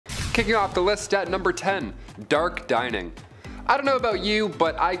Kicking off the list at number 10, dark dining. I don't know about you,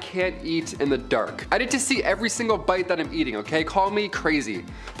 but I can't eat in the dark. I need to see every single bite that I'm eating, okay? Call me crazy.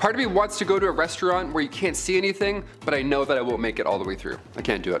 Part of me wants to go to a restaurant where you can't see anything, but I know that I won't make it all the way through. I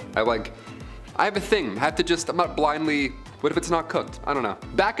can't do it. I have a thing. I'm not blindly, what if it's not cooked? I don't know.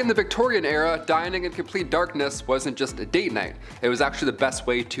 Back in the Victorian era, dining in complete darkness wasn't just a date night. It was actually the best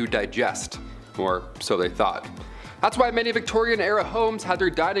way to digest, or so they thought. That's why many Victorian era homes had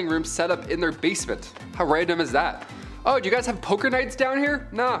their dining rooms set up in their basement. How random is that? Oh, do you guys have poker nights down here?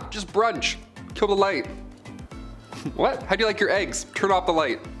 Nah, just brunch. Kill the light. What? How do you like your eggs? Turn off the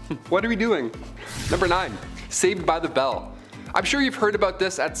light. What are we doing? Number 9, Saved by the Bell. I'm sure you've heard about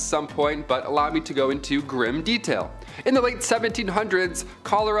this at some point, but allow me to go into grim detail. In the late 1700s,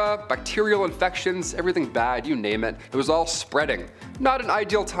 cholera, bacterial infections, everything bad, you name it, it was all spreading. Not an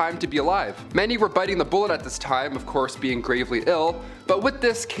ideal time to be alive. Many were biting the bullet at this time, of course being gravely ill, but with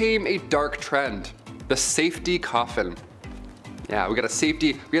this came a dark trend. The safety coffin. Yeah, we had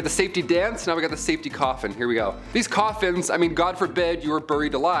the safety dance, now we got the safety coffin. Here we go. These coffins, I mean, God forbid you were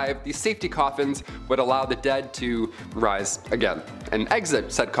buried alive, these safety coffins would allow the dead to rise again and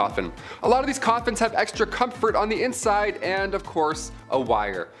exit said coffin. A lot of these coffins have extra comfort on the inside and, of course, a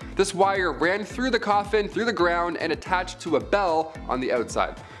wire. This wire ran through the coffin, through the ground, and attached to a bell on the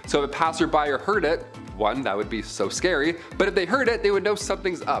outside. So if a passerby heard it, one, that would be so scary, but if they heard it, they would know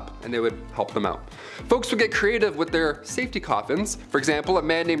something's up and they would help them out. Folks would get creative with their safety coffins. For example, a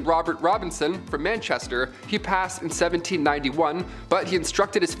man named Robert Robinson from Manchester, he passed in 1791, but he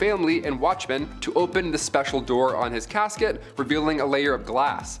instructed his family and watchmen to open the special door on his casket, revealing a layer of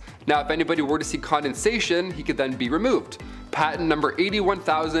glass. Now, if anybody were to see condensation, he could then be removed. Patent number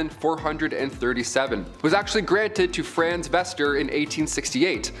 81,437 was actually granted to Franz Vester in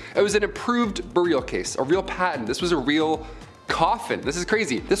 1868. It was an improved burial case, a real patent. This was a real coffin. This is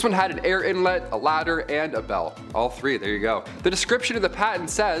crazy. This one had an air inlet, a ladder, and a bell. All three, there you go. The description of the patent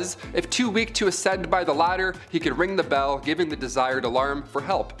says, if too weak to ascend by the ladder, he could ring the bell, giving the desired alarm for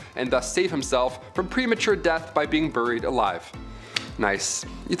help, and thus save himself from premature death by being buried alive. Nice.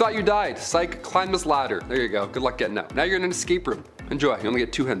 You thought you died. Psych, climb this ladder. There you go. Good luck getting out. Now you're in an escape room. Enjoy. You only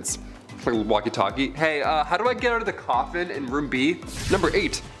get 2 hints. Like a walkie-talkie. Hey, how do I get out of the coffin in room B? Number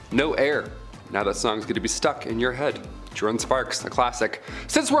 8, no air. Now that song's gonna be stuck in your head. Jordan Sparks, a classic.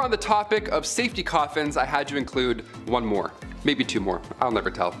 Since we're on the topic of safety coffins, I had to include one more. Maybe 2 more, I'll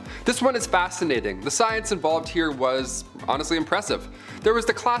never tell. This one is fascinating. The science involved here was honestly impressive. There was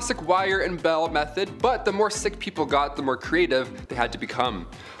the classic wire and bell method, but the more sick people got, the more creative they had to become.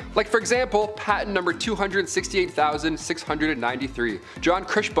 Like for example, patent number 268,693, John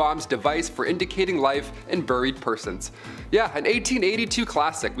Krischbaum's device for indicating life in buried persons. Yeah, an 1882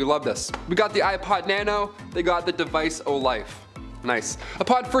 classic, we love this. We got the iPod Nano, they got the device O Life. Nice.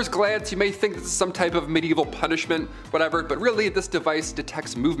 Upon first glance, you may think this is some type of medieval punishment, whatever, but really this device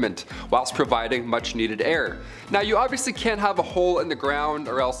detects movement whilst providing much needed air. Now you obviously can't have a hole in the ground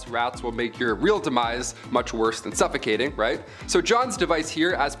or else rats will make your real demise much worse than suffocating, right? So John's device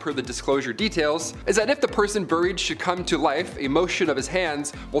here, as per the disclosure details, is that if the person buried should come to life, a motion of his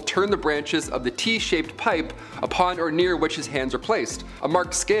hands will turn the branches of the T-shaped pipe upon or near which his hands are placed. A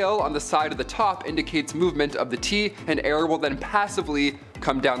marked scale on the side of the top indicates movement of the T, and air will then passively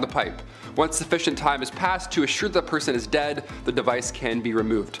come down the pipe. Once sufficient time has passed to assure the person is dead, the device can be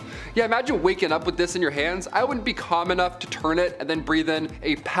removed. Yeah, imagine waking up with this in your hands. I wouldn't be calm enough to turn it and then breathe in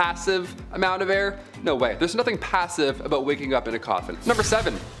a passive amount of air. No way. There's nothing passive about waking up in a coffin. Number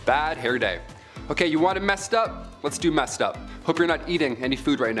 7, bad hair day. Okay, you want it messed up? Let's do messed up. Hope you're not eating any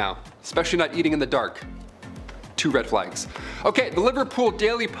food right now, especially not eating in the dark. 2 red flags. Okay, the Liverpool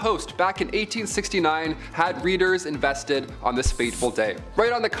Daily Post back in 1869 had readers invested on this fateful day.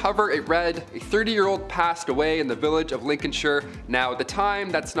 Right on the cover it read, a 30-year-old passed away in the village of Lincolnshire. Now at the time,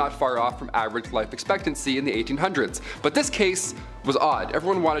 that's not far off from average life expectancy in the 1800s. But this case was odd.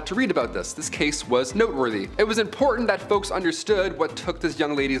 Everyone wanted to read about this. This case was noteworthy. It was important that folks understood what took this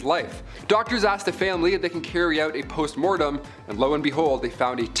young lady's life. Doctors asked the family if they can carry out a post-mortem, and lo and behold, they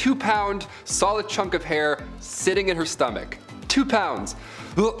found a 2-pound solid chunk of hair sitting in her stomach. 2 pounds.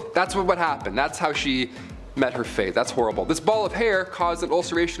 That's what happened. That's how she met her fate. That's horrible. This ball of hair caused an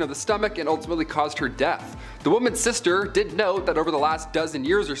ulceration of the stomach and ultimately caused her death. The woman's sister did note that over the last dozen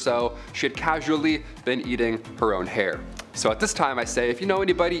years or so, she had casually been eating her own hair. So at this time I say, if you know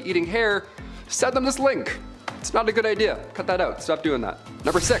anybody eating hair, send them this link. It's not a good idea. Cut that out. Stop doing that.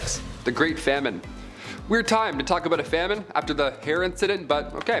 Number 6, the Great Famine. Weird time to talk about a famine after the hair incident,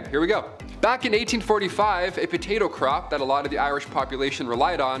 but okay, here we go. Back in 1845, a potato crop that a lot of the Irish population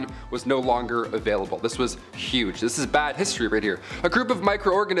relied on was no longer available. This was huge. This is bad history right here. A group of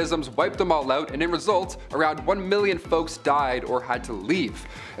microorganisms wiped them all out, and in result, around 1 million folks died or had to leave.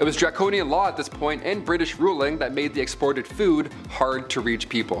 It was draconian law at this point and British ruling that made the exported food hard to reach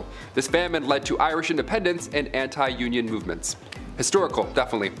people. This famine led to Irish independence and anti-union movements. Historical,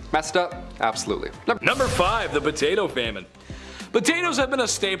 definitely. Messed up? Absolutely. Number 5, the potato famine. Potatoes have been a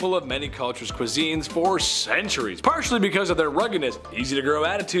staple of many cultures' cuisines for centuries, partially because of their ruggedness, easy to grow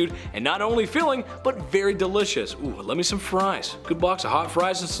attitude, and not only filling, but very delicious. Ooh, let me some fries. Good box of hot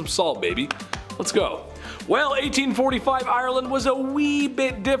fries and some salt, baby. Let's go. Well, 1845 Ireland was a wee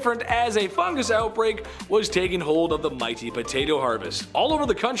bit different as a fungus outbreak was taking hold of the mighty potato harvest all over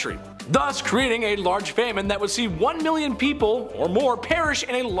the country, thus creating a large famine that would see 1 million people or more perish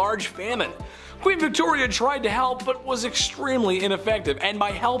in a large famine. Queen Victoria tried to help but was extremely ineffective, and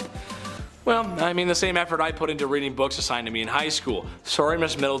by help, well, I mean the same effort I put into reading books assigned to me in high school. Sorry,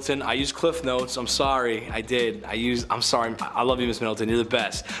 Miss Middleton, I used Cliff Notes, I'm sorry, I did. I'm sorry, I love you, Miss Middleton, you're the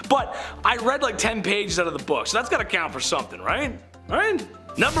best. But I read like 10 pages out of the book, so that's gotta count for something, right? Right?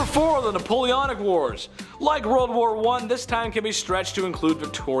 Number 4, the Napoleonic Wars. Like World War I, this time can be stretched to include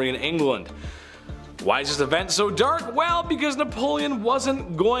Victorian England. Why is this event so dark? Well, because Napoleon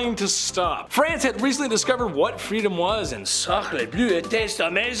wasn't going to stop. France had recently discovered what freedom was, and sacre bleu, était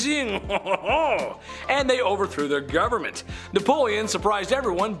amazing! And they overthrew their government. Napoleon surprised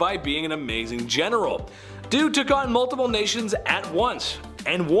everyone by being an amazing general. Dude took on multiple nations at once,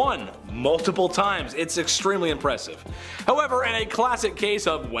 and won multiple times. It's extremely impressive. However, in a classic case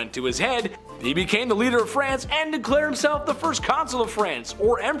of went to his head, he became the leader of France and declared himself the first consul of France,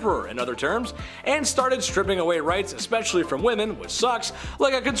 or emperor in other terms, and started stripping away rights, especially from women, which sucks,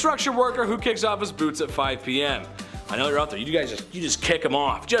 like a construction worker who kicks off his boots at 5 p.m. I know you're out there, you guys just kick them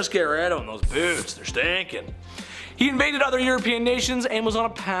off. Just get rid of them, those boots, they're stinking. He invaded other European nations and was on a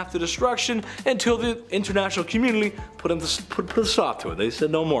path to destruction until the international community put a stop to it. They said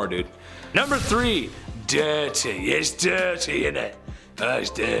no more, dude. Number 3, dirty. It's dirty, innit? Oh,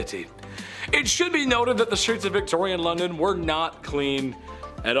 it's dirty. It should be noted that the streets of Victorian London were not clean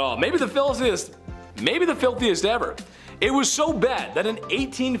at all. Maybe the filthiest ever. It was so bad that in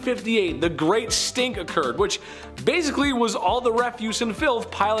 1858 the Great Stink occurred, which basically was all the refuse and filth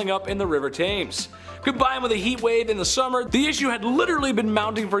piling up in the River Thames. Combined with a heat wave in the summer, the issue had literally been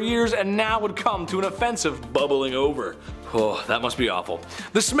mounting for years and now would come to an offensive bubbling over. Oh, that must be awful.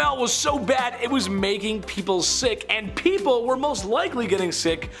 The smell was so bad it was making people sick, and people were most likely getting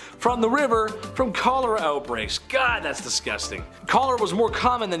sick from the river from cholera outbreaks. God, that's disgusting. Cholera was more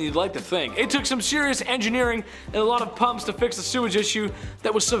common than you'd like to think. It took some serious engineering and a lot of pumps to fix the sewage issue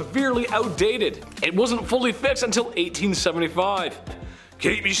that was severely outdated. It wasn't fully fixed until 1875.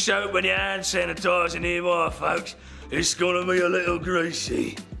 Keep your soap and your hand sanitizer nearby, folks. It's gonna be a little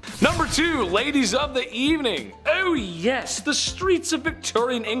greasy. Number 2, ladies of the evening. Oh yes, the streets of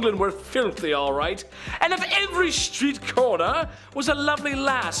Victorian England were filthy, alright. And if every street corner was a lovely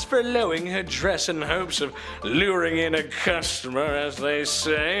lass furloughing her dress in hopes of luring in a customer, as they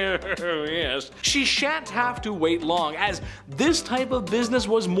say, oh yes, she shan't have to wait long, as this type of business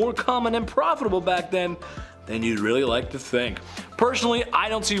was more common and profitable back then than you'd really like to think. Personally, I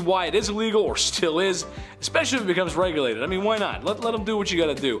don't see why it is illegal, or still is, especially if it becomes regulated. I mean, why not? Let them do what you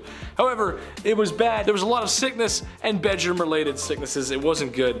gotta do. However, it was bad. There was a lot of sickness and bedroom-related sicknesses. It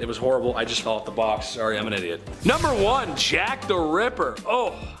wasn't good. It was horrible. I just fell off the box. Sorry, I'm an idiot. Number 1, Jack the Ripper.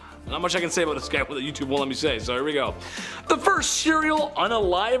 Oh. Not much I can say about this guy, what YouTube won't let me say, so here we go. The first serial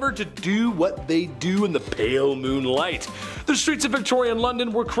unaliver to do what they do in the pale moonlight. The streets of Victorian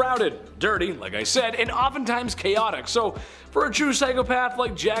London were crowded, dirty, like I said, and oftentimes chaotic, so for a true psychopath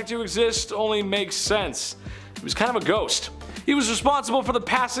like Jack to exist only makes sense. He was kind of a ghost. He was responsible for the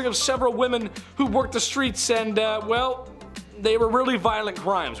passing of several women who worked the streets and, well, they were really violent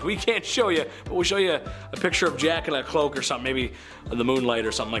crimes. We can't show you, but we'll show you a picture of Jack in a cloak or something, maybe in the moonlight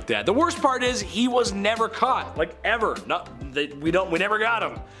or something like that. The worst part is he was never caught, like ever. We never got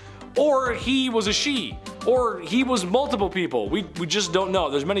him. Or he was a she, or he was multiple people. We just don't know.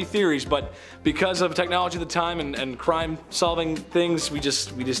 There's many theories, but because of technology at the time and crime solving things, we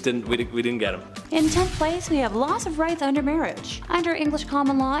didn't get him. In 10th place, we have loss of rights under marriage. Under English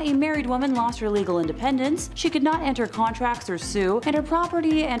common law, a married woman lost her legal independence. She could not enter contracts or sue, and her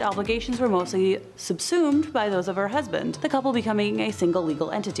property and obligations were mostly subsumed by those of her husband, the couple becoming a single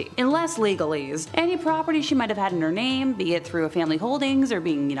legal entity. In less legalese, any property she might have had in her name, be it through a family holdings or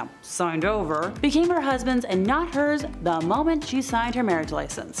being, signed over, became her husband's and not hers the moment she signed her marriage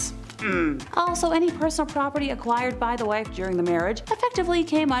license. Also, any personal property acquired by the wife during the marriage effectively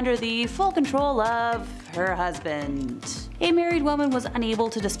came under the full control of her husband. A married woman was unable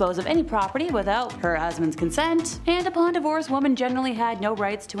to dispose of any property without her husband's consent, and upon divorce, women generally had no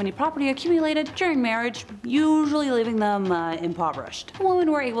rights to any property accumulated during marriage, usually leaving them impoverished.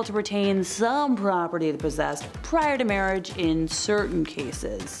 Women were able to retain some property they possessed prior to marriage in certain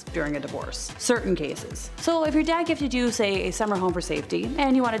cases during a divorce. Certain cases. So if your dad gifted you, say, a summer home for safety,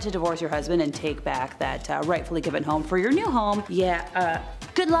 and you wanted to divorce your husband and take back that rightfully given home for your new home,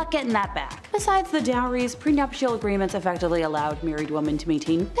 good luck getting that back. Besides the dowries, prenuptial agreements effectively allowed married women to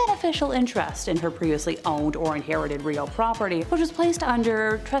maintain beneficial interest in her previously owned or inherited real property, which was placed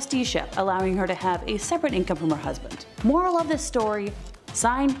under trusteeship, allowing her to have a separate income from her husband. Moral of this story: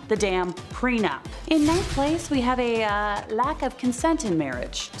 sign the damn prenup. In ninth place, we have a lack of consent in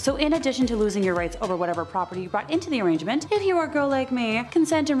marriage. So in addition to losing your rights over whatever property you brought into the arrangement, if you are a girl like me,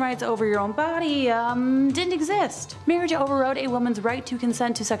 consent and rights over your own body didn't exist. Marriage overrode a woman's right to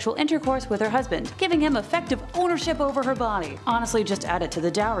consent to sexual intercourse with her husband, giving him effective ownership over her body. Honestly, just add it to the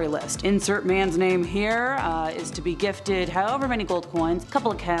dowry list. Insert man's name here is to be gifted however many gold coins,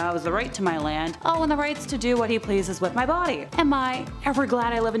 couple of cows, the right to my land, and the rights to do what he pleases with my body. Am I ever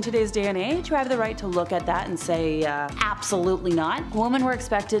glad I live in today's day and age who have the right to look at that and say, absolutely not? Women were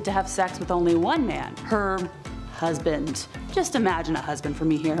expected to have sex with only one man, her husband. Just imagine a husband for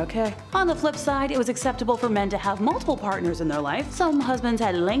me here, okay? On the flip side, it was acceptable for men to have multiple partners in their life. Some husbands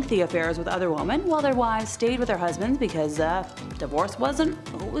had lengthy affairs with other women, while their wives stayed with their husbands because divorce wasn't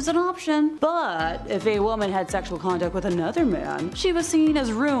always an option. But if a woman had sexual contact with another man, she was seen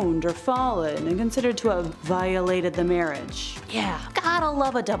as ruined or fallen and considered to have violated the marriage. Yeah, gotta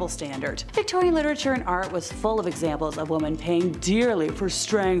love a double standard. Victorian literature and art was full of examples of women paying dearly for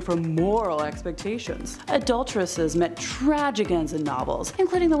straying from moral expectations. Adulteresses met tragic ends in novels,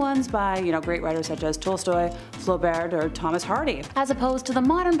 including the ones by, great writers such as Tolstoy, Flaubert, or Thomas Hardy, as opposed to the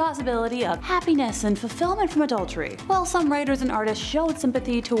modern possibility of happiness and fulfillment from adultery. While some writers and artists showed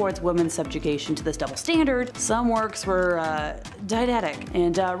sympathy towards women's subjugation to this double standard, some works were didactic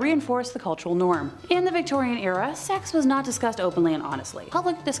and reinforced the cultural norm. In the Victorian era, sex was not discussed openly and honestly.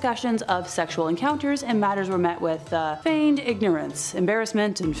 Public discussions of sexual encounters and matters were met with feigned ignorance,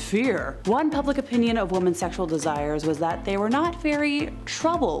 embarrassment, and fear. One public opinion of women's sexual desires was that they were not very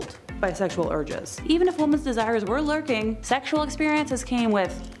troubled by sexual urges. Even if women's desires were lurking, sexual experiences came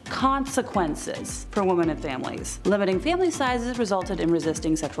with consequences for women and families. Limiting family sizes resulted in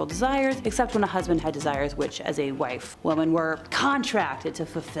resisting sexual desires, except when a husband had desires which, as a wife, women were contracted to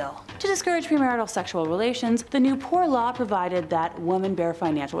fulfill. To discourage premarital sexual relations, the new Poor Law provided that women bear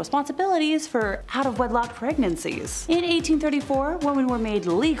financial responsibilities for out-of-wedlock pregnancies. In 1834, women were made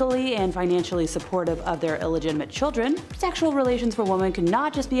legally and financially supportive of their illegitimate children. Sexual relations for women could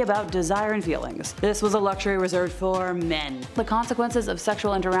not just be about desire and feelings. This was a luxury reserved for men. The consequences of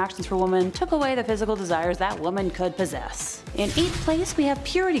sexual interactions for women took away the physical desires that women could possess. In 8th place, we have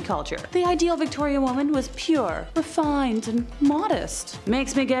purity culture. The ideal Victorian woman was pure, refined, and modest.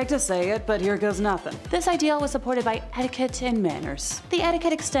 Makes me gag to say it, but here goes nothing. This ideal was supported by etiquette and manners. The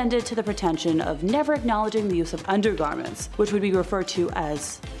etiquette extended to the pretension of never acknowledging the use of undergarments, which would be referred to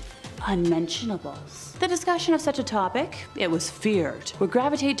as unmentionables. The discussion of such a topic, it was feared, would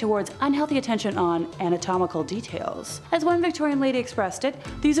gravitate towards unhealthy attention on anatomical details. As one Victorian lady expressed it,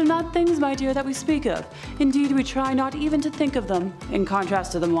 "These are not things, my dear, that we speak of. Indeed, we try not even to think of them," in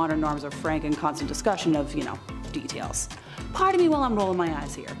contrast to the modern norms of frank and constant discussion of, details. Pardon me while I'm rolling my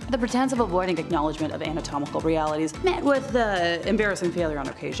eyes here. The pretense of avoiding acknowledgement of anatomical realities met with embarrassing failure on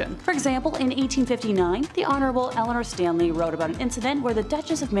occasion. For example, in 1859, the Honorable Eleanor Stanley wrote about an incident where the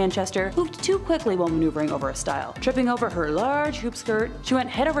Duchess of Manchester moved too quickly while maneuvering over a stile. Tripping over her large hoop skirt, she went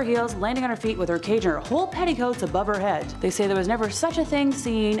head over heels, landing on her feet with her cage and her whole petticoats above her head. They say there was never such a thing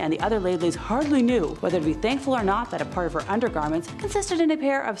seen, and the other ladies hardly knew whether to be thankful or not that a part of her undergarments consisted in a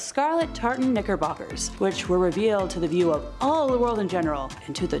pair of scarlet tartan knickerbockers, which were revealed to the view of all the world in general,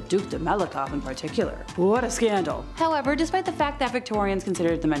 and to the Duke de Malakoff in particular. What a scandal. However, despite the fact that Victorians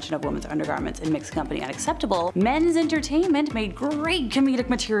considered the mention of women's undergarments in mixed company unacceptable, men's entertainment made great comedic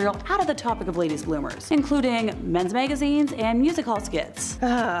material out of the topic of ladies' bloomers, including men's magazines and music hall skits.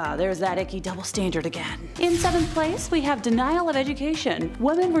 There's that icky double standard again. In 7th place, we have denial of education.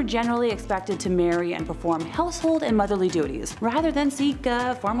 Women were generally expected to marry and perform household and motherly duties, rather than seek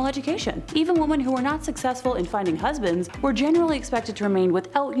formal education. Even women who were not successful in finding husbands were were generally expected to remain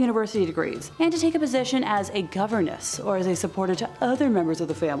without university degrees and to take a position as a governess or as a supporter to other members of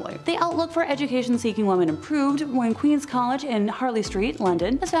the family. The outlook for education-seeking women improved when Queen's College in Harley Street,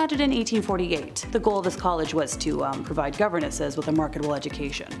 London, was founded in 1848. The goal of this college was to provide governesses with a marketable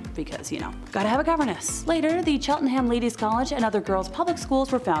education, because, you know, gotta have a governess. Later, the Cheltenham Ladies' College and other girls' public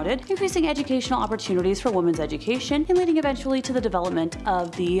schools were founded, increasing educational opportunities for women's education and leading eventually to the development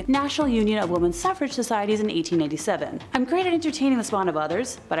of the National Union of Women's Suffrage Societies in 1887. I'm great at entertaining the spawn of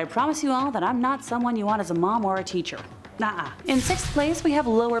others, but I promise you all that I'm not someone you want as a mom or a teacher. Nuh-uh. In 6th place, we have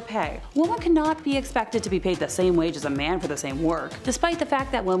lower pay. Women cannot be expected to be paid the same wage as a man for the same work, despite the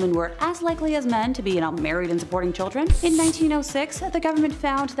fact that women were as likely as men to be, married and supporting children. In 1906, the government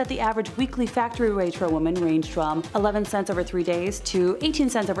found that the average weekly factory wage for a woman ranged from 11 cents over 3 days to 18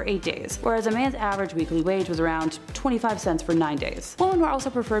 cents over 8 days, whereas a man's average weekly wage was around 25 cents for 9 days. Women were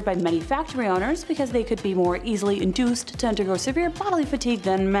also preferred by many factory owners because they could be more easily induced to undergo severe bodily fatigue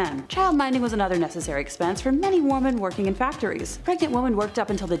than men. Childminding was another necessary expense for many women working in factories. Pregnant women worked up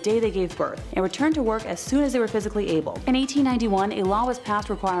until the day they gave birth and returned to work as soon as they were physically able. In 1891, a law was passed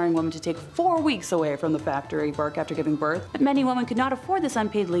requiring women to take 4 weeks away from the factory work after giving birth, but many women could not afford this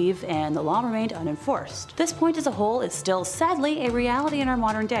unpaid leave and the law remained unenforced. This point as a whole is still sadly a reality in our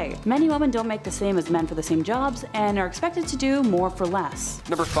modern day. Many women don't make the same as men for the same jobs and are expected to do more for less.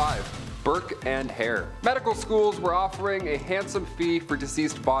 Number 5. Burke and Hare. Medical schools were offering a handsome fee for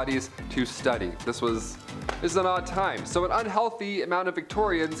deceased bodies to study. This is an odd time. So an unhealthy amount of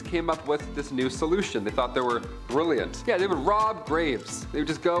Victorians came up with this new solution. They thought they were brilliant. Yeah, they would rob graves. They would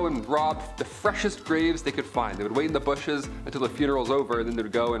just go and rob the freshest graves they could find. They would wait in the bushes until the funeral's over, and then they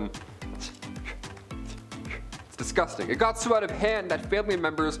would go and disgusting. It got so out of hand that family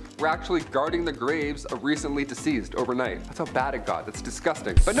members were actually guarding the graves of recently deceased overnight. That's how bad it got. That's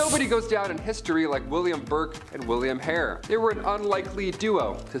disgusting. But nobody goes down in history like William Burke and William Hare. They were an unlikely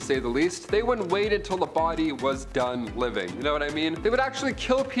duo, to say the least. They wouldn't wait until the body was done living. You know what I mean? They would actually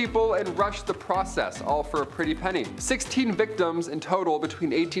kill people and rush the process, all for a pretty penny. 16 victims in total between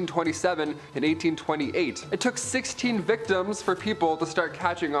 1827 and 1828. It took 16 victims for people to start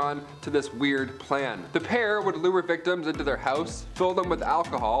catching on to this weird plan. The pair would lure victims into their house, fill them with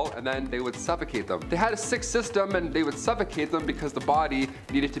alcohol, and then they would suffocate them. They had a sick system and they would suffocate them because the body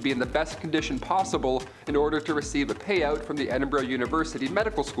needed to be in the best condition possible in order to receive a payout from the Edinburgh University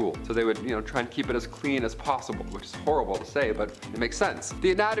Medical School. So they would, try and keep it as clean as possible, which is horrible to say, but it makes sense.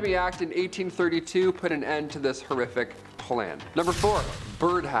 The Anatomy Act in 1832 put an end to this horrific plan. Number 4,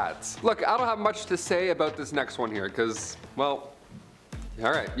 bird hats. Look, I don't have much to say about this next one here because, well,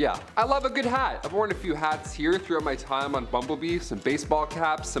 alright, yeah. I love a good hat. I've worn a few hats here throughout my time on Bumblebee, some baseball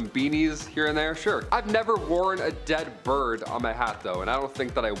caps, some beanies here and there, sure. I've never worn a dead bird on my hat though, and I don't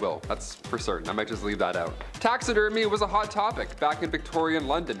think that I will. That's for certain. I might just leave that out. Taxidermy was a hot topic back in Victorian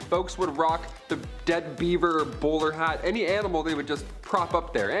London. Folks would rock the dead beaver or bowler hat, any animal they would just prop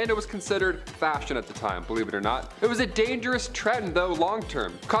up there, and it was considered fashion at the time, believe it or not. It was a dangerous trend though long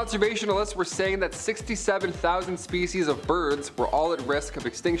term. Conservationists were saying that 67,000 species of birds were all at risk of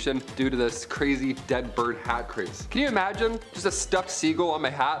extinction due to this crazy dead bird hat craze. Can you imagine just a stuffed seagull on my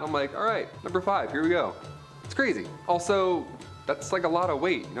hat? I'm like, all right, number 5, here we go. It's crazy. Also, that's like a lot of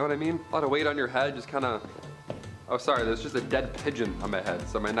weight, you know what I mean? A lot of weight on your head, just kind of, oh sorry, there's just a dead pigeon on my head,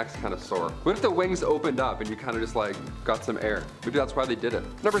 so my neck's kind of sore. What if the wings opened up and you kind of just like got some air? Maybe that's why they did it.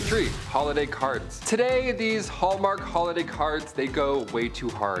 Number 3, holiday cards. Today, these Hallmark holiday cards, they go way too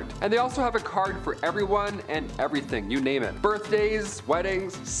hard. And they also have a card for everyone and everything, you name it. Birthdays,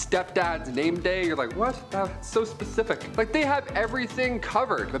 weddings, stepdad's name day, you're like, what? That's so specific. Like they have everything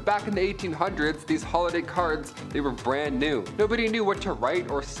covered. But back in the 1800s, these holiday cards, they were brand new. Nobody knew what to write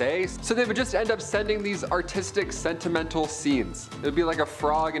or say, so they would just end up sending these artistic sentimental scenes. It would be like a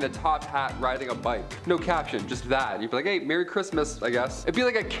frog in a top hat riding a bike. No caption, just that. You'd be like, hey, Merry Christmas, I guess. It'd be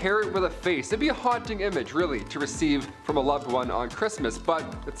like a carrot with a face. It'd be a haunting image, really, to receive from a loved one on Christmas, but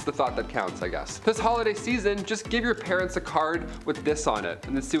it's the thought that counts, I guess. This holiday season, just give your parents a card with this on it,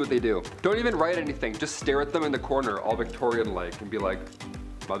 and then see what they do. Don't even write anything, just stare at them in the corner, all Victorian-like, and be like,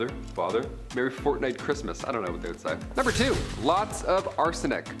 Mother, Father, Merry Fortnight Christmas. I don't know what they would say. Number 2, lots of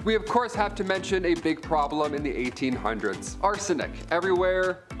arsenic. We of course have to mention a big problem in the 1800s. Arsenic,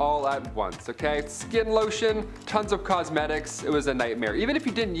 everywhere, all at once, okay? Skin lotion, tons of cosmetics, it was a nightmare. Even if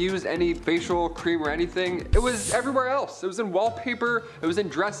you didn't use any facial cream or anything, it was everywhere else. It was in wallpaper, it was in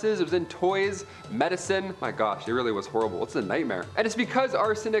dresses, it was in toys, medicine. My gosh, it really was horrible. It's a nightmare. And it's because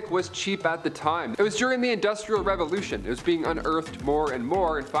arsenic was cheap at the time. It was during the Industrial Revolution. It was being unearthed more and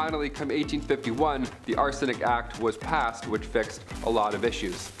more, and finally, come 1851, the Arsenic Act was passed, which fixed a lot of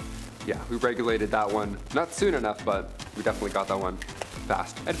issues. Yeah, we regulated that one. Not soon enough, but we definitely got that one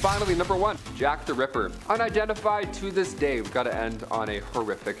fast. And finally, number 1, Jack the Ripper. Unidentified to this day. We've got to end on a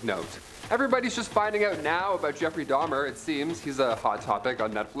horrific note. Everybody's just finding out now about Jeffrey Dahmer, it seems. He's a hot topic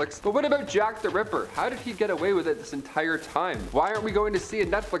on Netflix. But what about Jack the Ripper? How did he get away with it this entire time? Why aren't we going to see a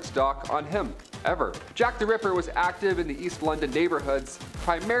Netflix doc on him? Ever. Jack the Ripper was active in the East London neighborhoods,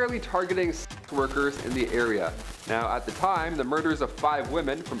 primarily targeting sex workers in the area. Now, at the time, the murders of 5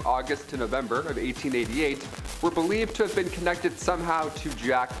 women from August to November of 1888 were believed to have been connected somehow to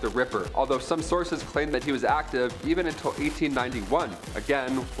Jack the Ripper, although some sources claim that he was active even until 1891.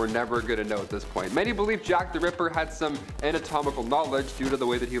 Again, we're never going to know at this point. Many believe Jack the Ripper had some anatomical knowledge due to the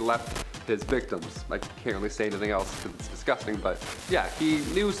way that he left his victims. I can't really say anything else because it's disgusting, but yeah, he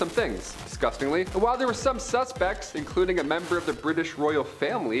knew some things, disgustingly. And while there were some suspects, including a member of the British royal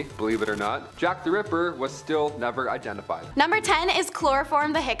family, believe it or not, Jack the Ripper was still never identified. Number 10 is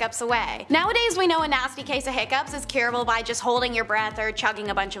chloroform the hiccups away. Nowadays we know a nasty case of hiccups is curable by just holding your breath or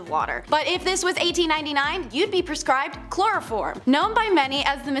chugging a bunch of water. But if this was 1899, you'd be prescribed chloroform. Known by many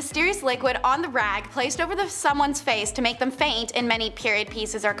as the mysterious liquid on the rag placed over someone's face to make them faint in many period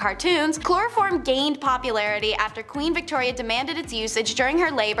pieces or cartoons, chloroform gained popularity after Queen Victoria demanded its usage during her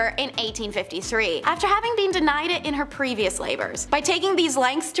labor in 1853, after having been denied it in her previous labors. By taking these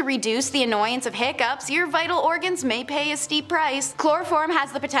lengths to reduce the annoyance of hiccups, your vital organs may pay a steep price. Chloroform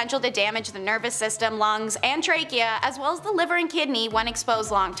has the potential to damage the nervous system, lungs, and trachea, as well as the liver and kidney when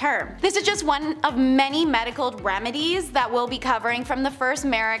exposed long term. This is just one of many medical remedies that we'll be covering from the first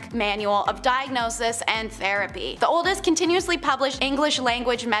Merrick Manual of Diagnosis and Therapy, the oldest continuously published English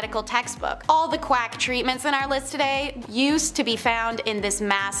language medical textbook. All the quack treatments in our list today used to be found in this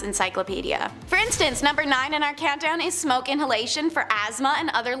mass encyclopedia. For instance, number 9 in our countdown is smoke inhalation for asthma and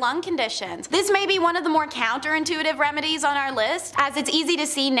other lung conditions. This may be one of the more counterintuitive remedies on our list, as it's easy to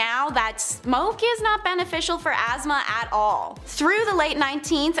see now that smoke is not beneficial for asthma at all. Through the late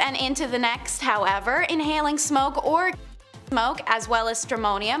 19th and into the next, however, inhaling smoke or smoke, as well as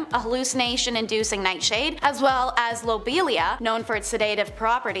stramonium, a hallucination-inducing nightshade, as well as lobelia, known for its sedative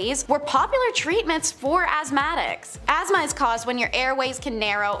properties, were popular treatments for asthmatics. Asthma is caused when your airways can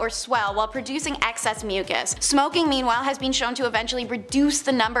narrow or swell while producing excess mucus. Smoking, meanwhile, has been shown to eventually reduce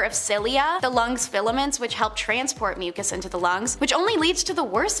the number of cilia, the lungs' filaments which help transport mucus into the lungs, which only leads to the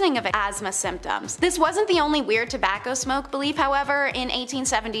worsening of asthma symptoms. This wasn't the only weird tobacco smoke belief, however. In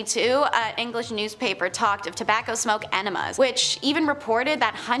 1872, an English newspaper talked of tobacco smoke enemas, which even reported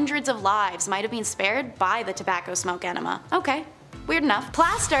that hundreds of lives might have been spared by the tobacco smoke enema. Okay. Weird enough.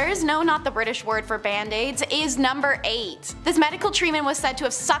 Plasters, no, not the British word for band-aids, is number 8. This medical treatment was said to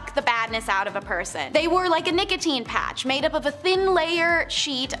have sucked the badness out of a person. They were like a nicotine patch, made up of a thin layer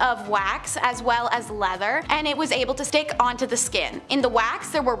sheet of wax as well as leather, and it was able to stick onto the skin. In the wax,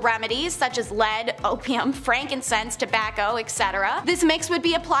 there were remedies such as lead, opium, frankincense, tobacco, etc. This mix would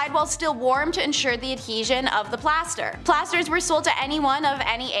be applied while still warm to ensure the adhesion of the plaster. Plasters were sold to anyone of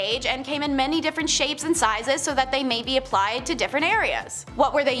any age and came in many different shapes and sizes so that they may be applied to different areas.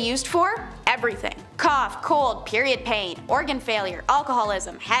 What were they used for? Everything. Cough, cold, period pain, organ failure,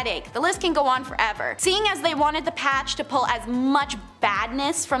 alcoholism, headache, the list can go on forever. Seeing as they wanted the patch to pull as much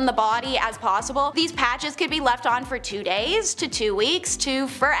badness from the body as possible, these patches could be left on for 2 days to 2 weeks to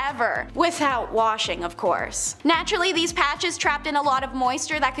forever, without washing, of course. Naturally, these patches trapped in a lot of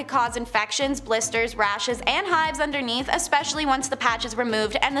moisture that could cause infections, blisters, rashes, and hives underneath, especially once the patch is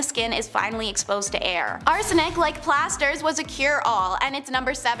removed and the skin is finally exposed to air. Arsenic, like plasters, was a cure-all, and it's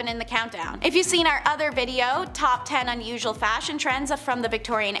number 7 in the countdown. If you've seen our other video, Top 10 Unusual Fashion Trends from the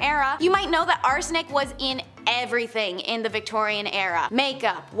Victorian Era, you might know that arsenic was in everything in the Victorian era.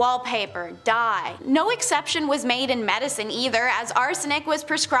 Makeup, wallpaper, dye. No exception was made in medicine either, as arsenic was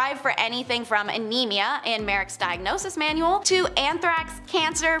prescribed for anything from anemia in Merrick's Diagnosis Manual to anthrax,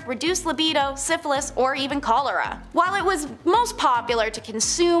 cancer, reduced libido, syphilis, or even cholera. While it was most popular to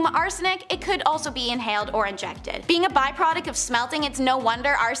consume arsenic, it could also be inhaled or injected. Being a byproduct of smelting, it's no wonder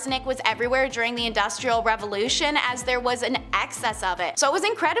arsenic was everywhere during the Industrial Revolution, as there was an excess of it. So it was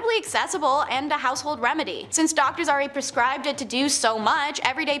incredibly accessible and a household remedy. Since doctors already prescribed it to do so much,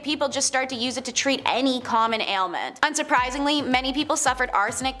 everyday people just start to use it to treat any common ailment. Unsurprisingly, many people suffered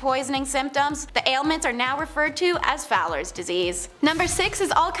arsenic poisoning symptoms. The ailments are now referred to as Fowler's disease. Number 6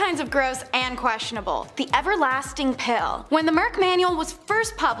 is all kinds of gross and questionable. The everlasting pill. When the Merck Manual was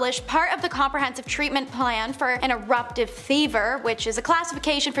first published, part of the comprehensive treatment plan for an eruptive fever, which is a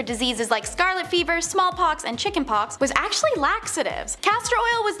classification for diseases like scarlet fever, smallpox, and chickenpox, was actually laxatives. Castor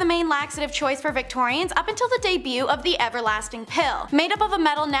oil was the main laxative choice for Victorians up until until the debut of the everlasting pill, made up of a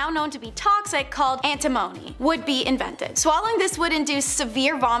metal now known to be toxic called antimony, would be invented. Swallowing this would induce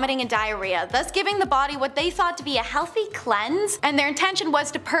severe vomiting and diarrhea, thus giving the body what they thought to be a healthy cleanse, and their intention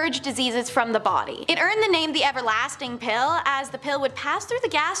was to purge diseases from the body. It earned the name the everlasting pill as the pill would pass through the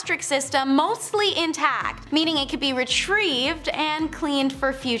gastric system mostly intact, meaning it could be retrieved and cleaned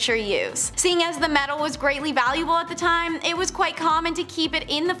for future use. Seeing as the metal was greatly valuable at the time, it was quite common to keep it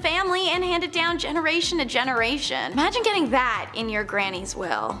in the family and hand it down generation to generation. Imagine getting that in your granny's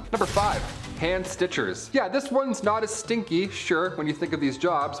will. Number 5. Hand stitchers. Yeah, this one's not as stinky, sure, when you think of these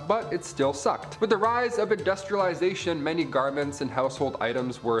jobs, but it still sucked. With the rise of industrialization, many garments and household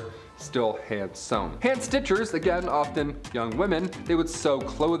items were still hand sewn. Hand stitchers, again, often young women, they would sew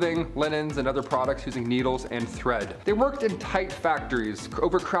clothing, linens, and other products using needles and thread. They worked in tight factories,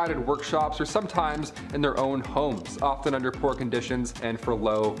 overcrowded workshops, or sometimes in their own homes, often under poor conditions and for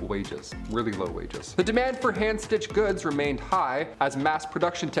low wages, really low wages. The demand for hand-stitched goods remained high as mass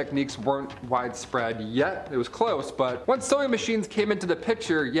production techniques weren't widespread yet. It was close, but once sewing machines came into the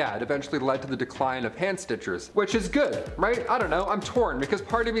picture, yeah, it eventually led to the decline of hand stitchers, which is good, right? I don't know, I'm torn because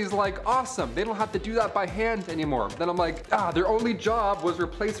part of me is like, awesome, they don't have to do that by hand anymore. Then I'm like, their only job was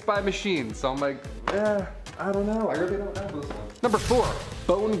replaced by machines. So I'm like, I don't know, I really don't have this one. Number 4,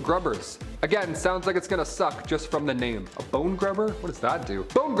 bone grubbers. Again, sounds like it's gonna suck just from the name. A bone grubber? What does that do?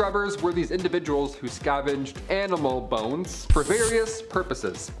 Bone grubbers were these individuals who scavenged animal bones for various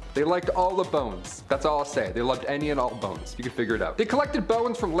purposes. They liked all the bones. That's all I'll say. They loved any and all bones. You can figure it out. They collected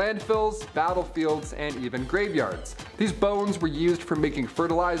bones from landfills, battlefields, and even graveyards. These bones were used for making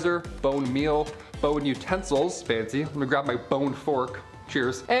fertilizer, bone meal, bone utensils, fancy. Let me grab my bone fork.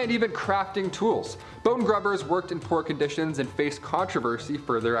 Cheers. And even crafting tools. Bone grubbers worked in poor conditions and faced controversy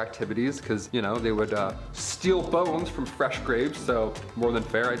for their activities because, you know, they would steal bones from fresh graves, so more than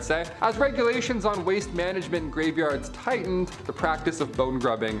fair, I'd say. As regulations on waste management in graveyards tightened, the practice of bone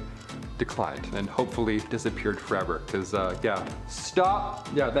grubbing declined and hopefully disappeared forever because stop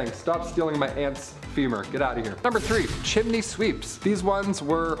stealing my aunt's femur. Get out of here. Number 3, chimney sweeps. These ones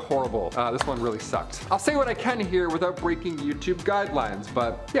were horrible. This one really sucked. I'll say what I can here without breaking YouTube guidelines,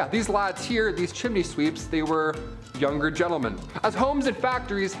 but yeah, these lads here, these chimney sweeps, they were younger gentlemen. As homes and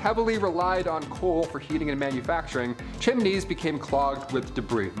factories heavily relied on coal for heating and manufacturing, chimneys became clogged with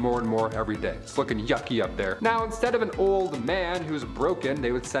debris more and more every day. It's looking yucky up there. Now, instead of an old man who's broken,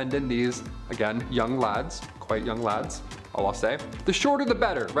 they would send in these, again, young lads, quite young lads. All I'll say. The shorter the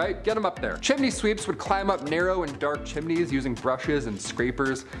better, right? Get them up there. Chimney sweeps would climb up narrow and dark chimneys using brushes and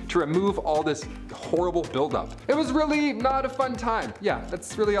scrapers to remove all this horrible buildup. It was really not a fun time. Yeah,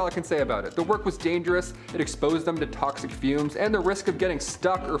 that's really all I can say about it. The work was dangerous, it exposed them to toxic fumes, and the risk of getting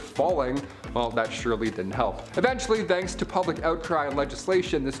stuck or falling, well, that surely didn't help. Eventually, thanks to public outcry and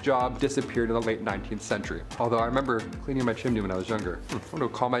legislation, this job disappeared in the late 19th century. Although I remember cleaning my chimney when I was younger. I'm gonna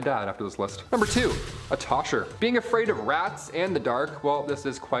call my dad after this list. Number 2, a tosher. Being afraid of rats and the dark, well, this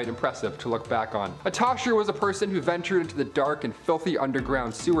is quite impressive to look back on. A tosher was a person who ventured into the dark and filthy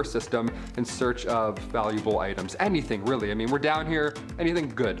underground sewer system in search of valuable items. Anything, really. I mean, we're down here, anything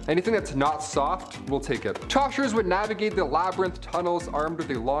good. Anything that's not soft, we'll take it. Toshers would navigate the labyrinth tunnels armed with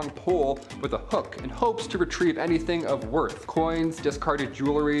a long pole with a hook in hopes to retrieve anything of worth. Coins, discarded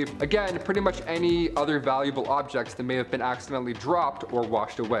jewelry, again, pretty much any other valuable objects that may have been accidentally dropped or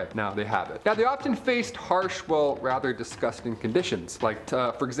washed away. Now they have it. Now they often faced harsh, well, rather disgusting conditions, like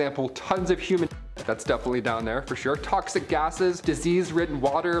for example, tons of human that's definitely down there for sure, toxic gases, disease-ridden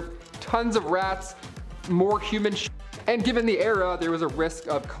water, tons of rats, more human and given the era, there was a risk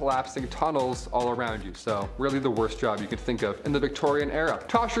of collapsing tunnels all around you, so really the worst job you could think of in the Victorian era.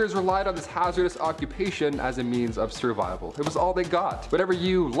 Toshers relied on this hazardous occupation as a means of survival. It was all they got. Whatever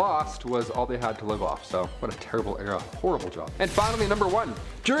you lost was all they had to live off, so what a terrible era, horrible job. And finally, number 1.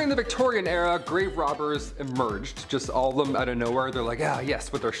 During the Victorian era, grave robbers emerged, just all of them out of nowhere. They're like,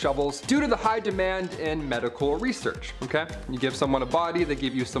 yes, with their shovels, due to the high demand in medical research, okay? You give someone a body, they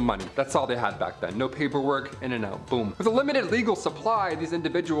give you some money. That's all they had back then. No paperwork, in and out, boom. With a limited legal supply, these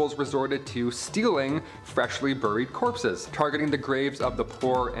individuals resorted to stealing freshly buried corpses, targeting the graves of the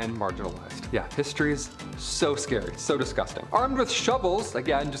poor and marginalized. Yeah, history's so scary, so disgusting. Armed with shovels,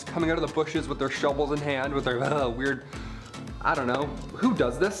 again, just coming out of the bushes with their shovels in hand, with their weird I don't know, who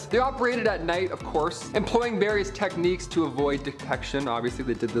does this? They operated at night, of course, employing various techniques to avoid detection. Obviously,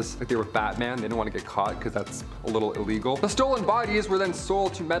 they did this like they were Batman. They didn't want to get caught because that's a little illegal. The stolen bodies were then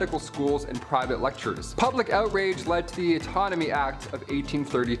sold to medical schools and private lectures. Public outrage led to the Autonomy Act of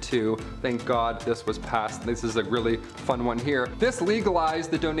 1832. Thank God this was passed. This is a really fun one here. This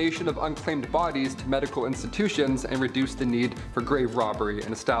legalized the donation of unclaimed bodies to medical institutions and reduced the need for grave robbery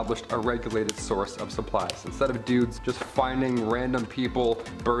and established a regulated source of supplies. Instead of dudes just finding random people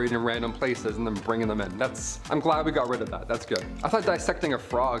buried in random places and then bringing them in. I'm glad we got rid of that. That's good. I thought dissecting a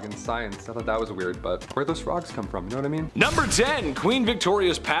frog in science, I thought that was weird, but where'd those frogs come from? You know what I mean? Number 10, Queen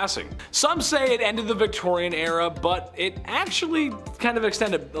Victoria's passing. Some say it ended the Victorian era, but it actually kind of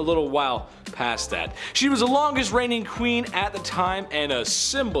extended a little while past that. She was the longest reigning queen at the time and a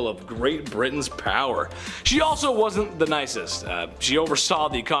symbol of Great Britain's power. She also wasn't the nicest. She oversaw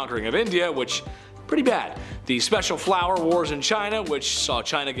the conquering of India, which pretty bad. The Special Flower Wars in China, which saw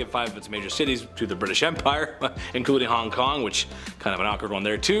China give 5 of its major cities to the British Empire, including Hong Kong, which kind of an awkward one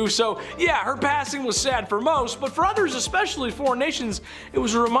there too. So yeah, her passing was sad for most, but for others, especially foreign nations, it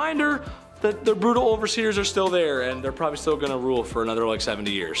was a reminder that their brutal overseers are still there and they're probably still gonna rule for another like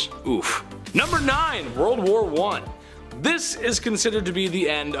 70 years. Oof. Number 9, World War I. This is considered to be the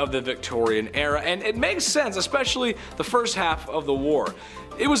end of the Victorian era, and it makes sense, especially the first half of the war.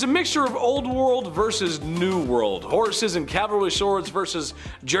 It was a mixture of old world versus new world, horses and cavalry swords versus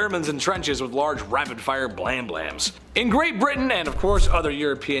Germans in trenches with large rapid-fire blam-blams. In Great Britain and of course other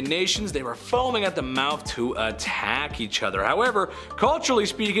European nations, they were foaming at the mouth to attack each other. However, culturally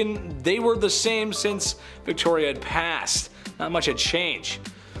speaking, they were the same since Victoria had passed. Not much had changed.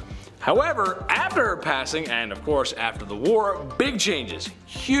 However, after her passing, and of course after the war, big changes,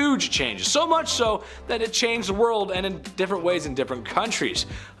 huge changes, so much so that it changed the world and in different ways in different countries.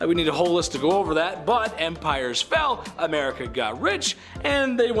 We need a whole list to go over that, but empires fell, America got rich,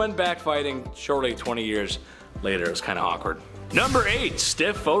 and they went back fighting shortly 20 years later. It was kind of awkward. Number 8,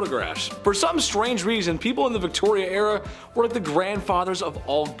 stiff photographs. For some strange reason, people in the Victoria era were like the grandfathers of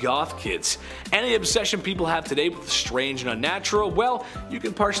all goth kids. Any obsession people have today with the strange and unnatural, well, you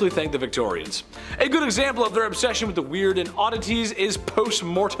can partially thank the Victorians. A good example of their obsession with the weird and oddities is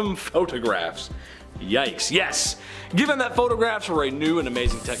post-mortem photographs. Yikes, yes. Given that photographs were a new and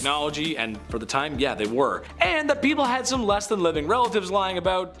amazing technology, and for the time, yeah, they were, and that people had some less than living relatives lying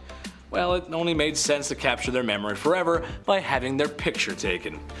about, well, it only made sense to capture their memory forever by having their picture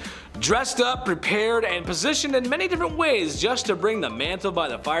taken. Dressed up, prepared, and positioned in many different ways just to bring the mantle by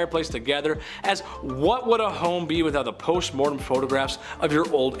the fireplace together as what would a home be without the post-mortem photographs of your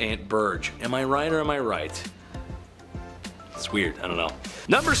old Aunt Burge? Am I right or am I right? It's weird, I don't know.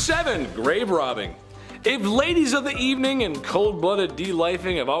 Number 7, grave robbing. If ladies of the evening and cold-blooded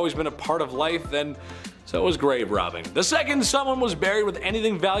de-lifing have always been a part of life, then so was grave robbing. The second someone was buried with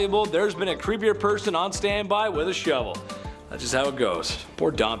anything valuable, there's been a creepier person on standby with a shovel. That's just how it goes.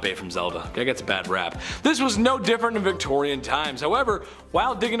 Poor Dompe from Zelda. Guy gets a bad rap. This was no different in Victorian times. However,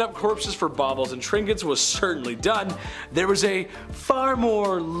 while digging up corpses for baubles and trinkets was certainly done, there was a far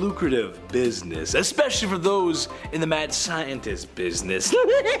more lucrative business, especially for those in the mad scientist business.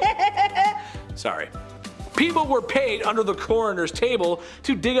 Sorry. People were paid under the coroner's table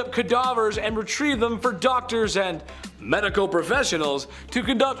to dig up cadavers and retrieve them for doctors and medical professionals to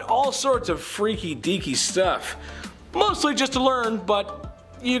conduct all sorts of freaky deaky stuff. Mostly just to learn, but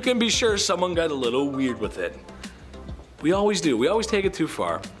you can be sure someone got a little weird with it. We always do, we always take it too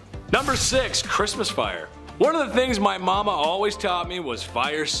far. Number 6, Christmas fire. One of the things my mama always taught me was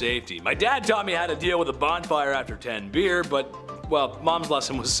fire safety. My dad taught me how to deal with a bonfire after 10 beer, but well, mom's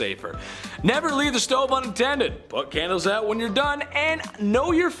lesson was safer. Never leave the stove unattended, put candles out when you're done, and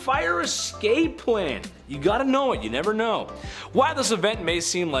know your fire escape plan. You gotta know it, you never know. While this event may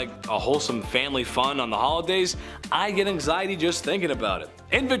seem like a wholesome family fun on the holidays, I get anxiety just thinking about it.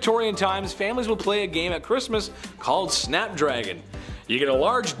 In Victorian times, families would play a game at Christmas called Snapdragon. You get a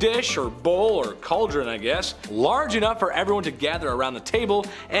large dish or bowl or cauldron, I guess, large enough for everyone to gather around the table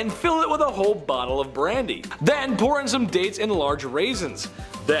and fill it with a whole bottle of brandy. Then pour in some dates and large raisins.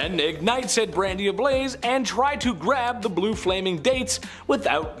 Then ignite said brandy ablaze and try to grab the blue flaming dates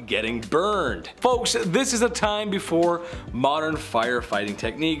without getting burned. Folks, this is a time before modern firefighting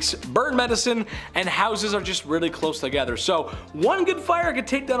techniques, burn medicine, and houses are just really close together. So one good fire could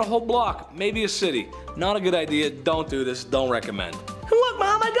take down a whole block, maybe a city. Not a good idea, don't do this, don't recommend. Look,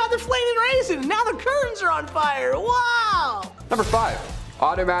 Mom, I got the flaming raisin, and now the curtains are on fire, wow! Number 5.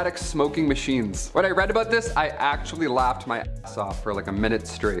 Automatic smoking machines. When I read about this, I actually laughed my ass off for like a minute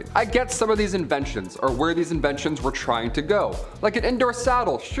straight. I get some of these inventions, or where these inventions were trying to go. Like an indoor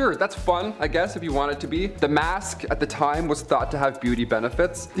saddle, sure, that's fun, I guess, if you want it to be. The mask at the time was thought to have beauty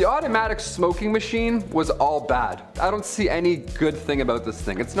benefits. The automatic smoking machine was all bad. I don't see any good thing about this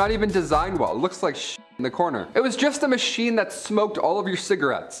thing. It's not even designed well. It looks like shit in the corner. It was just a machine that smoked all of your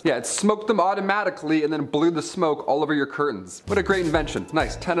cigarettes. Yeah, it smoked them automatically and then blew the smoke all over your curtains. What a great invention.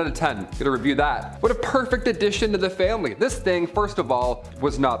 Nice, 10 out of 10. Gotta review that. What a perfect addition to the family. This thing, first of all,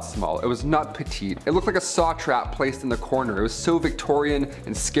 was not small. It was not petite. It looked like a saw trap placed in the corner. It was so Victorian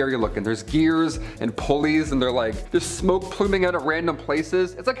and scary looking. There's gears and pulleys and there's smoke pluming out of random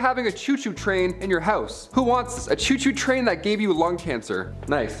places. It's like having a choo-choo train in your house. Who wants this? A choo-choo train that gave you lung cancer.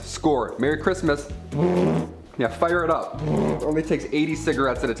 Nice, score. Merry Christmas. Yeah, fire it up. It only takes 80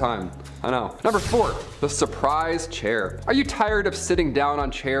 cigarettes at a time. I know. Number 4, the surprise chair. Are you tired of sitting down on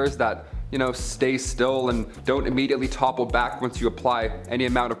chairs that, stay still and don't immediately topple back once you apply any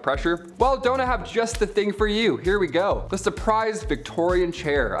amount of pressure? Well, don't I have just the thing for you? Here we go. The surprise Victorian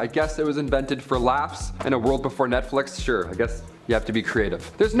chair. I guess it was invented for laughs in a world before Netflix. Sure, I guess you have to be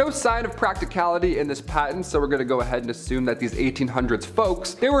creative. There's no sign of practicality in this patent, so we're gonna go ahead and assume that these 1800s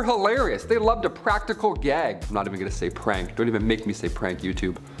folks, they were hilarious. They loved a practical gag. I'm not even gonna say prank. Don't even make me say prank,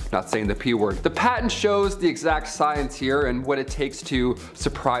 YouTube. Not saying the P word. The patent shows the exact science here and what it takes to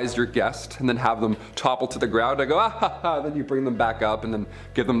surprise your guest and then have them topple to the ground. I go, ah ha ha, then you bring them back up and then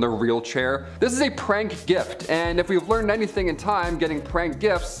give them the real chair. This is a prank gift, and if we've learned anything in time, getting prank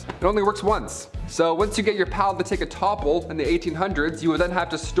gifts, it only works once. So once you get your pal to take a topple in the 1800s, you would then have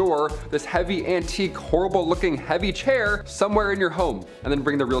to store this heavy, antique, horrible looking heavy chair somewhere in your home and then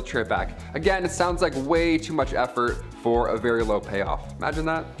bring the real chair back. Again, it sounds like way too much effort for a very low payoff. Imagine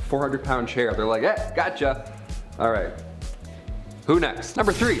that, 400-pound chair. They're like, eh, gotcha. All right, who next?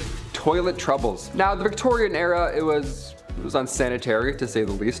 Number 3, toilet troubles. Now, the Victorian era, it was unsanitary to say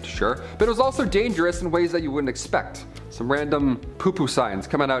the least, sure, but it was also dangerous in ways that you wouldn't expect. Some random poo-poo signs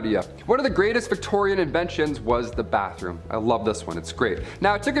coming out of you. One of the greatest Victorian inventions was the bathroom. I love this one, it's great.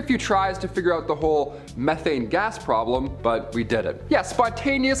 Now, it took a few tries to figure out the whole methane gas problem, but we did it. Yeah,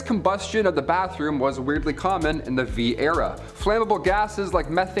 spontaneous combustion of the bathroom was weirdly common in the V era. Flammable gases like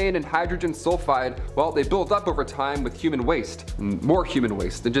methane and hydrogen sulfide, well, they built up over time with human waste. And more human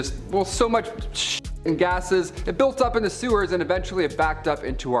waste, and just, well, so much shit and gases, it built up in the sewers and eventually it backed up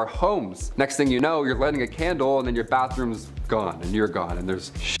into our homes. Next thing you know, you're lighting a candle and then your bathroom's gone and you're gone and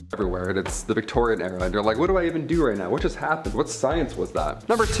there's shit everywhere and it's the Victorian era and you're like, what do I even do right now? What just happened? What science was that?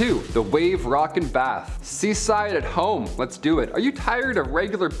 Number 2, the wave rockin' bath. Seaside at home, let's do it. Are you tired of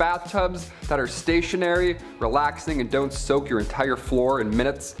regular bathtubs that are stationary, relaxing, and don't soak your entire floor in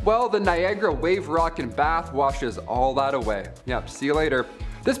minutes? Well, the Niagara wave rockin' bath washes all that away. Yep, see you later.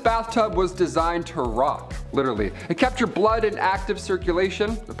 This bathtub was designed to rock, literally. It kept your blood in active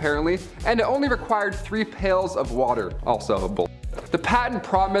circulation, apparently, and it only required 3 pails of water, also a bull. The patent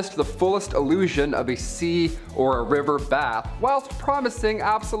promised the fullest illusion of a sea or a river bath, whilst promising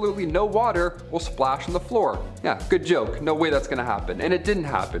absolutely no water will splash on the floor. Yeah, good joke. No way that's gonna happen. And it didn't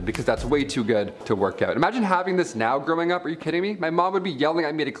happen because that's way too good to work out. Imagine having this now growing up. Are you kidding me? My mom would be yelling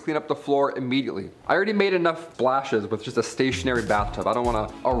at me to clean up the floor immediately. I already made enough splashes with just a stationary bathtub. I don't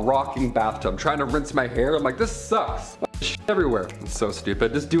want a rocking bathtub. I'm trying to rinse my hair. I'm like, this sucks. Shit everywhere. It's so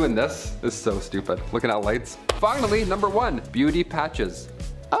stupid. Just doing this is so stupid. Looking at lights. Finally, number 1, beauty patches.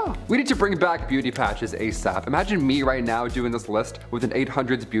 Oh, we need to bring back beauty patches ASAP. Imagine me right now doing this list with an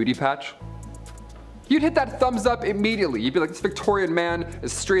 800s beauty patch. You'd hit that thumbs up immediately. You'd be like, this Victorian man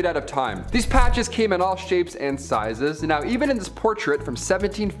is straight out of time. These patches came in all shapes and sizes. Now, even in this portrait from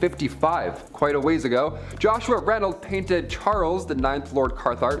 1755, quite a ways ago, Joshua Reynolds painted Charles, the 9th Lord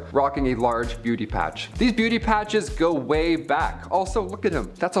Cathcart, rocking a large beauty patch. These beauty patches go way back. Also, look at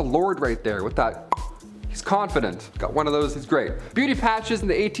him. That's a lord right there with that. He's confident. Got one of those, he's great. Beauty patches in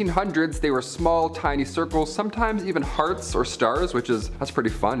the 1800s, they were small, tiny circles, sometimes even hearts or stars, that's pretty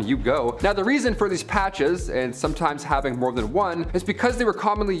fun, you go. Now the reason for these patches, and sometimes having more than one, is because they were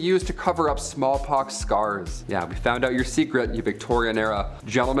commonly used to cover up smallpox scars. Yeah, we found out your secret, you Victorian era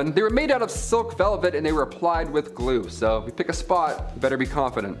gentlemen. They were made out of silk velvet and they were applied with glue, so if you pick a spot, you better be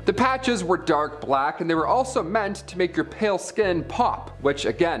confident. The patches were dark black and they were also meant to make your pale skin pop, which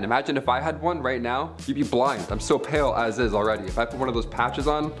again, imagine if I had one right now, you'd be blind. I'm so pale as is already. If I put one of those patches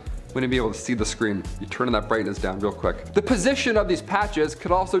on, wouldn't be able to see the screen. You turn that brightness down real quick. The position of these patches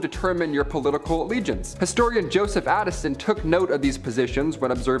could also determine your political allegiance. Historian Joseph Addison took note of these positions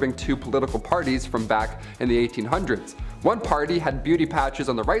when observing two political parties from back in the 1800s. One party had beauty patches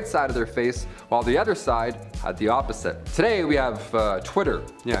on the right side of their face, while the other side had the opposite. Today we have Twitter.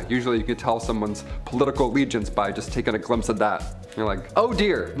 Yeah, usually you can tell someone's political allegiance by just taking a glimpse of that. You're like, oh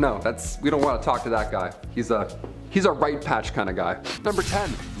dear, no, we don't want to talk to that guy. He's a right patch kind of guy. Number 10,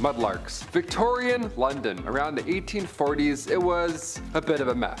 mudlarks. Victorian London. Around the 1840s, it was a bit of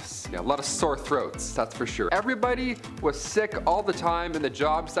a mess. Yeah, a lot of sore throats, that's for sure. Everybody was sick all the time, and the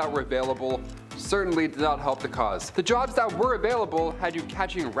jobs that were available certainly did not help the cause. The jobs that were available had you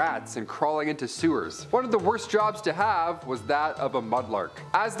catching rats and crawling into sewers. One of the worst jobs to have was that of a mudlark.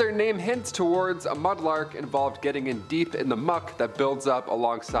 As their name hints towards, a mudlark involved getting in deep in the muck that builds up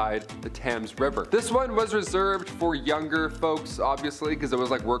alongside the Thames River. This one was reserved for younger folks, obviously, because it was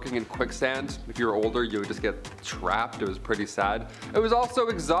like working in quicksand. If you were older, you would just get trapped. It was pretty sad. It was also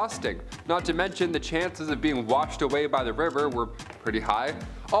exhausting, not to mention the chances of being washed away by the river were pretty high.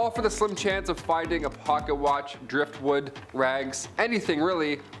 All for the slim chance of finding a pocket watch, driftwood, rags, anything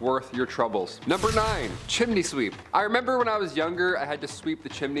really worth your troubles. Number 9, chimney sweep. I remember when I was younger, I had to sweep the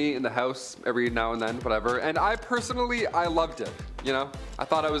chimney in the house every now and then, whatever, and I loved it. You know, I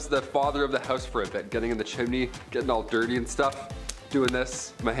thought I was the father of the house for a bit, getting in the chimney, getting all dirty and stuff, doing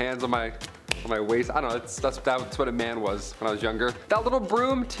this, my hands on my waist. I don't know, that's what a man was when I was younger. That little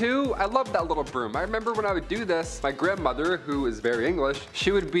broom too, I loved that little broom. I remember when I would do this, my grandmother, who is very English,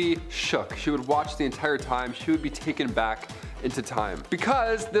 she would be shook. She would watch the entire time. She would be taken back into time.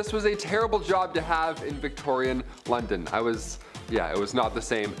 Because this was a terrible job to have in Victorian London. Yeah, it was not the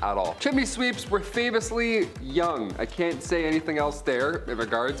same at all. Chimney sweeps were famously young. I can't say anything else there in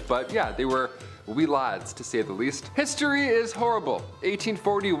regards, but yeah, they were wee lads, to say the least. History is horrible.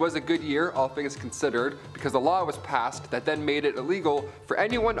 1840 was a good year, all things considered, because a law was passed that then made it illegal for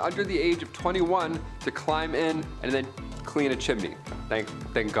anyone under the age of 21 to climb in and then clean a chimney.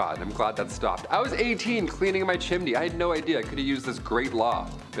 Thank God, I'm glad that stopped. I was 18 cleaning my chimney. I had no idea I could have used this great law.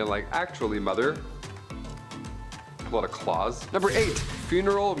 Been like, actually, mother, a lot of claws. Number 8,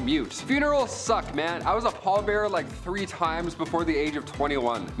 funeral mute. Funerals suck, man. I was a pallbearer like 3 times before the age of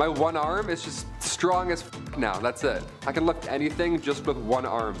 21. My one arm is just strong as now, that's it. I can lift anything just with one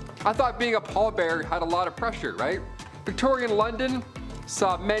arm. I thought being a pallbearer had a lot of pressure, right? Victorian London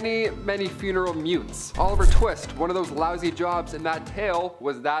saw many funeral mutes. Oliver Twist, one of those lousy jobs in that tale,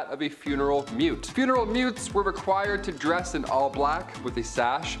 was that of a funeral mute. Funeral mutes were required to dress in all black with a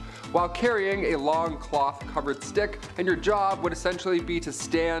sash while carrying a long cloth covered stick, and your job would essentially be to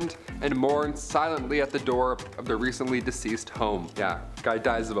stand and mourn silently at the door of the recently deceased home. Yeah, guy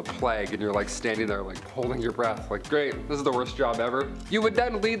dies of a plague and you're like standing there like holding your breath like, great, this is the worst job ever. You would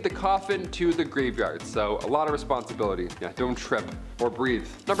then lead the coffin to the graveyard, so a lot of responsibility. Yeah, don't trip or breathe.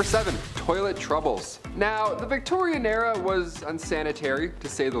 Number 7, toilet troubles. Now, the Victorian era was unsanitary, to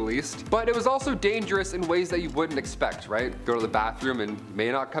say the least, but it was also dangerous in ways that you wouldn't expect, right? Go to the bathroom and you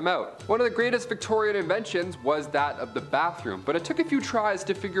may not come out. One of the greatest Victorian inventions was that of the bathroom, but it took a few tries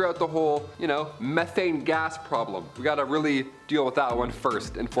to figure out the whole, methane gas problem. We gotta really deal with that one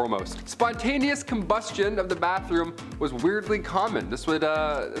first and foremost. Spontaneous combustion of the bathroom was weirdly common. This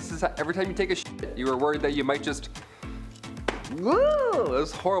is every time you take a shit, you were worried that you might just Woo! It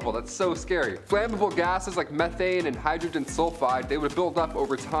was horrible. That's so scary. Flammable gases like methane and hydrogen sulfide, they would build up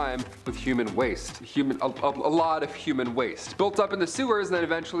over time with human waste. A lot of human waste. Built up in the sewers and then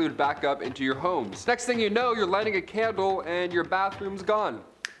eventually would back up into your homes. Next thing you know, you're lighting a candle and your bathroom's gone.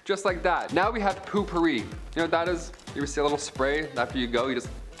 Just like that. Now we have poopery. You know what that is? You ever see a little spray? After you go,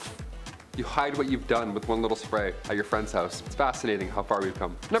 you hide what you've done with one little spray at your friend's house. It's fascinating how far we've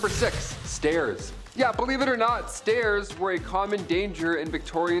come. Number 6, stairs. Yeah, believe it or not, stairs were a common danger in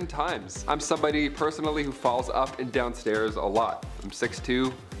Victorian times. I'm somebody personally who falls up and down stairs a lot. I'm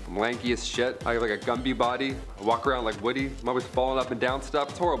 6'2", I'm lanky as shit. I have like a Gumby body. I walk around like Woody. I'm always falling up and down stuff.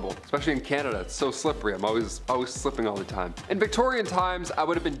 It's horrible. Especially in Canada, it's so slippery. I'm always slipping all the time. In Victorian times, I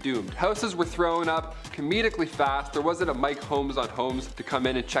would have been doomed. Houses were thrown up comedically fast. There wasn't a Mike Holmes on Homes to come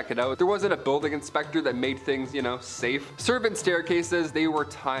in and check it out. There wasn't a building inspector that made things, safe. Servant staircases, they were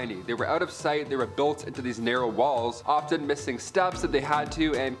tiny. They were out of sight. They were built into these narrow walls, often missing steps if they had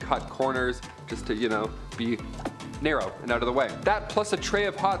to, and cut corners just to, be narrow and out of the way. That plus a tray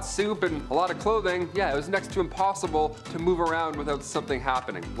of hot soup and a lot of clothing, yeah, it was next to impossible to move around without something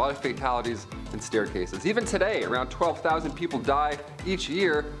happening. A lot of fatalities in staircases. Even today, around 12,000 people die each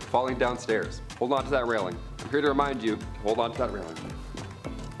year falling downstairs. Hold on to that railing. I'm here to remind you to hold on to that railing.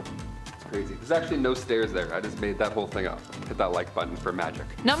 crazy. There's actually no stairs there. I just made that whole thing up. Hit that like button for magic.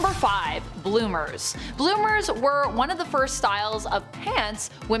 Number 5. Bloomers. Bloomers were one of the first styles of pants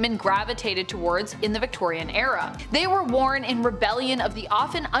women gravitated towards in the Victorian era. They were worn in rebellion of the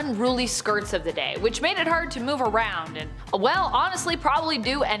often unruly skirts of the day, which made it hard to move around and, well, honestly probably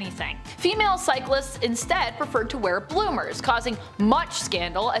do anything. Female cyclists instead preferred to wear bloomers, causing much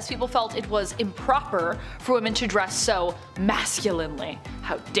scandal as people felt it was improper for women to dress so masculinely.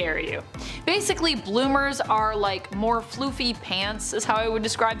 How dare you. Basically, bloomers are like more floofy pants is how I would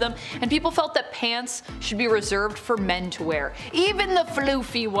describe them, and people felt that pants should be reserved for men to wear. Even the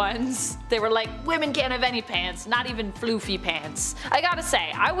floofy ones. They were like, women can't have any pants, not even floofy pants. I gotta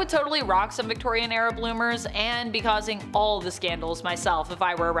say, I would totally rock some Victorian era bloomers and be causing all the scandals myself if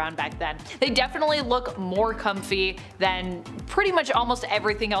I were around back then. They definitely look more comfy than pretty much almost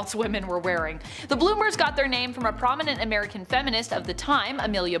everything else women were wearing. The bloomers got their name from a prominent American feminist of the time,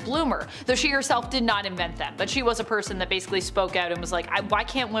 Amelia Bloomer, though she herself did not invent them, but she was a person that basically spoke out and was like, why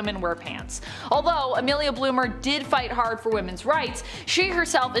can't women wear pants? Although Amelia Bloomer did fight hard for women's rights, she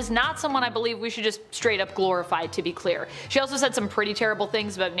herself is not someone I believe we should just straight up glorify, to be clear. She also said some pretty terrible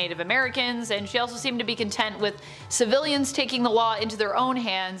things about Native Americans, and she also seemed to be content with civilians taking the law into their own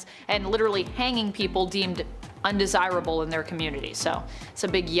hands and literally hanging people deemed undesirable in their community, so it's a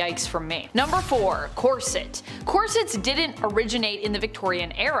big yikes from me. Number 4. Corset. Corsets didn't originate in the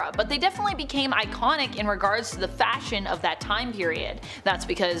Victorian era, but they definitely became iconic in regards to the fashion of that time period. That's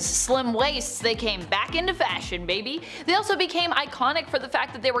because slim waists, they came back into fashion, baby. They also became iconic for the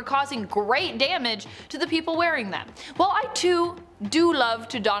fact that they were causing great damage to the people wearing them. While I too do love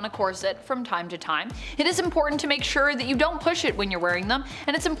to don a corset from time to time, it is important to make sure that you don't push it when you're wearing them,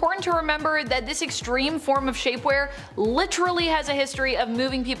 and it's important to remember that this extreme form of shapewear literally has a history of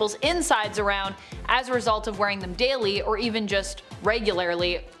moving people's insides around as a result of wearing them daily or even just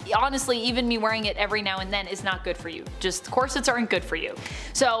regularly. Honestly, even me wearing it every now and then is not good for you. Just corsets aren't good for you.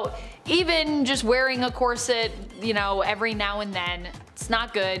 So even just wearing a corset, you know, every now and then, it's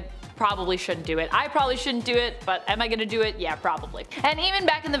not good. Probably shouldn't do it. I probably shouldn't do it, but am I gonna do it? Yeah, probably. And even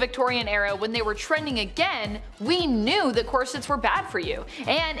back in the Victorian era when they were trending again, we knew that corsets were bad for you.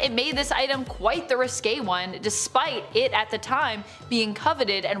 And it made this item quite the risque one, despite it at the time being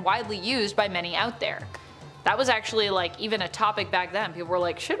coveted and widely used by many out there. That was actually like even a topic back then. People were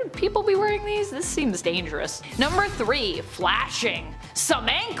like, shouldn't people be wearing these? This seems dangerous. Number 3. Flashing. Some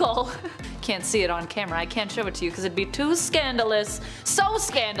ankle. Can't see it on camera, I can't show it to you because it'd be too scandalous. So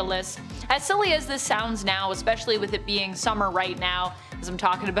scandalous. As silly as this sounds now, especially with it being summer right now, as I'm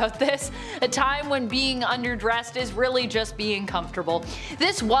talking about this, a time when being underdressed is really just being comfortable.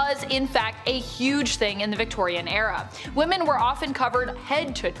 This was, in fact, a huge thing in the Victorian era. Women were often covered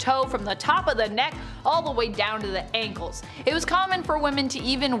head to toe from the top of the neck all the way down to the ankles. It was common for women to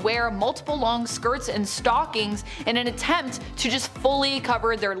even wear multiple long skirts and stockings in an attempt to just fully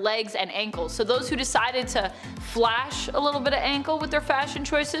cover their legs and ankles. So those who decided to flash a little bit of ankle with their fashion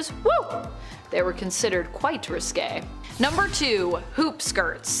choices, woo! They were considered quite risque. Number 2. Hoop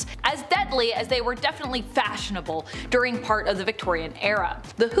skirts. As deadly as they were definitely fashionable during part of the Victorian era.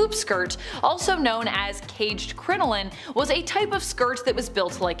 The hoop skirt, also known as caged crinoline, was a type of skirt that was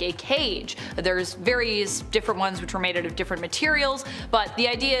built like a cage. There's various different ones which were made out of different materials, but the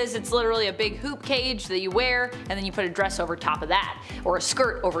idea is it's literally a big hoop cage that you wear and then you put a dress over top of that, or a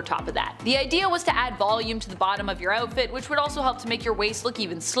skirt over top of that. The idea was to add volume to the bottom of your outfit, which would also help to make your waist look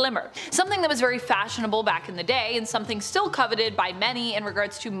even slimmer. Something that was very fashionable back in the day and something still coveted by many in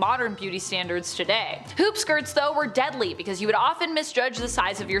regards to modern beauty standards today. Hoop skirts though were deadly because you would often misjudge the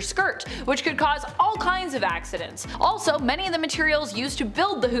size of your skirt, which could cause all kinds of accidents. Also, many of the materials used to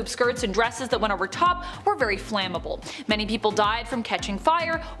build the hoop skirts and dresses that went over top were very flammable. Many people died from catching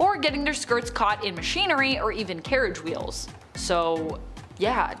fire or getting their skirts caught in machinery or even carriage wheels. So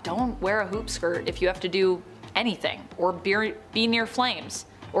yeah, don't wear a hoop skirt if you have to do anything or be near flames.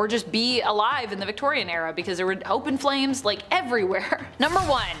 Or just be alive in the Victorian era because there were open flames like everywhere. Number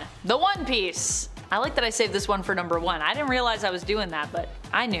 1. The one piece. I like that I saved this one for number 1. I didn't realize I was doing that, but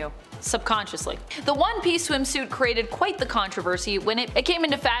I knew. Subconsciously. The one-piece swimsuit created quite the controversy when it came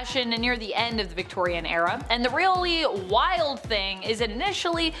into fashion near the end of the Victorian era, and the really wild thing is it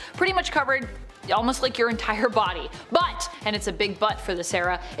initially pretty much covered almost like your entire body. But, and it's a big but for this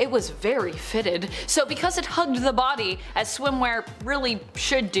era, it was very fitted. So because it hugged the body, as swimwear really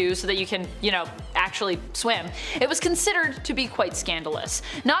should do so that you can, actually swim, it was considered to be quite scandalous.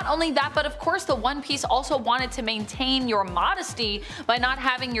 Not only that, but of course the one piece also wanted to maintain your modesty by not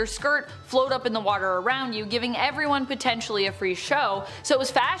having your skirt float up in the water around you, giving everyone potentially a free show. So it was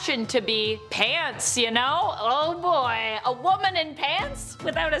fashioned to be pants, Oh boy, a woman in pants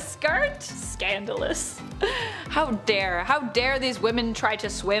without a skirt? Scandalous. How dare these women try to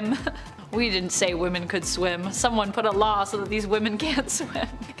swim? We didn't say women could swim. Someone put a law so that these women can't swim.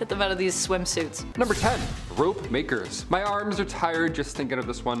 Get them out of these swimsuits. Number 10. Rope makers. My arms are tired just thinking of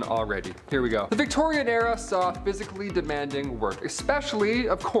this one already. Here we go. The Victorian era saw physically demanding work, especially,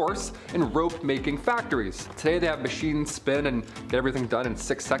 of course, in rope making factories. Today they have machines spin and get everything done in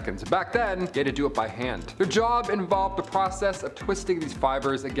 6 seconds. Back then, you had to do it by hand. Their job involved the process of twisting these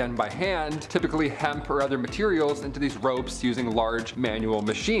fibers again by hand, typically hemp or other materials, into these ropes using large manual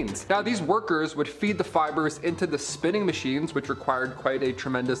machines. Now these workers would feed the fibers into the spinning machines, which required quite a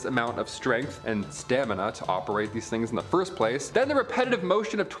tremendous amount of strength and stamina to operate these things in the first place. Then the repetitive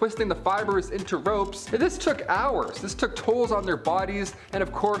motion of twisting the fibers into ropes, this took hours. This took tolls on their bodies, and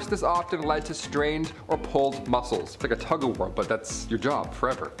of course this often led to strained or pulled muscles. It's like a tug of war, but that's your job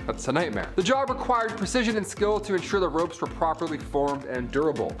forever. That's a nightmare. The job required precision and skill to ensure the ropes were properly formed and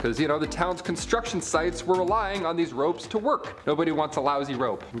durable, because the town's construction sites were relying on these ropes to work. Nobody wants a lousy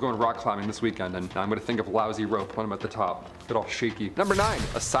rope. I'm going rock climbing this weekend, and I'm gonna think of lousy rope when I'm at the top. Get all shaky. Number 9.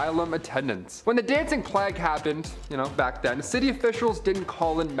 Asylum attendants. When the dancing plague happened, back then, city officials didn't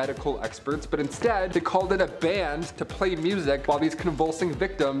call in medical experts, but instead they called in a band to play music while these convulsing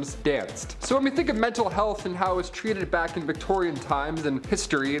victims danced. So when we think of mental health and how it was treated back in Victorian times and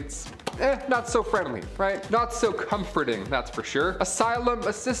history, it's not so friendly, right? Not so comforting, that's for sure. Asylum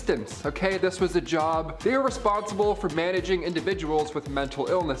assistants, okay, this was a job. They were responsible for managing individuals with mental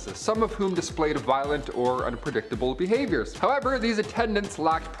illnesses, some of whom displayed violent or unpredictable behaviors. However, these attendants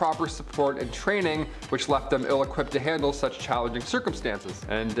lacked proper support and training, which left them ill-equipped to handle such challenging circumstances.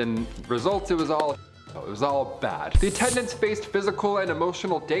 And in results, it was all bad. The attendants faced physical and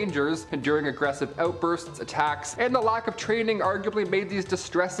emotional dangers, enduring aggressive outbursts, attacks, and the lack of training arguably made these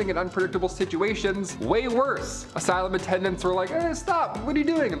distressing and unpredictable situations way worse. Asylum attendants were like, stop, what are you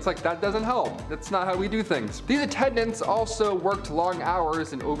doing? It's like, that doesn't help. That's not how we do things. These attendants also worked long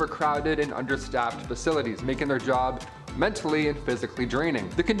hours in overcrowded and understaffed facilities, making their job mentally and physically draining.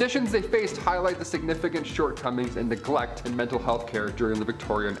 The conditions they faced highlight the significant shortcomings and neglect in mental health care during the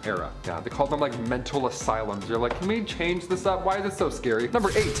Victorian era. Yeah, they called them like mental asylums. You're like, can we change this up? Why is it so scary? Number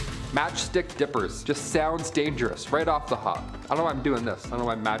 8, matchstick dippers. Just sounds dangerous right off the hop. I don't know why I'm doing this. I don't know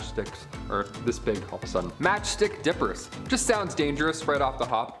why matchsticks are this big all of a sudden. Matchstick dippers. Just sounds dangerous right off the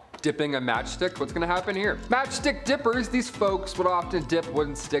hop. Dipping a matchstick, what's gonna happen here? Matchstick dippers, these folks would often dip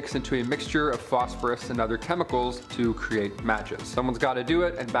wooden sticks into a mixture of phosphorus and other chemicals to create matches. Someone's gotta do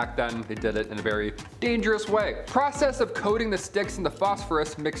it, and back then they did it in a very dangerous way. Process of coating the sticks in the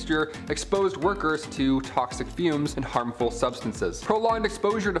phosphorus mixture exposed workers to toxic fumes and harmful substances. Prolonged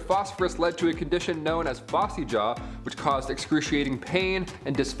exposure to phosphorus led to a condition known as phossy jaw, which caused excruciating pain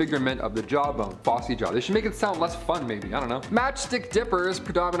and disfigurement of the jawbone. Phossy jaw. They should make it sound less fun maybe, I don't know. Matchstick dippers,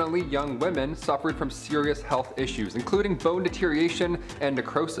 predominantly young women, suffered from serious health issues, including bone deterioration and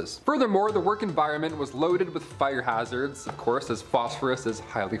necrosis. Furthermore, the work environment was loaded with fire hazards, of course, as phosphorus is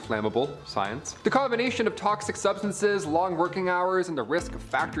highly flammable, science. The combination of toxic substances, long working hours, and the risk of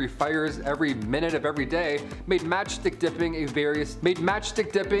factory fires every minute of every day made matchstick dipping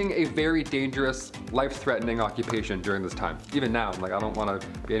a very dangerous, life-threatening occupation during this time. Even now, I'm like, I don't want to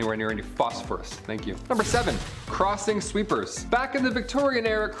be anywhere near any phosphorus. Thank you. Number 7, crossing sweepers. Back in the Victorian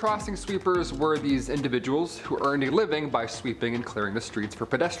era, crossing sweepers were these individuals who earned a living by sweeping and clearing the streets for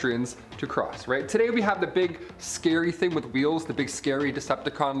pedestrians to cross, right? Today we have the big scary thing with wheels, the big scary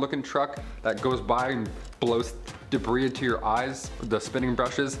Decepticon looking truck that goes by and blows debris into your eyes with the spinning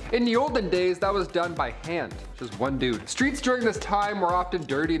brushes. In the olden days, that was done by hand, just one dude. Streets during this time were often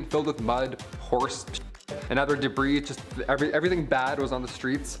dirty and filled with mud, horse and other debris, just everything bad was on the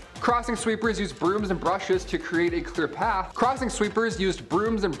streets. Crossing sweepers used brooms and brushes to create a clear path.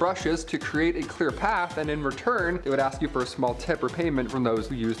 And in return, they would ask you for a small tip or payment from those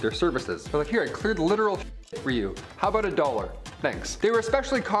who used their services. They're like, here, I cleared literal for you. How about $1? Thanks. They were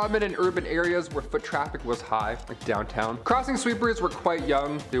especially common in urban areas where foot traffic was high, like downtown. Crossing sweepers were quite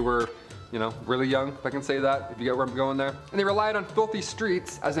young. They were really young, if I can say that, if you get where I'm going there. And they relied on filthy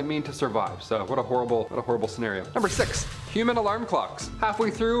streets as a mean to survive. So what a horrible scenario. Number 6, Human alarm clocks.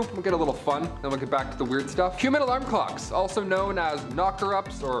 Halfway through, we'll get a little fun, then we'll get back to the weird stuff. Human alarm clocks, also known as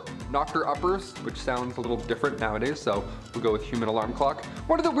knocker-ups or knocker-uppers, which sounds a little different nowadays, so we'll go with human alarm clock.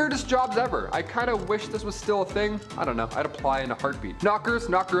 One of the weirdest jobs ever. I kind of wish this was still a thing. I don't know, I'd apply in a heartbeat. Knockers,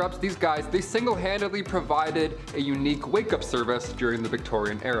 knocker-ups, these guys, they single-handedly provided a unique wake-up service during the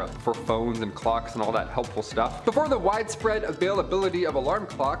Victorian era for phones and clocks and all that helpful stuff. Before the widespread availability of alarm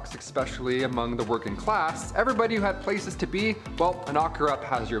clocks, especially among the working class, everybody who had places to be, well, a knocker-up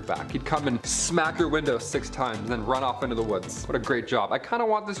has your back. He'd come and smack your window 6 times and then run off into the woods. What a great job. I kind of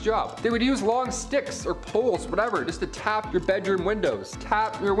want this job. They would use long sticks or poles, whatever, just to tap your bedroom windows.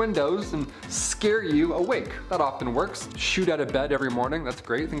 Tap your windows and scare you awake. That often works. Shoot out of bed every morning. That's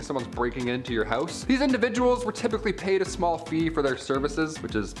great. Think someone's breaking into your house. These individuals were typically paid a small fee for their services,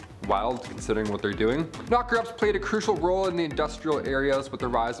 which is wild considering what they're doing. Knocker-ups played a crucial role in the industrial areas. With the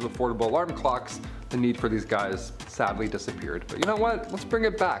rise of affordable alarm clocks, the need for these guys sadly disappeared. But you know what? Let's bring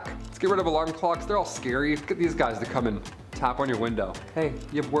it back. Let's get rid of alarm clocks. They're all scary. Get these guys to come and tap on your window. Hey,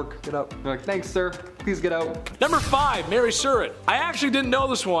 you have work, get up. You're like, thanks sir, please get out. Number 5, Mary Surratt. I actually didn't know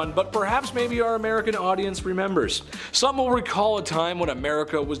this one, but perhaps maybe our American audience remembers. Some will recall a time when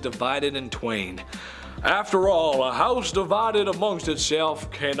America was divided in twain. After all, a house divided amongst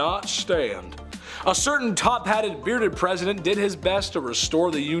itself cannot stand. A certain top-hatted bearded president did his best to restore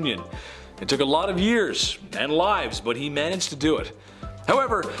the Union. It took a lot of years and lives, but he managed to do it.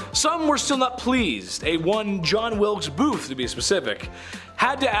 However, some were still not pleased. One John Wilkes Booth, to be specific,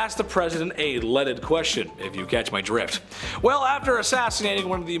 had to ask the president a leaded question, if you catch my drift. Well, after assassinating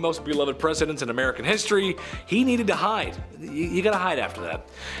one of the most beloved presidents in American history, he needed to hide. You gotta hide after that.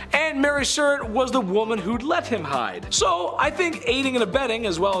 And Mary Surratt was the woman who'd let him hide. So I think aiding and abetting,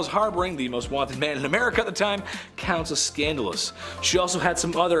 as well as harboring the most wanted man in America at the time, counts as scandalous. She also had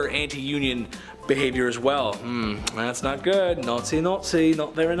some other anti-union behavior as well. That's not good. Naughty, naughty,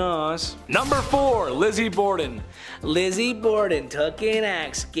 not very nice. Number 4, Lizzie Borden. Lizzie Borden took an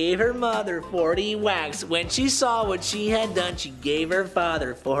axe, gave her mother 40 whacks. When she saw what she had done, she gave her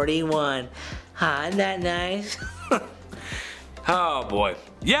father 41. Isn't that nice? Oh boy.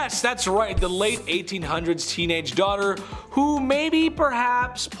 Yes, that's right, the late 1800s teenage daughter who maybe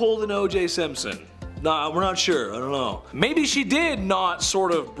perhaps pulled an O.J. Simpson. Nah, we're not sure, I don't know. Maybe she did not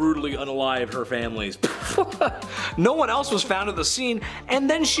sort of brutally unalive her families. No one else was found at the scene, and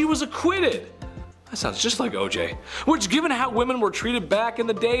then she was acquitted. That sounds just like OJ. Which, given how women were treated back in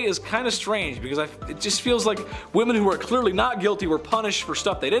the day, is kind of strange because it just feels like women who are clearly not guilty were punished for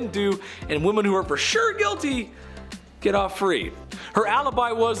stuff they didn't do, and women who are for sure guilty get off free. Her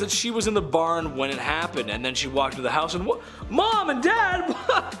alibi was that she was in the barn when it happened, and then she walked to the house and Mom and Dad,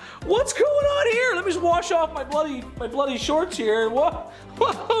 what's going on here? Let me just wash off my bloody shorts here. What?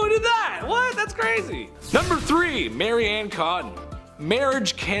 Who did that? What? That's crazy. Number 3, Mary Ann Cotton.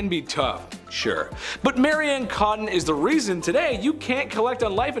 Marriage can be tough, sure, but Mary Ann Cotton is the reason today you can't collect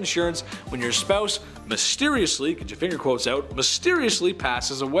on life insurance when your spouse mysteriously, get your finger quotes out, mysteriously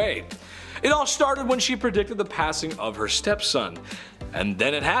passes away. It all started when she predicted the passing of her stepson, and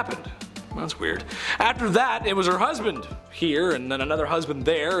then it happened. That's weird. After that, it was her husband here, and then another husband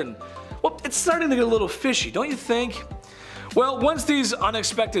there, and well, it's starting to get a little fishy, don't you think? Well, once these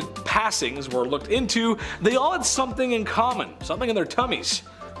unexpected passings were looked into, they all had something in common, something in their tummies.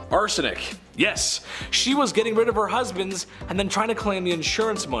 Arsenic. Yes, she was getting rid of her husbands and then trying to claim the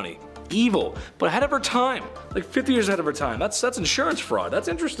insurance money. Evil, but ahead of her time, like 50 years ahead of her time. That's insurance fraud. That's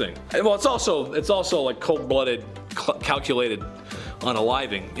interesting. Well, it's also like cold-blooded, calculated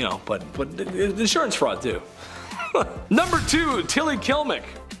unaliving, you know, but insurance fraud too. Number 2, Tilly Kilmick.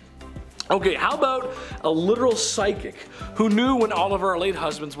 Okay, how about a literal psychic who knew when all of our late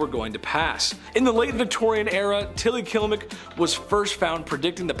husbands were going to pass? In the late Victorian era, Tilly Kilmick was first found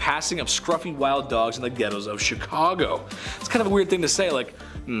predicting the passing of scruffy wild dogs in the ghettos of Chicago. It's kind of a weird thing to say, like,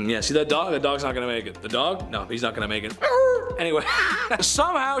 yeah, see that dog? That dog's not gonna make it. The dog? No, he's not gonna make it. Anyway,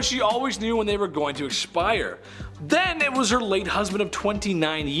 somehow she always knew when they were going to expire. Then it was her late husband of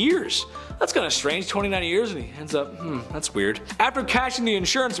 29 years. That's kind of strange, 29 years, and he ends up, that's weird. After cashing the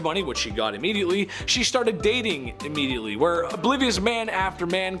insurance money, which she got immediately, she started dating immediately, where oblivious man after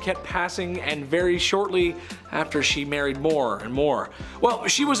man kept passing, and very shortly after she married more and more. Well,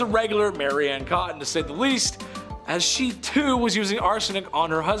 she was a regular Mary Ann Cotton, to say the least, as she too was using arsenic on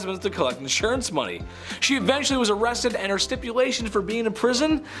her husbands to collect insurance money. She eventually was arrested, and her stipulation for being in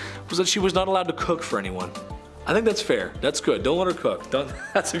prison was that she was not allowed to cook for anyone. I think that's fair. That's good. Don't let her cook.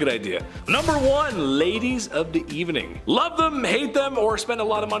 That's a good idea. Number 1, ladies of the evening. Love them, hate them, or spend a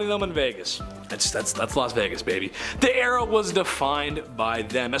lot of money on them in Vegas. That's Las Vegas, baby. The era was defined by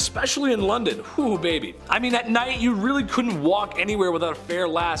them, especially in London. Whoo, baby. I mean, at night you really couldn't walk anywhere without a fair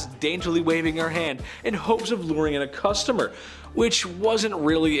lass daintily waving her hand in hopes of luring in a customer, which wasn't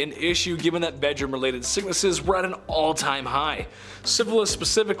really an issue given that bedroom-related sicknesses were at an all-time high. Syphilis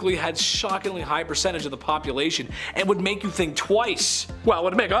specifically had shockingly high percentage of the population and would make you think twice. Well, it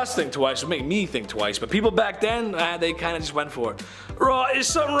would make us think twice, it would make me think twice, but people back then, they kinda just went for it. Right, is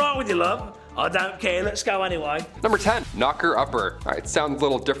something wrong with you, love? I don't care, let's go anyway. Number 10, knocker upper. Alright, sounds a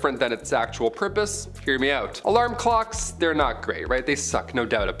little different than its actual purpose. Hear me out. Alarm clocks, they're not great, right? They suck, no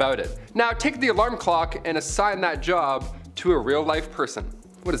doubt about it. Now take the alarm clock and assign that job to a real life person.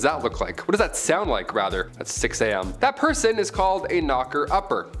 What does that look like? What does that sound like, rather? At 6 a.m. That person is called a knocker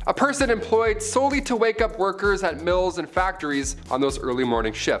upper. A person employed solely to wake up workers at mills and factories on those early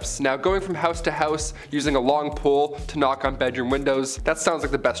morning shifts. Now, going from house to house using a long pole to knock on bedroom windows, that sounds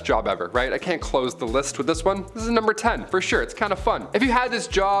like the best job ever, right? I can't close the list with this one. This is number 10, for sure. It's kind of fun. If you had this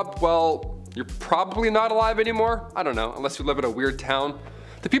job, well, you're probably not alive anymore. I don't know, unless you live in a weird town.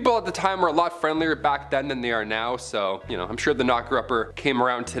 The people at the time were a lot friendlier back then than they are now, so, you know, I'm sure the knocker upper came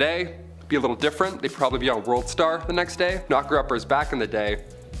around today. Be a little different. They'd probably be on World Star the next day. Knocker uppers back in the day.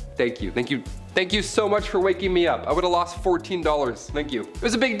 Thank you so much for waking me up. I would have lost $14. Thank you. It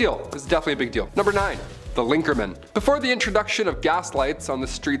was a big deal. It was definitely a big deal. Number 9. The Linkerman. Before the introduction of gas lights on the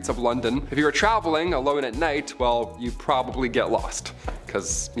streets of London, if you were traveling alone at night, well, you'd probably get lost.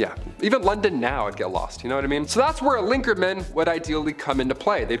 Because, yeah, even London now I'd get lost, you know what I mean? So that's where a Linkerman would ideally come into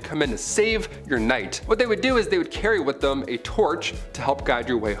play. They'd come in to save your night. What they would do is they would carry with them a torch to help guide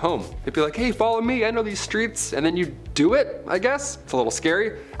your way home. They'd be like, hey, follow me, I know these streets, and then you do it, I guess. It's a little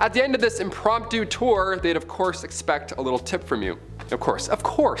scary. At the end of this impromptu tour, they'd of course expect a little tip from you. Of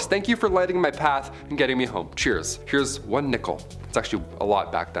course, thank you for lighting my path and getting me home. Cheers. Here's 1 nickel. It's actually a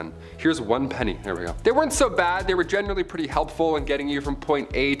lot back then. Here's 1 penny. There we go. They weren't so bad. They were generally pretty helpful in getting you from point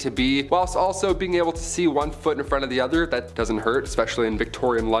A to B, whilst also being able to see 1 foot in front of the other. That doesn't hurt, especially in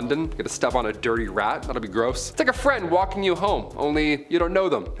Victorian London. You get to step on a dirty rat. That'll be gross. It's like a friend walking you home, only you don't know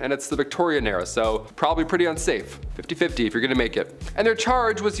them, and it's the Victorian era, so probably pretty unsafe. 50-50 if you're gonna make it. And their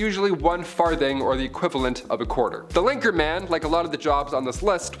charge was usually 1 farthing or the equivalent of a quarter. The Linkerman, like a lot of the jobs on this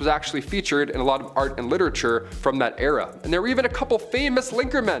list, was actually featured in a lot of art and literature from that era. And there were even a couple famous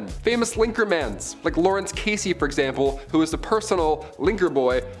Linkermen, famous Linkermans, like Lawrence Casey, for example, who was the personal linker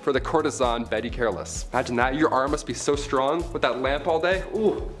boy for the courtesan Betty Careless. Imagine that, your arm must be so strong with that lamp all day.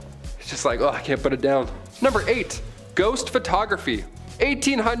 Ooh, it's just like, oh, I can't put it down. Number 8, ghost photography.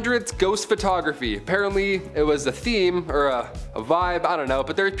 1800s ghost photography. Apparently it was a theme or a vibe, I don't know,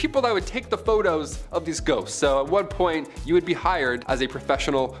 but there were people that would take the photos of these ghosts. So at one point you would be hired as a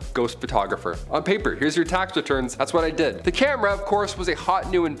professional ghost photographer. On paper, here's your tax returns, that's what I did. The camera, of course, was a hot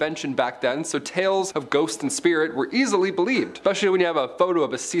new invention back then, so tales of ghost and spirit were easily believed, especially when you have a photo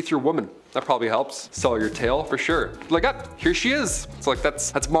of a see-through woman. That probably helps sell your tale for sure. Like, ah, here she is. It's like,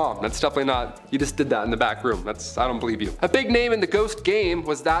 that's mom. That's definitely not, you just did that in the back room. I don't believe you. A big name in the ghost game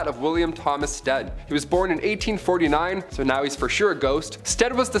was that of William Thomas Stead. He was born in 1849, so now he's for sure a ghost.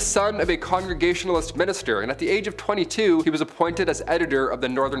 Stead was the son of a Congregationalist minister, and at the age of 22, he was appointed as editor of the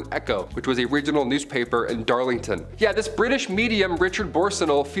Northern Echo, which was a regional newspaper in Darlington. Yeah, this British medium, Richard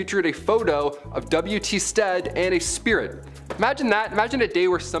Borsonnel, featured a photo of W.T. Stead and a spirit. Imagine that. Imagine a day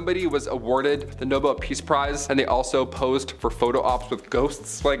where somebody was awarded the Nobel Peace Prize and they also posed for photo ops with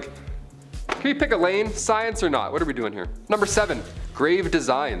ghosts. Like, can we pick a lane? Science or not? What are we doing here? Number 7, grave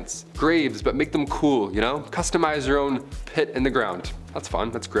designs. Graves, but make them cool, you know? Customize your own pit in the ground. That's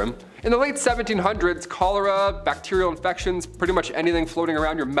fun, that's grim. In the late 1700s, cholera, bacterial infections, pretty much anything floating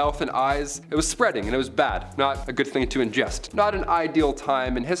around your mouth and eyes, it was spreading and it was bad. Not a good thing to ingest. Not an ideal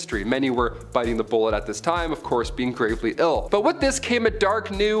time in history. Many were biting the bullet at this time, of course being gravely ill. But with this came a dark,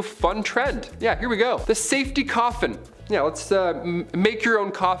 new, fun trend. Yeah, here we go. The safety coffin. Yeah, let's make your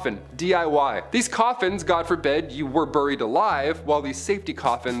own coffin, DIY. These coffins, God forbid, you were buried alive, while these safety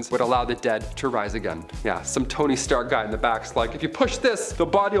coffins would allow the dead to rise again. Yeah, some Tony Stark guy in the back's like, if you push this, the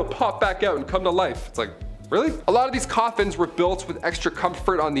body will pop back out and come to life. It's like, really? A lot of these coffins were built with extra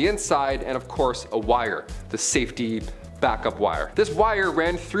comfort on the inside and of course a wire, the safety backup wire. This wire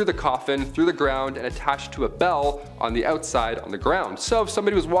ran through the coffin, through the ground, and attached to a bell on the outside on the ground. So if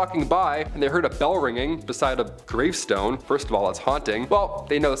somebody was walking by and they heard a bell ringing beside a gravestone, first of all, it's haunting, well,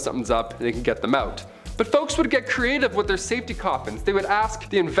 they know something's up and they can get them out. But folks would get creative with their safety coffins. They would ask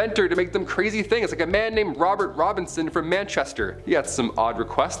the inventor to make them crazy things, like a man named Robert Robinson from Manchester. He had some odd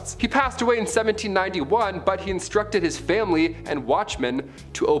requests. He passed away in 1791, but he instructed his family and watchmen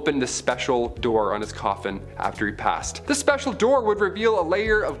to open this special door on his coffin after he passed. This special door would reveal a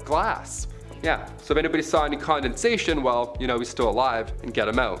layer of glass. Yeah, so if anybody saw any condensation, well, you know he's still alive and get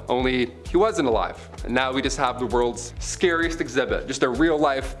him out. Only he wasn't alive. And now we just have the world's scariest exhibit, just a real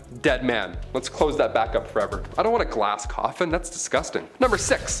life dead man. Let's close that back up forever. I don't want a glass coffin, that's disgusting. Number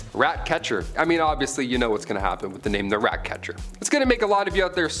 6, rat catcher. I mean, obviously you know what's gonna happen with the name the rat catcher. It's gonna make a lot of you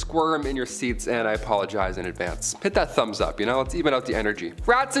out there squirm in your seats, and I apologize in advance. Hit that thumbs up, you know, let's even out the energy.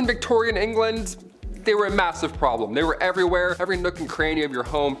 Rats in Victorian England, they were a massive problem. They were everywhere. Every nook and cranny of your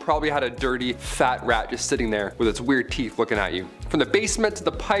home probably had a dirty, fat rat just sitting there with its weird teeth looking at you. From the basement to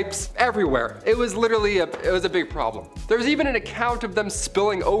the pipes, everywhere. It was literally a big problem. There's even an account of them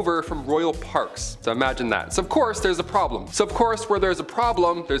spilling over from royal parks. So imagine that. So of course there's a problem. So of course where there's a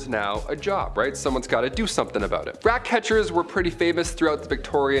problem, there's now a job, right? Someone's got to do something about it. Rat catchers were pretty famous throughout the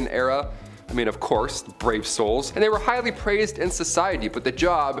Victorian era. I mean, of course, brave souls, and they were highly praised in society, but the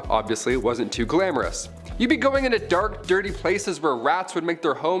job obviously wasn't too glamorous. You'd be going into dark, dirty places where rats would make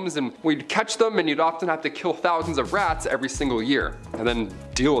their homes, and we'd catch them, and you'd often have to kill thousands of rats every single year. And then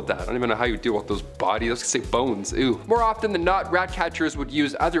deal with that. I don't even know how you deal with those bodies. Let's say bones, ew. More often than not, rat catchers would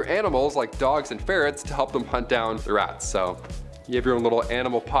use other animals like dogs and ferrets to help them hunt down the rats. So you have your own little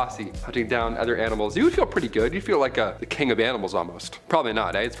animal posse hunting down other animals. You would feel pretty good. You feel like the king of animals almost. Probably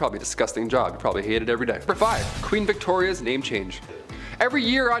not, eh? It's probably a disgusting job. You probably hate it every day. Number 5, Queen Victoria's name change. Every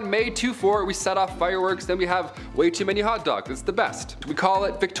year on May 24, we set off fireworks, then we have way too many hot dogs. It's the best. We call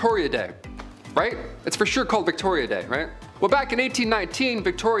it Victoria Day, right? It's for sure called Victoria Day, right? Well, back in 1819,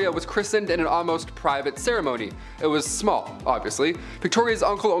 Victoria was christened in an almost private ceremony. It was small, obviously. Victoria's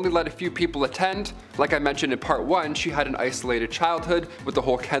uncle only let a few people attend. Like I mentioned in part 1, she had an isolated childhood with the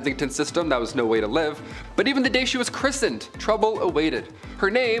whole Kensington system. That was no way to live. But even the day she was christened, trouble awaited.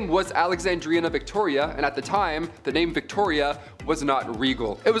 Her name was Alexandrina Victoria, and at the time, the name Victoria was not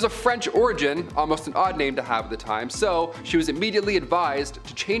regal. It was a French origin, almost an odd name to have at the time, so she was immediately advised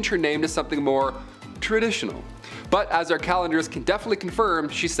to change her name to something more traditional. But as our calendars can definitely confirm,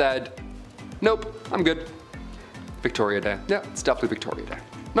 she said, nope, I'm good. Victoria Day. Yeah, it's definitely Victoria Day.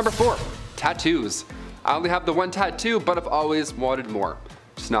 Number 4, tattoos. I only have the one tattoo, but I've always wanted more.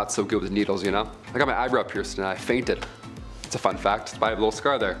 Just not so good with needles, you know? I got my eyebrow pierced and I fainted. It's a fun fact, that's why I have a little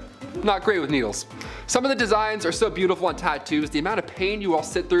scar there. Not great with needles. Some of the designs are so beautiful on tattoos, the amount of pain you all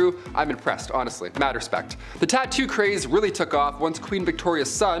sit through, I'm impressed, honestly, mad respect. The tattoo craze really took off once Queen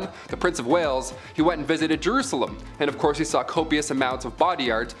Victoria's son, the Prince of Wales, he went and visited Jerusalem. And of course he saw copious amounts of body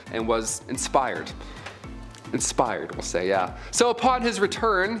art and was inspired. Inspired, we'll say, yeah. So upon his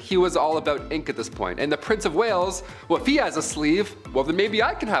return, he was all about ink at this point. And the Prince of Wales, well, if he has a sleeve, well then maybe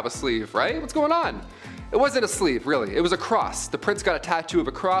I can have a sleeve, right? What's going on? It wasn't a sleeve, really. It was a cross. The prince got a tattoo of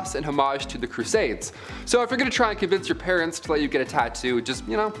a cross in homage to the Crusades. So if you're gonna try and convince your parents to let you get a tattoo, just,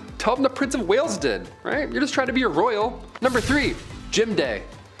 you know, tell them the Prince of Wales did, right? You're just trying to be a royal. Number 3, Gym Day.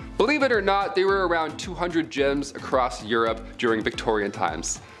 Believe it or not, there were around 200 gyms across Europe during Victorian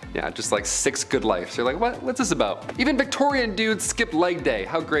times. Yeah, just like 6 good lives. You're like, what's this about? Even Victorian dudes skip leg day.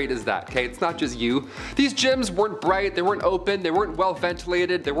 How great is that? Okay, it's not just you. These gyms weren't bright, they weren't open, they weren't well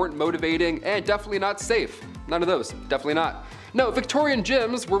ventilated, they weren't motivating, and definitely not safe. None of those, definitely not. No, Victorian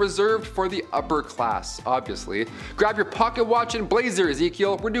gyms were reserved for the upper class, obviously. Grab your pocket watch and blazer,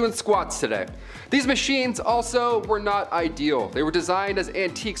 Ezekiel. We're doing squats today. These machines also were not ideal. They were designed as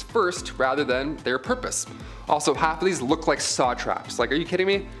antiques first rather than their purpose. Also, half of these look like saw traps. Like, are you kidding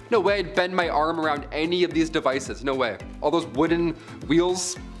me? No way I'd bend my arm around any of these devices. No way. All those wooden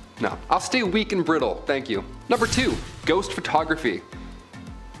wheels? No. I'll stay weak and brittle, thank you. Number 2, ghost photography.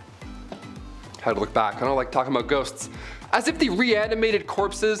 Had to look back. I don't like talking about ghosts. As if the reanimated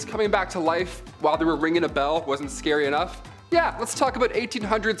corpses coming back to life while they were ringing a bell wasn't scary enough. Yeah, let's talk about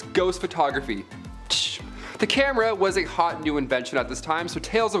 1800s ghost photography. The camera was a hot new invention at this time, so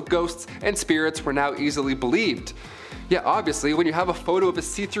tales of ghosts and spirits were now easily believed. Yeah, obviously, when you have a photo of a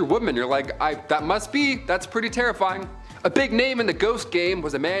see-through woman, you're like, that's pretty terrifying. A big name in the ghost game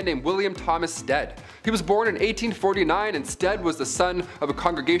was a man named William Thomas Stead. He was born in 1849, and Stead was the son of a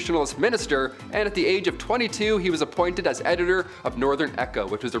Congregationalist minister, and at the age of 22 he was appointed as editor of Northern Echo,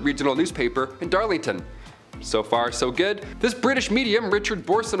 which was a regional newspaper in Darlington. So far, so good. This British medium, Richard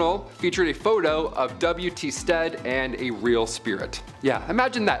Borsonol, featured a photo of W.T. Stead and a real spirit. Yeah,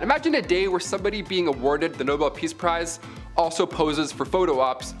 imagine that. Imagine a day where somebody being awarded the Nobel Peace Prize also poses for photo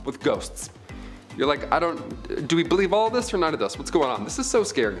ops with ghosts. You're like, do we believe all of this or none of this? What's going on? This is so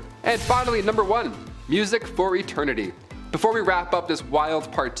scary. And finally, number 1, Music for Eternity. Before we wrap up this wild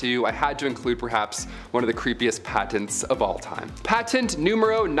part 2, I had to include perhaps one of the creepiest patents of all time. Patent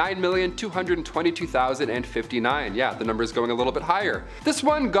numero 9,222,059. Yeah, the number is going a little bit higher. This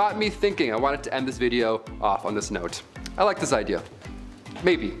one got me thinking. I wanted to end this video off on this note. I like this idea.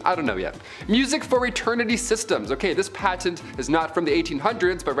 Maybe, I don't know yet. Music for Eternity Systems. Okay, this patent is not from the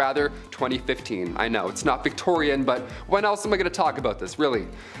 1800s, but rather 2015. I know, it's not Victorian, but when else am I gonna talk about this, really?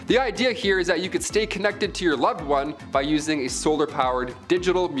 The idea here is that you could stay connected to your loved one by using a solar-powered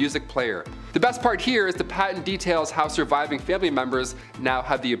digital music player. The best part here is the patent details how surviving family members now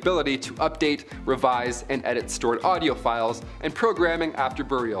have the ability to update, revise, and edit stored audio files and programming after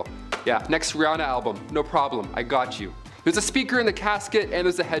burial. Yeah, next Rihanna album, no problem, I got you. There's a speaker in the casket and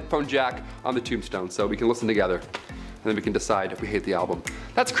there's a headphone jack on the tombstone, so we can listen together. And then we can decide if we hate the album.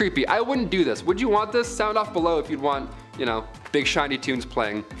 That's creepy. I wouldn't do this. Would you want this? Sound off below if you'd want, you know, big shiny tunes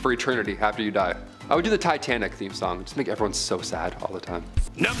playing for eternity after you die. I would do the Titanic theme song. Just make everyone so sad all the time.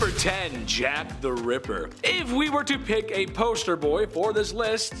 Number 10, Jack the Ripper. If we were to pick a poster boy for this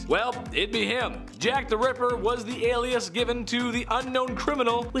list, well, it'd be him. Jack the Ripper was the alias given to the unknown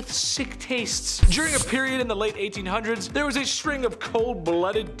criminal with sick tastes. During a period in the late 1800s, there was a string of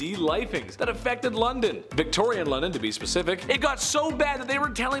cold-blooded de-lifings that affected London. Victorian London, to be specific. It got so bad that they were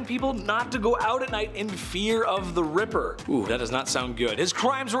telling people not to go out at night in fear of the Ripper. Ooh, that does not sound good. His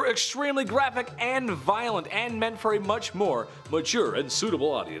crimes were extremely graphic and violent and meant for a much more mature and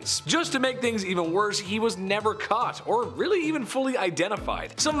suitable audience. Just to make things even worse, he was never caught or really even fully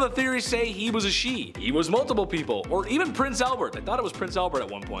identified. Some of the theories say he was a she, he was multiple people, or even Prince Albert. I thought it was Prince Albert at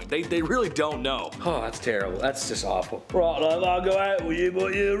one point. They really don't know. Oh, that's terrible. That's just awful. Right, I'll go out with you,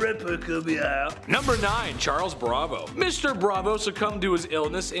 but your Ripper could be out. Number 9, Charles Bravo. Mr. Bravo succumbed to his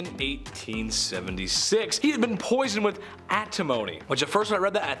illness in 1876. He had been poisoned with antimony, which at first when I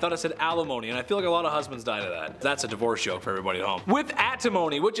read that I thought it said alimony, and I feel like a lot of husbands died of that. That's a divorce joke for everybody at home. With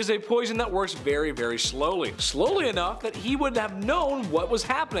antimony, which is a poison that works very, very slowly. Slowly enough that he would have known what was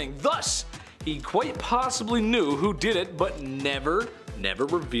happening. Thus, he quite possibly knew who did it, but never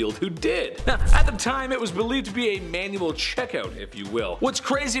revealed who did. Now, at the time, it was believed to be a manual checkout, if you will. What's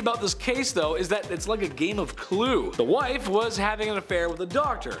crazy about this case, though, is that it's like a game of Clue. The wife was having an affair with a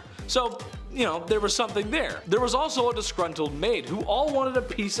doctor, so you know, there was something there. There was also a disgruntled maid who all wanted a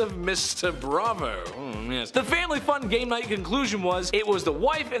piece of Mr. Bravo. Yes. The family fun game night conclusion was it was the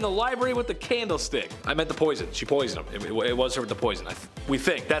wife in the library with the candlestick. I meant the poison. She poisoned him. It was her with the poison. We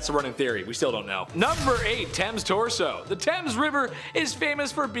think. That's the running theory. We still don't know. Number 8, Thames Torso. The Thames River is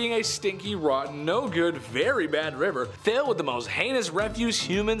famous for being a stinky, rotten, no good, very bad river filled with the most heinous refuse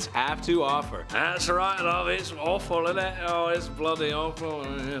humans have to offer. That's right, love. It's awful, isn't it? Oh, it's bloody awful.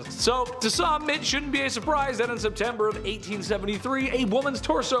 So, to some, it shouldn't be a surprise that in September of 1873, a woman's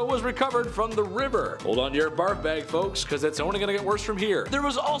torso was recovered from the river. Hold on to your barf bag, folks, because it's only going to get worse from here. There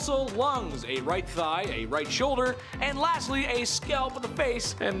was also lungs, a right thigh, a right shoulder, and lastly, a scalp of the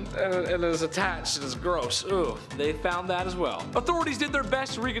face, and it is attached. It is gross. Ooh, they found that as well. Authorities did their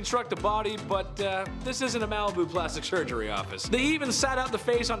best to reconstruct the body, but this isn't a Malibu plastic surgery office. They even sat out the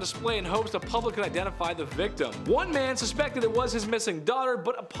face on display in hopes the public could identify the victim. One man suspected it was his missing daughter,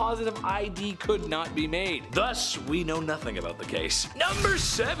 but a positive ID could not be made. Thus, we know nothing about the case. Number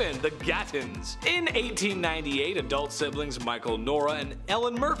 7, the Gattons. In 1898, adult siblings Michael, Nora, and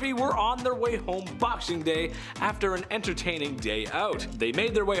Ellen Murphy were on their way home Boxing Day after an entertaining day out. They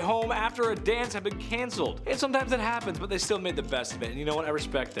made their way home after a dance had been cancelled. And sometimes that happens, but they still made the best of it, and you know what? I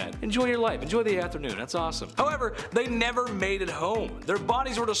respect that. Enjoy your life. Enjoy the afternoon. That's awesome. However, they never made it home. Their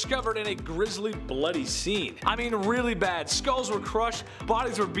bodies were discovered in a grisly, bloody scene. I mean, really bad. Skulls were crushed,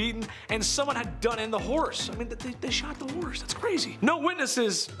 bodies were beaten, and someone had done in the horse. I mean, they shot the horse. That's crazy. No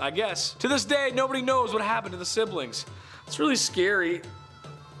witnesses, I guess. To this day, nobody knows what happened to the siblings. It's really scary.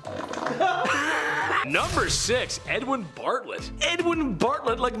 Number 6, Edwin Bartlett. Edwin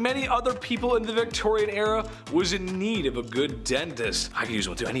Bartlett, like many other people in the Victorian era, was in need of a good dentist. I could use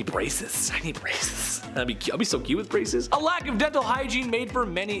one too. I need braces. I need braces. I'll be so cute with braces. A lack of dental hygiene made for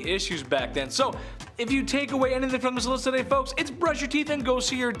many issues back then. So, if you take away anything from this list today, folks, it's brush your teeth and go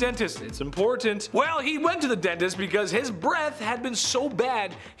see your dentist. It's important. Well, he went to the dentist because his breath had been so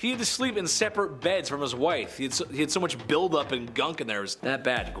bad, he had to sleep in separate beds from his wife. He had so much buildup and gunk in there. It was that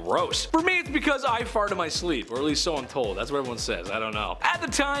bad. Gross. For me, it's because I fart in my sleep, or at least so I'm told. That's what everyone says. I don't know. At the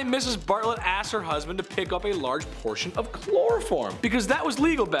time, Mrs. Bartlett asked her husband to pick up a large portion of chloroform because that was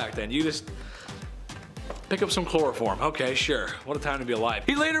legal back then. You just pick up some chloroform. Okay, sure. What a time to be alive.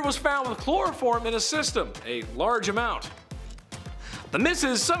 He later was found with chloroform in his system, a large amount. The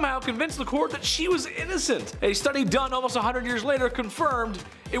missus somehow convinced the court that she was innocent. A study done almost 100 years later confirmed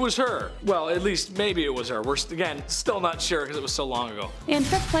it was her. Well, at least maybe it was her. We're, again, still not sure because it was so long ago. In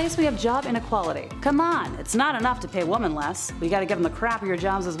fifth place, we have job inequality. Come on, it's not enough to pay women less. We gotta give them the crappier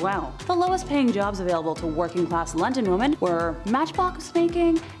jobs as well. The lowest paying jobs available to working class London women were matchbox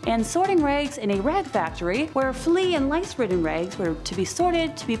making and sorting rags in a rag factory, where flea and lice-ridden rags were to be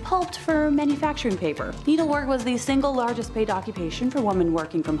sorted to be pulped for manufacturing paper. Needlework was the single largest paid occupation for women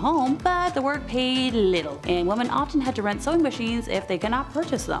working from home, but the work paid little, and women often had to rent sewing machines if they could not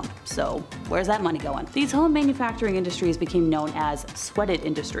purchase them. So where's that money going? These home manufacturing industries became known as sweated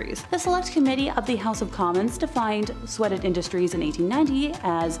industries. The Select Committee of the House of Commons defined sweated industries in 1890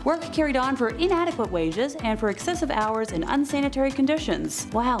 as work carried on for inadequate wages and for excessive hours in unsanitary conditions.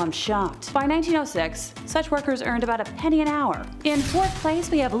 Wow, I'm shocked. By 1906, such workers earned about a penny an hour. In fourth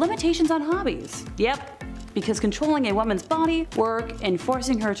place, we have limitations on hobbies. Yep. Because controlling a woman's body, work, and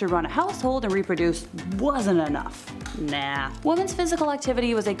forcing her to run a household and reproduce wasn't enough. Nah. Women's physical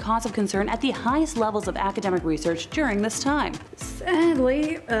activity was a cause of concern at the highest levels of academic research during this time.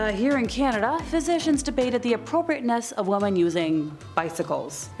 Sadly, here in Canada, physicians debated the appropriateness of women using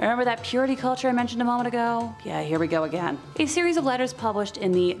bicycles. Remember that purity culture I mentioned a moment ago? Yeah, here we go again. A series of letters published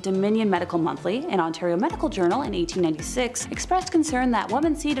in the Dominion Medical Monthly and Ontario Medical Journal in 1896 expressed concern that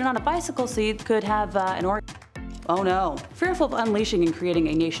women seated on a bicycle seat could have an organ. Oh no. Fearful of unleashing and creating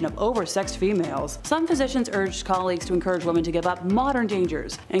a nation of oversexed females, some physicians urged colleagues to encourage women to give up modern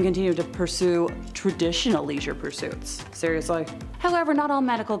dangers and continue to pursue traditional leisure pursuits. Seriously? However, not all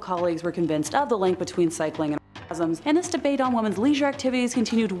medical colleagues were convinced of the link between cycling and orgasms, and this debate on women's leisure activities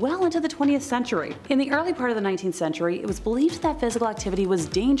continued well into the 20th century. In the early part of the 19th century, it was believed that physical activity was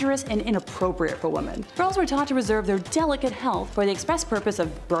dangerous and inappropriate for women. Girls were taught to reserve their delicate health for the express purpose of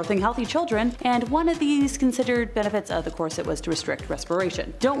birthing healthy children, and one of these considered benefits of the corset was to restrict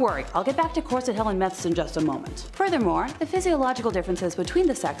respiration. Don't worry, I'll get back to corset hell and myths in just a moment. Furthermore, the physiological differences between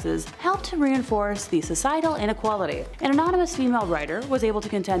the sexes helped to reinforce the societal inequality. An anonymous female writer was able to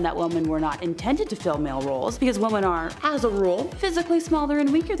contend that women were not intended to fill male roles because women are, as a rule, physically smaller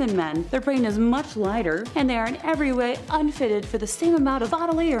and weaker than men. Their brain is much lighter, and they are in every way unfitted for the same amount of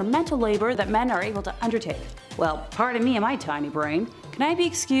bodily or mental labor that men are able to undertake. Well, pardon me and my tiny brain. Can I be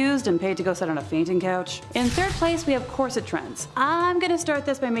excused and paid to go sit on a fainting couch? In third place, we have corset trends. I'm gonna start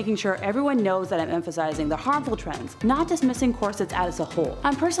this by making sure everyone knows that I'm emphasizing the harmful trends, not dismissing corsets as a whole.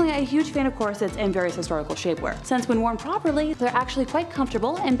 I'm personally a huge fan of corsets and various historical shapewear, since when worn properly, they're actually quite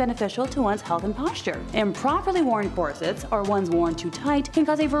comfortable and beneficial to one's health and posture. Improperly worn corsets, or ones worn too tight, can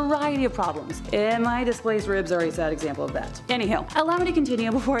cause a variety of problems, and my displaced ribs are a sad example of that. Anyhow, allow me to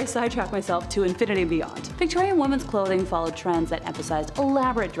continue before I sidetrack myself to infinity and beyond. Victorian women's clothing followed trends that emphasized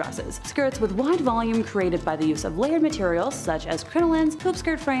elaborate dresses, skirts with wide volume created by the use of layered materials such as crinolines, hoop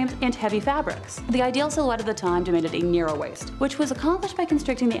skirt frames, and heavy fabrics. The ideal silhouette of the time demanded a narrow waist, which was accomplished by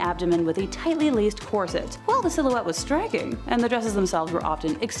constricting the abdomen with a tightly laced corset. While the silhouette was striking, and the dresses themselves were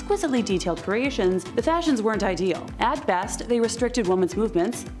often exquisitely detailed creations, the fashions weren't ideal. At best, they restricted women's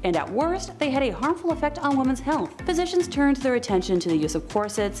movements, and at worst, they had a harmful effect on women's health. Physicians turned their attention to the use of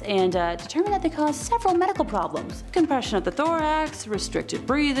corsets and determined that they caused several medical problems: compression of the thorax, restricted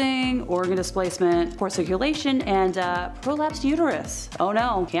breathing, organ displacement, poor circulation, and prolapsed uterus. Oh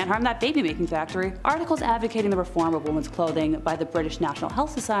no, can't harm that baby-making factory. Articles advocating the reform of women's clothing by the British National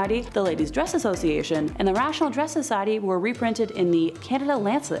Health Society, the Ladies' Dress Association, and the Rational Dress Society were reprinted in the Canada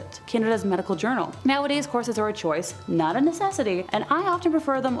Lancet, Canada's medical journal. Nowadays, corsets are a choice, not a necessity, and I often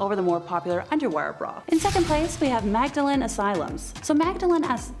prefer them over the more popular underwire bra. In second place, we have Magdalene Asylums. So Magdalene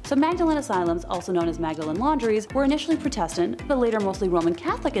Asylums, also known as Magdalene Laundries, were initially Protestant, but later mostly Roman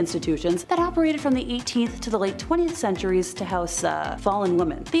Catholic institutions that operated from the 18th to the late 20th centuries to house fallen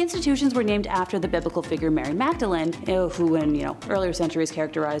women. The institutions were named after the biblical figure Mary Magdalene, who in earlier centuries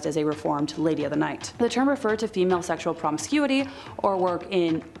characterized as a reformed lady of the night. The term referred to female sexual promiscuity or work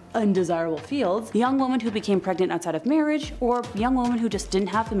in undesirable fields, young women who became pregnant outside of marriage, or young women who just didn't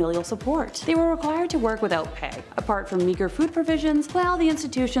have familial support. They were required to work without pay. Apart from meager food provisions, the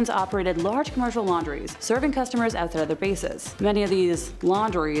institutions operated large commercial laundries, serving customers outside of their bases. Many of these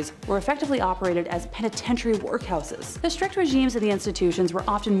laundries were effectively operated as penitentiary workhouses. The strict regimes of the institutions were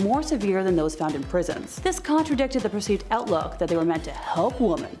often more severe than those found in prisons. This contradicted the perceived outlook that they were meant to help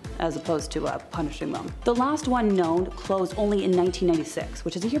women, as opposed to punishing them. The last one known closed only in 1996,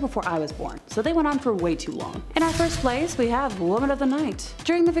 which is a year before I was born, so they went on for way too long. In our first place, we have Woman of the Night.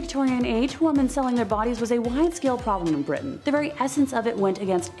 During the Victorian age, women selling their bodies was a wide-scale problem in Britain. The very essence of it went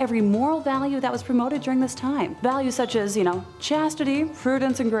against every moral value that was promoted during this time. Values such as, chastity,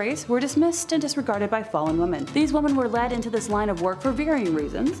 prudence, and grace were dismissed and disregarded by fallen women. These women were led into this line of work for varying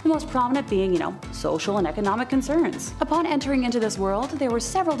reasons, the most prominent being, social and economic concerns. Upon entering into this world, there were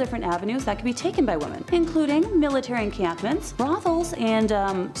several different avenues that could be taken by women, including military encampments, brothels, and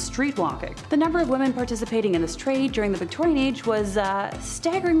street walking. The number of women participating in this trade during the Victorian age was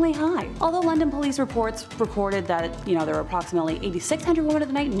staggeringly high. Although London police reports recorded that there were approximately 8,600 women of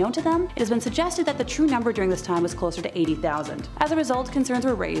the night known to them, it has been suggested that the true number during this time was closer to 80,000. As a result, concerns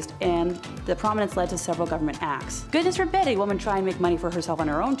were raised, and the prominence led to several government acts. Goodness forbid a woman try and make money for herself on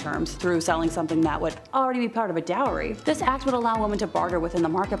her own terms through selling something that would already be part of a dowry. This act would allow women to barter within the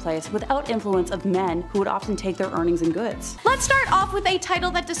marketplace without influence of men who would often take their earnings in goods. Let's start off with a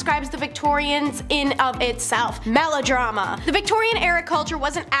title that describes the Victorians in of itself: melodrama. The Victorian era culture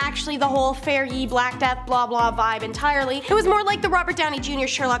wasn't actually the whole fair ye black death blah blah vibe entirely. It was more like the Robert Downey Jr.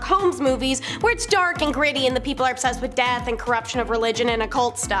 Sherlock Holmes movies, where it's dark and gritty and the people are obsessed with death and corruption of religion and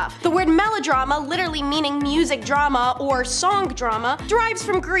occult stuff. The word melodrama, literally meaning music drama or song drama, derives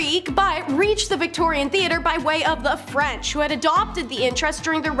from Greek but reached the Victorian theatre by way of the French, who had adopted the interest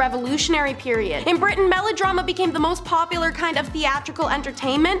during the Revolutionary period. In Britain, melodrama became the most popular kind of theatrical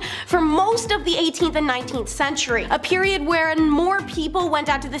entertainment for most of the 18th and 19th century, a period wherein more people went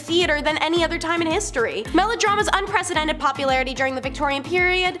out to the theatre than any other time in history. Melodrama's unprecedented popularity during the Victorian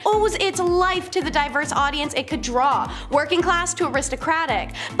period owes its life to the diverse audience it could draw, working class to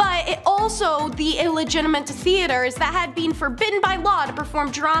aristocratic, but it also the illegitimate theatres that had been forbidden by law to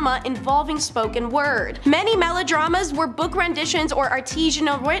perform drama involving spoken word. Many melodramas were book renditions or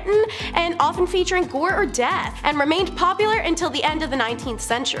artisanal written and often featuring gore or death, and remained popular until the end of the 19th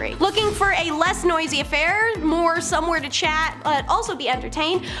century. Looking for a less noisy affair, more somewhere to chat but also be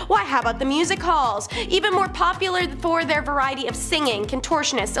entertained? Why, how about the music halls? Even more popular for their variety of singing,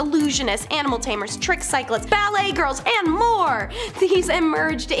 contortionists, illusionists, animal tamers, trick cyclists, ballet girls, and more. These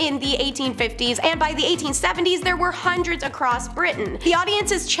emerged in the 1850s, and by the 1870s there were hundreds across Britain. The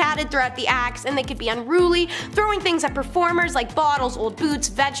audiences chatted throughout the acts, and they could be unruly, throwing things at performers like bottles, old boots,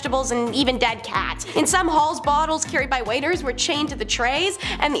 vegetables, and even dead cats. In some halls, bottles carried by waiters were chained to the trays,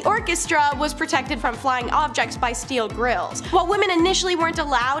 and the orchestra was protected from flying objects by steel grills. While women initially weren't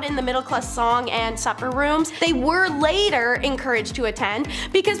allowed in the middle-class song and supper rooms, they were later encouraged to attend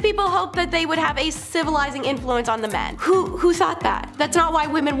because people hoped that they would have a civilizing influence on the men. Who thought that? That's not why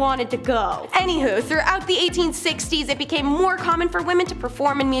women wanted to go. Anywho, throughout the 1860s it became more common for women to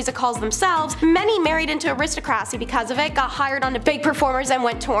perform in music halls themselves. Many married into aristocracy because of it, got hired on to big performers and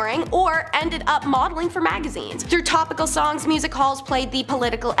went touring, or ended up modeling for magazines. Through topical songs, music halls played the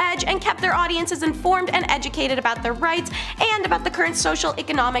political edge and kept their audiences informed and educated about their rights and about the current social,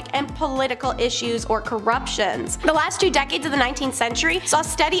 economic, and political issues or corruptions. The last 2 decades of the 19th century saw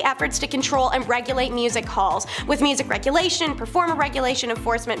steady efforts to control and regulate music halls, with music regulation, performer regulation,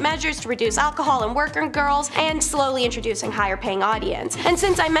 enforcement measures to reduce alcohol and worker girls, and slowly introducing higher paying audience. And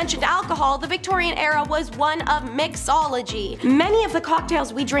since I mentioned alcohol, the Victorian era was one of mixology. Many of the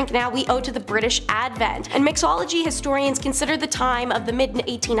cocktails we drink now we owe to the British Advent, and mixology historians consider the time of the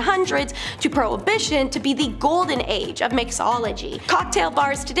mid-1800s to Prohibition to be the golden age of mixology. Cocktail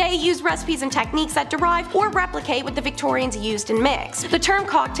bars today use recipes and techniques that derive or replicate what the Victorians used in mix. The term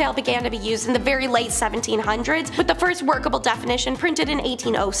cocktail began to be used in the very late 1700s, with the first workable definition printed in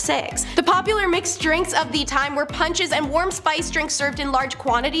 1806. The popular mixed drinks of the time were punches and warm spice drinks served in large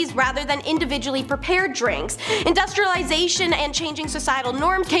quantities rather than individually prepared drinks. Industrialization and changing societal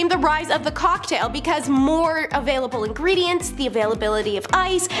norms came the rise of the cocktail because more available ingredients, the availability of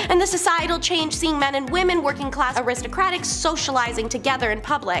ice, and the societal change seeing men and women, working class aristocrats, socializing together in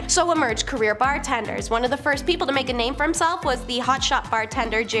public. So emerged career bartenders. One of the first people to make a name for himself was the hotshot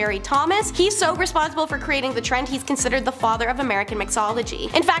bartender Jerry Thomas. He's so responsible for creating the trend he's considered the father of American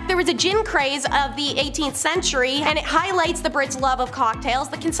mixology. In fact, there was a gin craze of the 18th century, and it highlights the Brits' love of cocktails.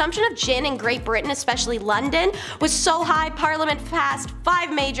 The consumption of gin in Great Britain, especially London, was so high Parliament passed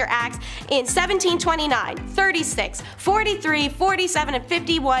 5 major acts in 1729, 36, 43, 47, and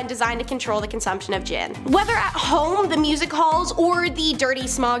 51 designed to control the consumption of gin. Whether at home, the music halls, or the dirty,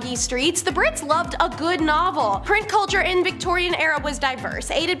 smoggy streets, the Brits loved a good novel. Print culture in Victorian era was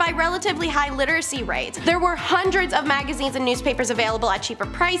diverse, aided by relatively high literacy rates. There were hundreds of magazines and newspapers available at cheaper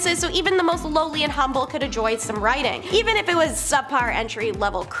prices, so even the most lowly and humble could enjoy some writing, even if it was subpar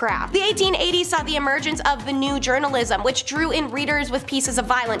entry-level crap. The 1880s saw the emergence of the new journalism, which drew in readers with pieces of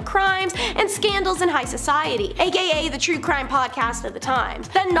violent crimes and scandals in high society, aka the true crime podcast fast of the times.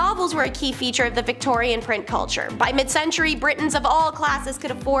 Then novels were a key feature of the Victorian print culture. By mid-century, Britons of all classes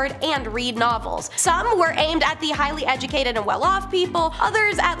could afford and read novels. Some were aimed at the highly educated and well-off people,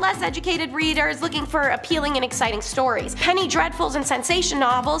 others at less educated readers looking for appealing and exciting stories. Penny dreadfuls and sensation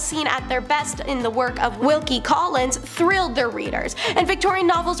novels, seen at their best in the work of Wilkie Collins, thrilled their readers. And Victorian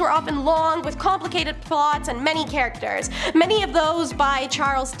novels were often long, with complicated plots and many characters. Many of those by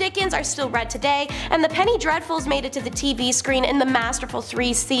Charles Dickens are still read today, and the Penny dreadfuls made it to the TV screen in the masterful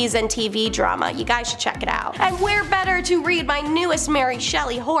 3-season TV drama. You guys should check it out. And where better to read my newest Mary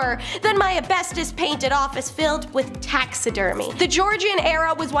Shelley horror than my asbestos-painted office filled with taxidermy. The Georgian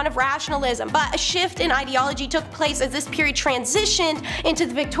era was one of rationalism, but a shift in ideology took place as this period transitioned into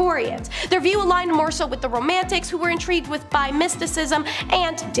the Victorians. Their view aligned more so with the Romantics, who were intrigued by mysticism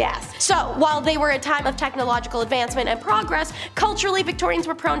and death. So, while they were a time of technological advancement and progress, culturally Victorians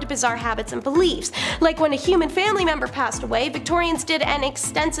were prone to bizarre habits and beliefs. Like when a human family member passed away, Victorians did an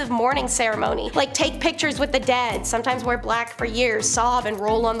extensive mourning ceremony, like take pictures with the dead, sometimes wear black for years, sob and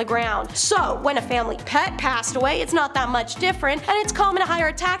roll on the ground. So, when a family pet passed away, it's not that much different, and it's common to hire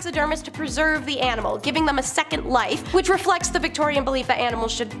a taxidermist to preserve the animal, giving them a second life, which reflects the Victorian belief that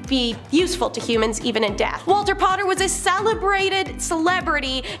animals should be useful to humans even in death. Walter Potter was a celebrated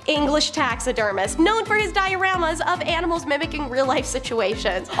celebrity English taxidermist, known for his dioramas of animals mimicking real-life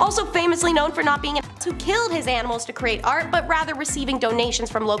situations. Also famously known for not being an ass who killed his animals to create art, but rather receiving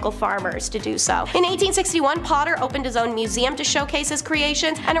donations from local farmers to do so. In 1861, Potter opened his own museum to showcase his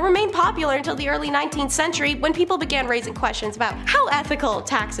creations, and it remained popular until the early 19th century when people began raising questions about how ethical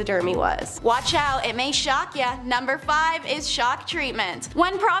taxidermy was. Watch out, it may shock ya. Number 5 is shock treatment.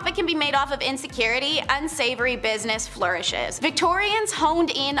 When profit can be made off of insecurity, unsavory business flourishes. Victorians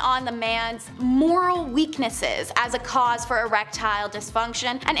honed in on the man's moral weaknesses as a cause for erectile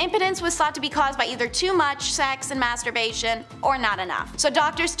dysfunction, and impotence was thought to be caused by either too much sex and masturbation or not enough. So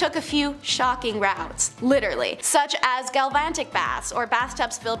doctors took a few shocking routes, literally, such as galvanic baths or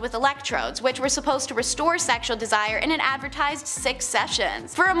bathtubs filled with electrodes, which were supposed to restore sexual desire in an advertised 6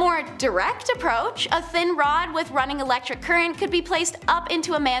 sessions. For a more direct approach, a thin rod with running electric current could be placed up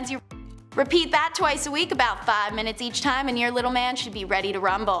into a man's urethra. Repeat that twice a week, about 5 minutes each time, and your little man should be ready to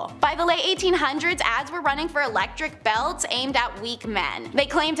rumble. By the late 1800s, ads were running for electric belts aimed at weak men. They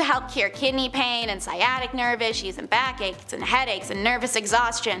claimed to help cure kidney pain and sciatic nerve issues and backaches and headaches and nervous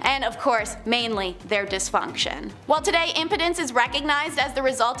exhaustion, and of course, mainly their dysfunction. While today impotence is recognized as the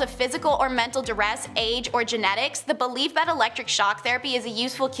result of physical or mental duress, age, or genetics, the belief that electric shock therapy is a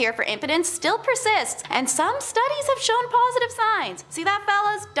useful cure for impotence still persists, and some studies have shown positive signs. See that,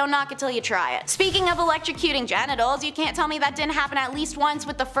 fellas? Don't knock it till you try it. Speaking of electrocuting genitals, you can't tell me that didn't happen at least once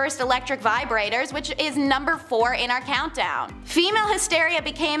with the first electric vibrators, which is number 4 in our countdown. Female hysteria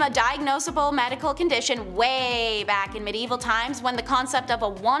became a diagnosable medical condition way back in medieval times, when the concept of a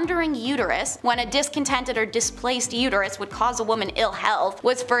wandering uterus, when a discontented or displaced uterus would cause a woman ill health,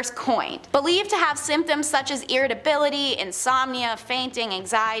 was first coined. Believed to have symptoms such as irritability, insomnia, fainting,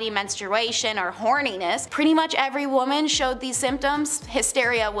 anxiety, menstruation, or horniness, pretty much every woman showed these symptoms.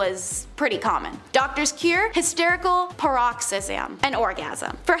 Hysteria was pretty common. Doctors cure hysterical paroxysm, an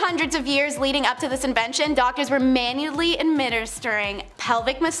orgasm. For hundreds of years leading up to this invention, doctors were manually administering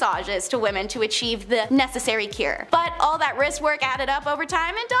pelvic massages to women to achieve the necessary cure. But all that wrist work added up over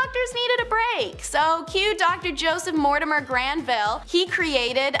time, and doctors needed a break. So cue Dr. Joseph Mortimer Granville. He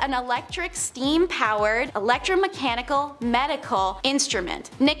created an electric steam-powered electromechanical medical instrument,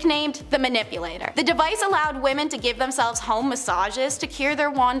 nicknamed the manipulator. The device allowed women to give themselves home massages to cure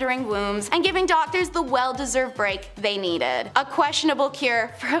their wandering wombs, and giving doctors the well-deserved break they needed. A questionable cure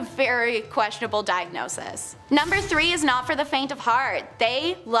for a very questionable diagnosis. Number 3 is not for the faint of heart.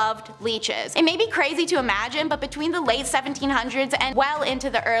 They loved leeches. It may be crazy to imagine, but between the late 1700s and well into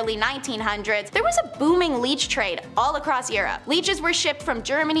the early 1900s, there was a booming leech trade all across Europe. Leeches were shipped from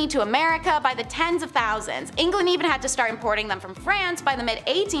Germany to America by the tens of thousands. England even had to start importing them from France by the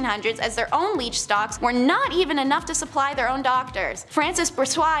mid-1800s, as their own leech stocks were not even enough to supply their own doctors. Francis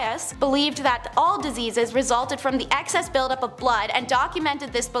Bourgeois believed that all diseases resulted from the excess buildup of blood, and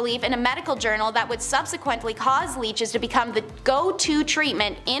documented this belief in a medical journal that would subsequently cause leeches to become the go-to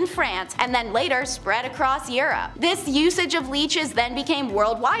treatment in France, and then later spread across Europe. This usage of leeches then became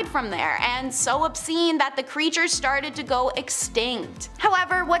worldwide from there, and so obscene that the creatures started to go extinct.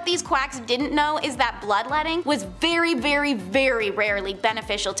 However, what these quacks didn't know is that bloodletting was very, very, very rarely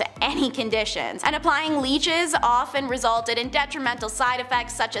beneficial to any conditions, and applying leeches often resulted in detrimental side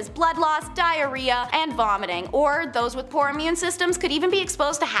effects such as blood loss, diarrhea, and vomiting, or those with poor immune systems could even be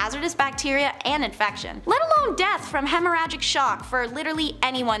exposed to hazardous bacteria and infection, let alone death from hemorrhagic shock for literally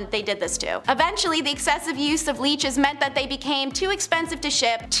anyone they did this to. Eventually, the excessive use of leeches meant that they became too expensive to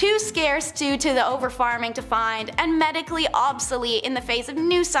ship, too scarce due to the over-farming to find, and medically obsolete in the face of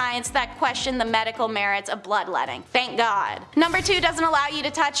new science that questioned the medical merits of bloodletting. Thank God. Number 2 doesn't allow you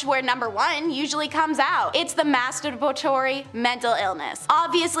to touch where number 1 usually comes out. It's the masturbatory mental illness.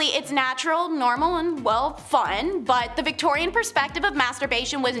 Obviously, it's natural, normal, and well, fun, but the Victorian perspective of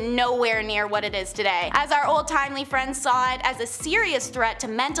masturbation was nowhere near what it is today, as our old-timely friends saw it as a serious threat to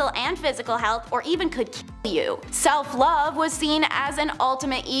mental and physical health, or even could kill you. Self-love was seen as an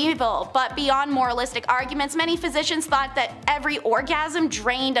ultimate evil, but beyond moralistic arguments, many physicians thought that every orgasm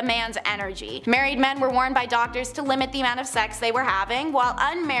drained a man's energy. Married men were warned by doctors to limit the amount of sex they were having, while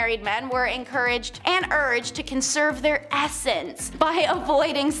unmarried men were encouraged and urged to conserve their essence by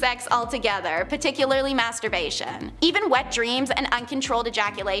avoiding sex altogether, particularly masturbation. Even wet dreams and uncontrolled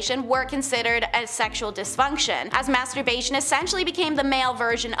ejaculation were considered a sexual dysfunction, as masturbation essentially became the male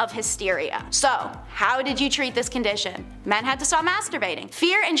version of hysteria. So, how did you treat this condition? Men had to stop masturbating.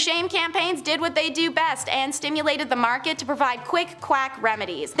 Fear and shame campaigns did what they do best and stimulated the market to provide quick quack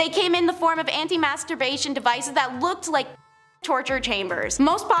remedies. They came in the form of anti-masturbation devices that looked like torture chambers.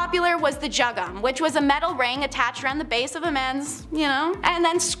 Most popular was the juggum, which was a metal ring attached around the base of a man's, and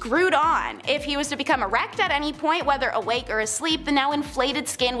then screwed on. If he was to become erect at any point, whether awake or asleep, the now inflated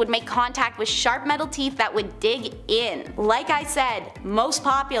skin would make contact with sharp metal teeth that would dig in. Like I said, most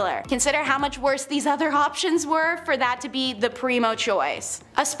popular. Consider how much worse these other options were for that to be the primo choice.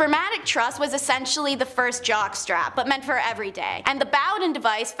 A spermatic truss was essentially the first jock strap, but meant for every day, and the Bowden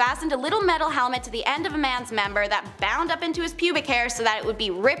device fastened a little metal helmet to the end of a man's member that bound up into his pubic hair so that it would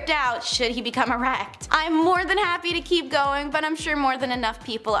be ripped out should he become erect. I'm more than happy to keep going, but I'm sure more than enough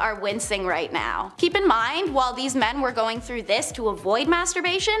people are wincing right now. Keep in mind, while these men were going through this to avoid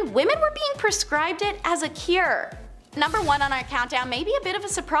masturbation, women were being prescribed it as a cure. Number 1 on our countdown may be a bit of a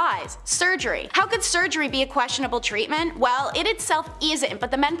surprise. Surgery. How could surgery be a questionable treatment? Well, it itself isn't,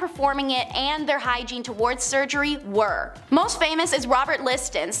 but the men performing it and their hygiene towards surgery were. Most famous is Robert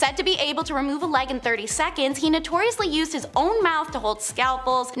Liston. Said to be able to remove a leg in 30 seconds, he notoriously used his own mouth to hold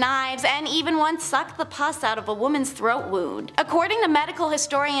scalpels, knives, and even once sucked the pus out of a woman's throat wound. According to medical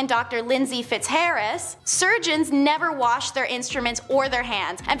historian Dr. Lindsay Fitzharris, surgeons never washed their instruments or their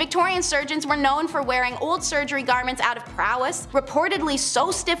hands, and Victorian surgeons were known for wearing old surgery garments out of prowess, reportedly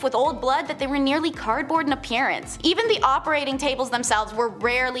so stiff with old blood that they were nearly cardboard in appearance. Even the operating tables themselves were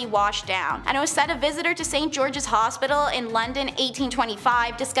rarely washed down, and it was said a visitor to St. George's Hospital in London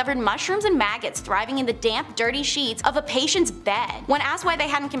 1825 discovered mushrooms and maggots thriving in the damp, dirty sheets of a patient's bed. When asked why they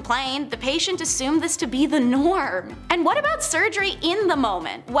hadn't complained, the patient assumed this to be the norm. And what about surgery in the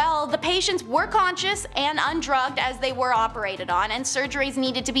moment? Well, the patients were conscious and undrugged as they were operated on, and surgeries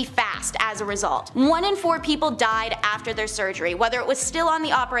needed to be fast as a result. 1 in 4 people died after their surgery, whether it was still on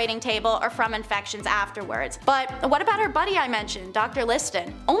the operating table or from infections afterwards. But what about our buddy I mentioned, Dr.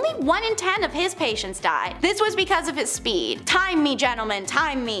 Liston? Only 1 in 10 of his patients died. This was because of his speed. "Time me, gentlemen,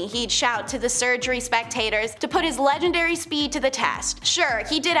 time me," he'd shout to the surgery spectators to put his legendary speed to the test. Sure,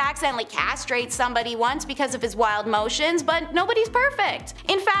 he did accidentally castrate somebody once because of his wild motions, but nobody's perfect.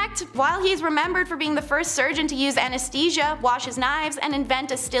 In fact, while he's remembered for being the first surgeon to use anesthesia, wash his knives, and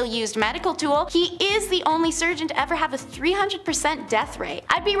invent a still used medical tool, he is the only surgeon to ever have a 300% death rate.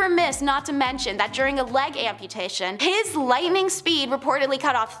 I'd be remiss not to mention that during a leg amputation, his lightning speed reportedly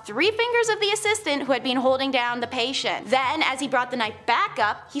cut off 3 fingers of the assistant who had been holding down the patient. Then, as he brought the knife back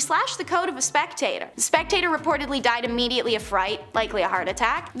up, he slashed the coat of a spectator. The spectator reportedly died immediately of fright, likely a heart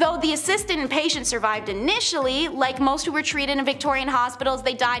attack. Though the assistant and patient survived initially, like most who were treated in Victorian hospitals,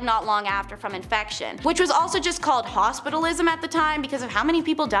 they died not long after from infection, which was also just called hospitalism at the time because of how many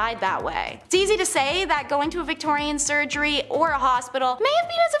people died that way. It's easy to say that going to a Victorian surgery or a hospital may have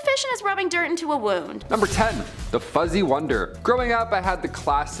been as efficient as rubbing dirt into a wound. Number 10. The Fuzzy Wonder. Growing up, I had the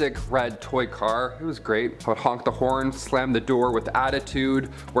classic red toy car. It was great. I would honk the horn, slam the door with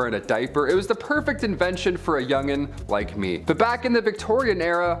attitude, wearing a diaper. It was the perfect invention for a youngin' like me. But back in the Victorian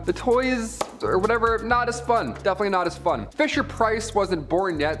era, the toys, or whatever, not as fun. Definitely not as fun. Fisher-Price wasn't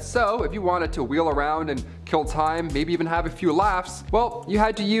born yet, so if you wanted to wheel around and kill time, maybe even have a few laughs, well, you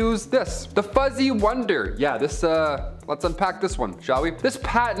had to use this. The Fuzzy Wonder. Yeah, this Let's unpack this one, shall we? This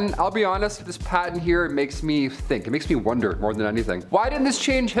patent, I'll be honest, this patent here makes me think. It makes me wonder more than anything. Why didn't this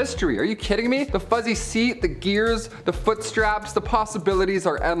change history? Are you kidding me? The fuzzy seat, the gears, the foot straps, the possibilities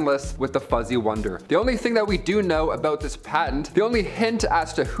are endless with the Fuzzy Wonder. The only thing that we do know about this patent, the only hint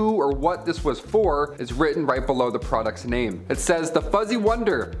as to who or what this was for, is written right below the product's name. It says the Fuzzy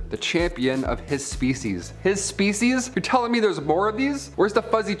Wonder, the champion of his species. His species? You're telling me there's more of these? Where's the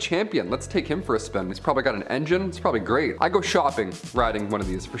Fuzzy Champion? Let's take him for a spin. He's probably got an engine. It's probably great. I go shopping riding one of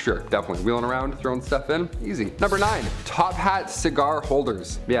these for sure. Definitely wheeling around, throwing stuff in. Easy. Number 9, top hat cigar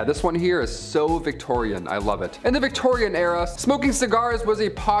holders. Yeah, this one here is so Victorian. I love it. In the Victorian era, smoking cigars was a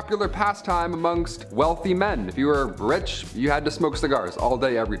popular pastime amongst wealthy men. If you were rich, you had to smoke cigars all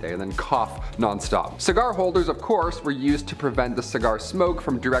day, every day, and then cough nonstop. Cigar holders, of course, were used to prevent the cigar smoke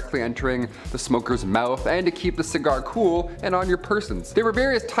from directly entering the smoker's mouth and to keep the cigar cool and on your persons. There were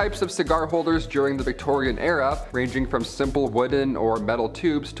various types of cigar holders during the Victorian era, ranging from simple wooden or metal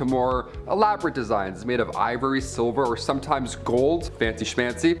tubes to more elaborate designs made of ivory, silver, or sometimes gold, fancy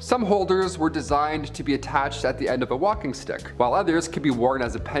schmancy. Some holders were designed to be attached at the end of a walking stick, while others could be worn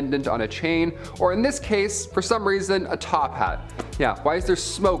as a pendant on a chain, or in this case, for some reason, a top hat. Yeah, why is there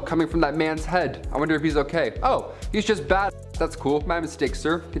smoke coming from that man's head? I wonder if he's okay. Oh, he's just bad. That's cool. My mistake,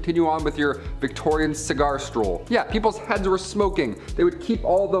 sir. Continue on with your Victorian cigar stroll. Yeah, people's heads were smoking. They would keep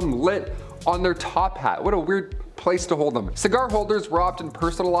all of them lit on their top hat. What a weird place to hold them. Cigar holders were often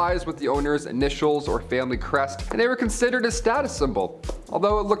personalized with the owner's initials or family crest, and they were considered a status symbol,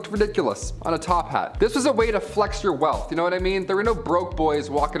 although it looked ridiculous on a top hat. This was a way to flex your wealth, you know what I mean? There were no broke boys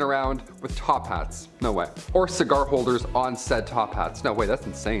walking around with top hats. No way. Or cigar holders on said top hats. No way, that's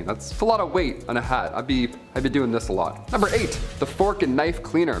insane. That's a lot of weight on a hat. I'd be doing this a lot. Number 8, the fork and knife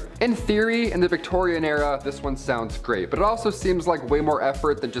cleaner. In theory, in the Victorian era, this one sounds great, but it also seems like way more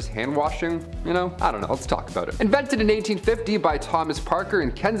effort than just hand washing, you know? I don't know, let's talk about it. Invented in 1850 by Thomas Parker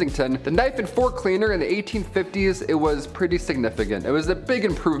in Kensington, the knife and fork cleaner in the 1850s, it was pretty significant. It was a big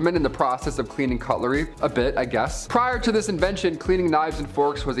improvement in the process of cleaning cutlery, a bit, I guess. Prior to this invention, cleaning knives and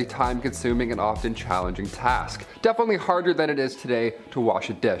forks was a time-consuming and often challenging task. Definitely harder than it is today to wash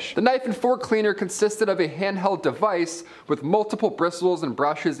a dish. The knife and fork cleaner consisted of a handheld device with multiple bristles and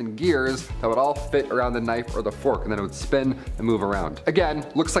brushes and gears that would all fit around the knife or the fork, and then it would spin and move around. Again,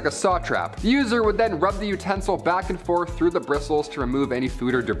 looks like a saw trap. The user would then rub the utensil back and forth through the bristles to remove any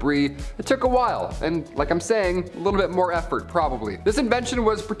food or debris. It took a while, and like I'm saying, a little bit more effort probably. This invention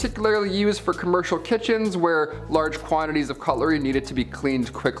was particularly used for commercial kitchens where large quantities of cutlery needed to be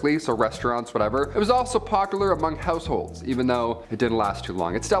cleaned quickly, so restaurants, whatever. It was also popular among households, even though it didn't last too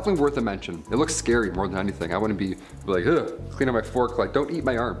long. It's definitely worth a mention. It looks scary more than anything. I wouldn't be like, ugh, cleaning my fork, like, don't eat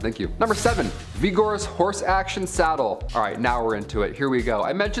my arm, thank you. Number 7, Vigor's horse action saddle. All right, now we're into it. Here we go.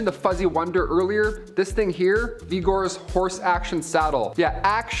 I mentioned the Fuzzy Wonder earlier. This thing here, Vigor's horse action saddle. Yeah,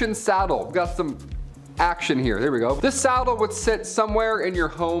 action saddle. We got some action here. There we go. This saddle would sit somewhere in your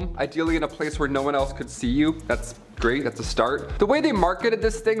home, ideally in a place where no one else could see you. That's great, that's a start. The way they marketed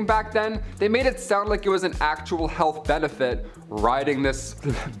this thing back then, they made it sound like it was an actual health benefit riding this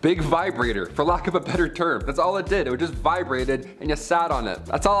big vibrator, for lack of a better term. That's all it did. It just vibrated and you sat on it.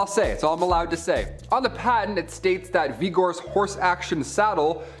 That's all I'll say. It's all I'm allowed to say. On the patent, it states that Vigor's horse action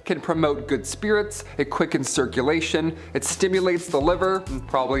saddle can promote good spirits, it quickens circulation, it stimulates the liver, and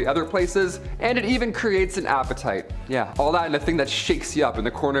probably other places, and it even creates an appetite. Yeah, all that in a thing that shakes you up in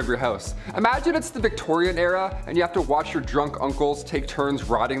the corner of your house. Imagine it's the Victorian era and you have to watch your drunk uncles take turns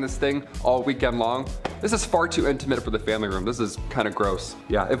riding this thing all weekend long. This is far too intimate for the family room. This is kind of gross.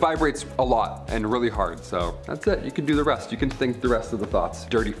 Yeah, it vibrates a lot and really hard, so that's it. You can do the rest. You can think the rest of the thoughts,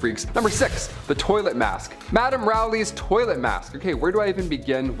 dirty freaks. Number 6, the toilet mask. Madame Rowley's toilet mask. Okay, where do I even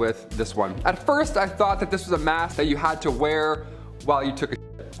begin with this one? At first, I thought that this was a mask that you had to wear while you took a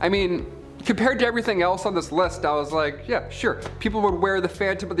shit. I mean, compared to everything else on this list, I was like, yeah, sure. People would wear the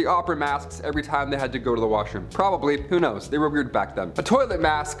Phantom of the Opera masks every time they had to go to the washroom. Probably, who knows? They were weird back then. A toilet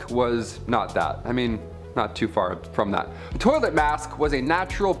mask was not that. I mean, not too far from that. A toilet mask was a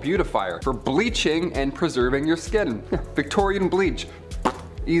natural beautifier for bleaching and preserving your skin. Victorian bleach.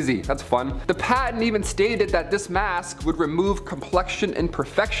 Easy, that's fun. The patent even stated that this mask would remove complexion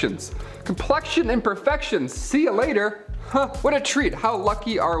imperfections. Complexion imperfections, see you later. Huh, what a treat. How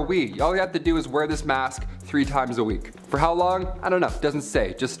lucky are we? All you have to do is wear this mask 3 times a week. For how long? I don't know, doesn't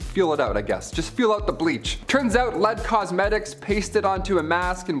say. Just feel it out, I guess. Just feel out the bleach. Turns out lead cosmetics pasted onto a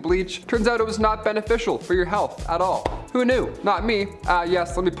mask and bleach, turns out it was not beneficial for your health at all. Who knew? Not me.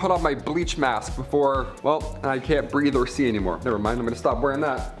 Yes, let me put on my bleach mask before, well, I can't breathe or see anymore. Never mind, I'm gonna stop wearing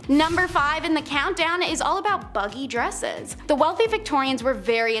that. Number 5 in the countdown is all about buggy dresses. The wealthy Victorians were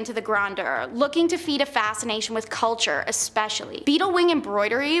very into the grandeur, looking to feed a fascination with culture especially. Beetle wing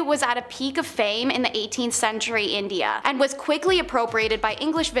embroidery was at a peak of fame in the 18th century India, and was quickly appropriated by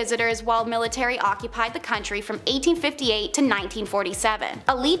English visitors while military occupied the country from 1858 to 1947.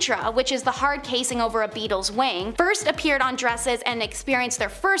 Elytra, which is the hard casing over a beetle's wing, first appeared on dresses and experienced their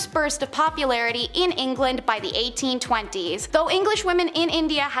first burst of popularity in England by the 1820s, though English women in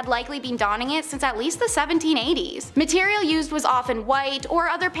India had likely been donning it since at least the 1780s. Material used was often white or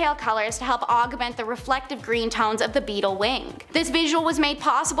other pale colors to help augment the reflective green tones of the beetle wing. This visual was made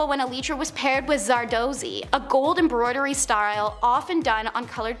possible when elytra was paired with zardozi, a gold embroidery style often done on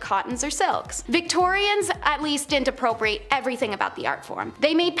colored cottons or silks. Victorians at least didn't appropriate everything about the art form.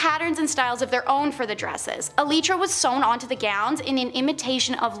 They made patterns and styles of their own for the dresses. Elytra was sewn onto the gowns in an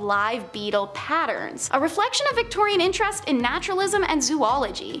imitation of live beetle patterns, a reflection of Victorian interest in naturalism and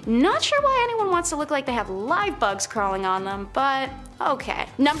zoology. Not sure why anyone wants to look like they have live bugs crawling on them, but okay.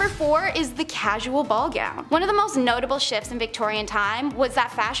 Number 4 is the casual ball gown. One of the most notable shifts in Victorian time was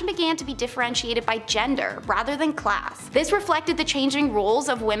that fashion began to be differentiated by gender rather than class. This reflected the changing roles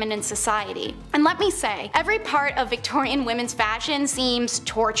of women in society. And let me say, every part of Victorian women's fashion seems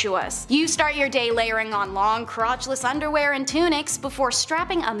tortuous. You start your day layering on long crotchless underwear and tunics before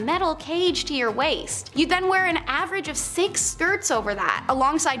strapping a metal cage to your waist. You then wear an average of 6 skirts over that,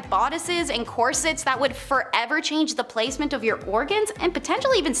 alongside bodices and corsets that would forever change the placement of your organs and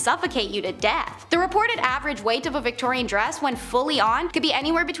potentially even suffocate you to death. The reported average weight of a Victorian dress when fully on could be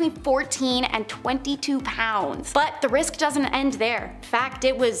anywhere between 14 and 22 pounds. But the risk doesn't end there. In fact,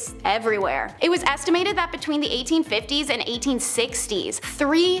 it was everywhere. It was estimated that between the 1850s and 1860s,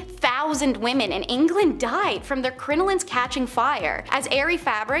 3,000 women in England died from their crinolines catching fire, as airy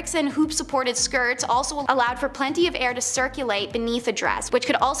fabrics and hoop-supported skirts also allowed for plenty of air to circulate beneath a dress, which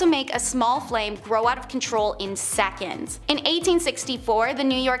could also make a small flame grow out of control in seconds. In 1864, the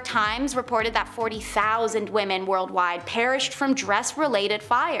New York Times reported that 40,000 women worldwide perished from dress-related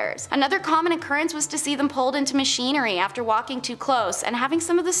fires. Another common occurrence was to see them pulled into machinery after walking too close and having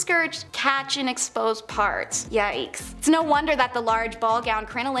some of the skirts catch in exposed parts. Yikes. It's no wonder that the large ball gown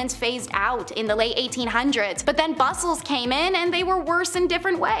crinolines phased out in the late 1800s, but then bustles came in and they were worse in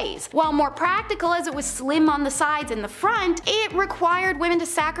different ways. While more practical as it was slim on the sides and the front, it required women to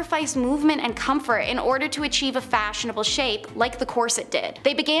sacrifice movement and comfort in order to achieve a fashionable shape like the corset did.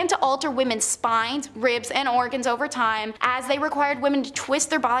 They began to alter women's spines, ribs, and organs over time, as they required women to twist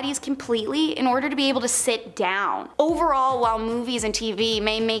their bodies completely in order to be able to sit down. Overall, while movies and TV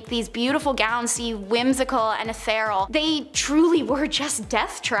may make these beautiful gowns seem whimsical and ethereal, they truly were just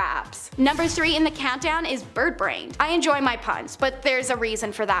death traps. Number 3 in the countdown is bird-brained. I enjoy my puns, but there's a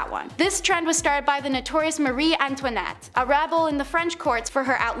reason for that one. This trend was started by the notorious Marie Antoinette, a rebel in the French courts for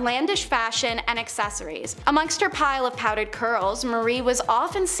her outlandish fashion and accessories. Amongst her pile of powdered curls, Marie was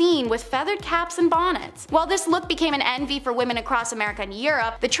often seen with feathered caps and bonnets. While this look became an envy for women across America and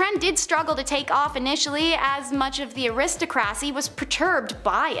Europe, the trend did struggle to take off initially, as much of the aristocracy was perturbed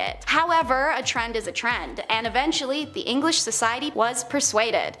by it. However, a trend is a trend, and eventually the English society was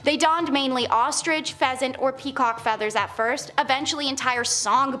persuaded. They donned mainly ostrich, pheasant, or peacock feathers at first. Eventually entire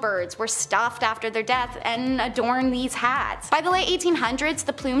songbirds were stuffed after their death and adorned these hats. By the late 1800s,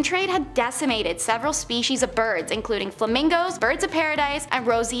 the plume trade had decimated several species of birds, including flamingos, birds of paradise, and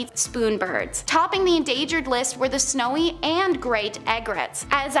rosy spoonbirds. Topping the endangered list were the snowy and great egrets,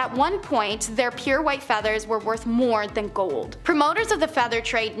 as at one point their pure white feathers were worth more than gold. Promoters of the feather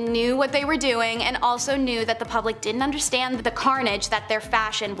trade knew what they were doing, and also knew that the public didn't understand the carnage that their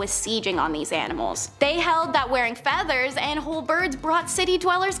fashion was sieging on these animals. They held that wearing feathers and whole birds brought city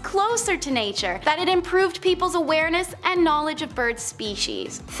dwellers closer to nature, that it improved people's awareness and knowledge of bird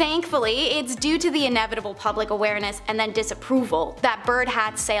species. Thankfully, it's due to the inevitable public awareness and then disapproval that bird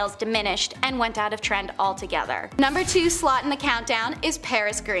hat sales diminished and went out of trend altogether. Number 2 slot in the countdown is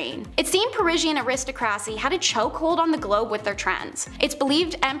Paris green. It seemed Parisian aristocracy had a chokehold on the globe with their trends. It's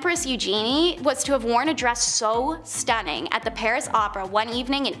believed Empress Eugenie was to have worn a dress so stunning at the Paris Opera one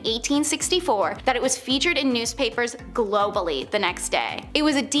evening in 1864 that it was featured in newspapers globally the next day. It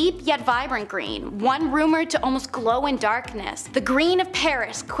was a deep yet vibrant green, one rumored to almost glow in darkness. The green of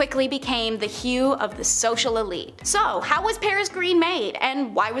Paris quickly became the hue of the social elite. So, how was Paris green made,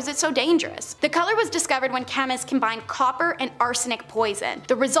 and why was it so dangerous? The color was discovered when chemists combined copper and arsenic poison.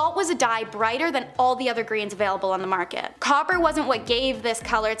 The result was a dye brighter than all the other greens available on the market. Copper wasn't what gave this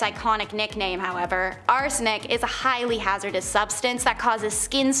color its iconic nickname, however. Arsenic is a highly hazardous substance that causes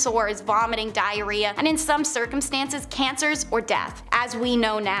skin skin sores, vomiting, diarrhea, and in some circumstances cancers or death, as we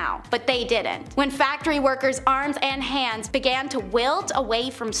know now. But they didn't. When factory workers' arms and hands began to wilt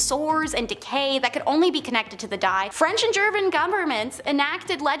away from sores and decay that could only be connected to the dye, French and German governments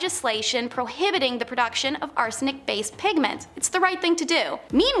enacted legislation prohibiting the production of arsenic-based pigments. It's the right thing to do.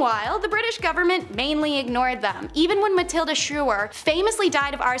 Meanwhile, the British government mainly ignored them, even when Matilda Schrewer famously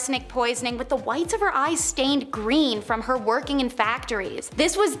died of arsenic poisoning with the whites of her eyes stained green from her working in factories.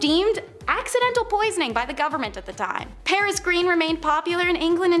 This was deemed accidental poisoning by the government at the time. Paris green remained popular in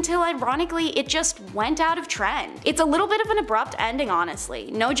England until, ironically, it just went out of trend. It's a little bit of an abrupt ending,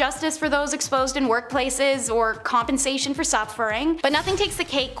 honestly. No justice for those exposed in workplaces or compensation for suffering, but nothing takes the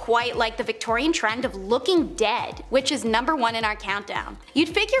cake quite like the Victorian trend of looking dead, which is #1 in our countdown. You'd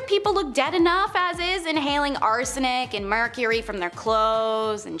figure people look dead enough as is, inhaling arsenic and mercury from their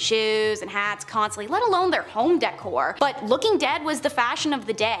clothes and shoes and hats constantly, let alone their home decor, but looking dead was the fashion of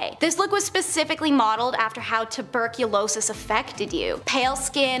the day. This look was specifically modeled after how tuberculosis affected you. Pale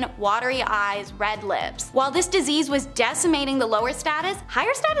skin, watery eyes, red lips. While this disease was decimating the lower status,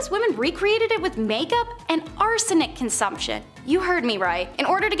 higher status women recreated it with makeup and arsenic consumption. You heard me right. In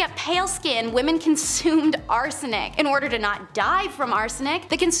order to get pale skin, women consumed arsenic. In order to not die from arsenic,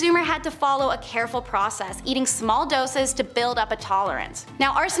 the consumer had to follow a careful process, eating small doses to build up a tolerance.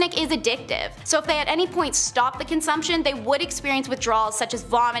 Now, arsenic is addictive, so if they at any point stopped the consumption, they would experience withdrawals such as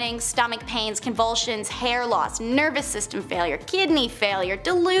vomiting, stomach pains, convulsions, hair loss, nervous system failure, kidney failure,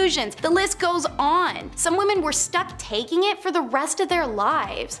 delusions, the list goes on. Some women were stuck taking it for the rest of their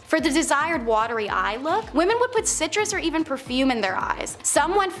lives. For the desired watery eye look, women would put citrus or even perfume in their eyes.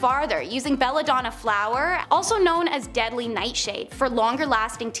 Some went farther, using belladonna flower, also known as deadly nightshade, for longer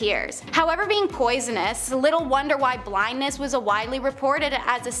lasting tears. However, being poisonous, little wonder why blindness was widely reported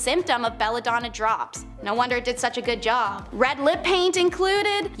as a symptom of belladonna drops. No wonder it did such a good job. Red lip paint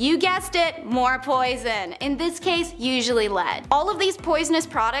included, you guessed it, more poison. In this case, usually lead. All of these poisonous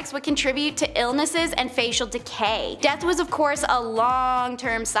products would contribute to illnesses and facial decay. Death was of course a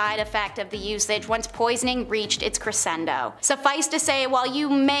long-term side effect of the usage once poisoning reached its crescendo. Suffice to say, while you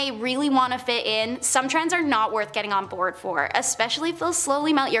may really want to fit in, some trends are not worth getting on board for, especially if they'll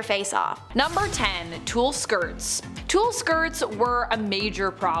slowly melt your face off. Number 10. Tulle skirts. Tulle skirts were a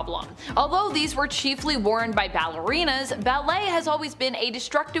major problem. Although these were chiefly worn by ballerinas, ballet has always been a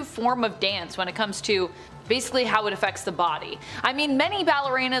destructive form of dance when it comes to basically how it affects the body. I mean, many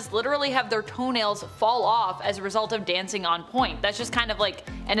ballerinas literally have their toenails fall off as a result of dancing on point. That's just kind of like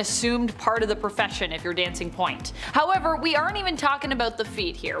an assumed part of the profession if you're dancing point. However, we aren't even talking about the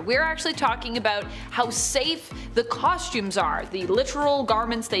feet here. We're actually talking about how safe the costumes are, the literal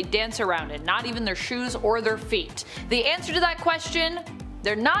garments they dance around in, not even their shoes or their feet. The answer to that question?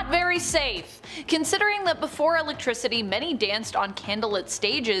 They're not very safe. Considering that before electricity many danced on candlelit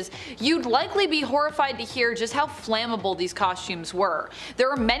stages, you'd likely be horrified to hear just how flammable these costumes were. There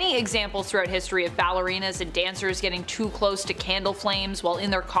are many examples throughout history of ballerinas and dancers getting too close to candle flames while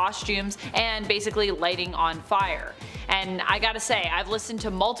in their costumes and basically lighting on fire. And I gotta say, I've listened to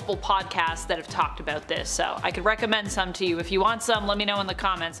multiple podcasts that have talked about this, so I could recommend some to you. If you want some, let me know in the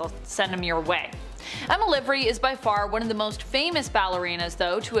comments, I'll send them your way. Emma Livry is by far one of the most famous ballerinas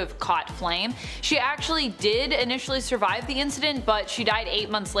though to have caught flame. She actually did initially survive the incident, but she died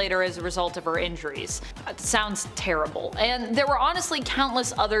 8 months later as a result of her injuries. That sounds terrible. And there were honestly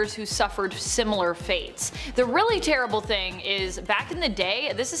countless others who suffered similar fates. The really terrible thing is, back in the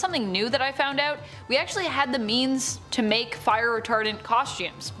day, this is something new that I found out, we actually had the means to make fire retardant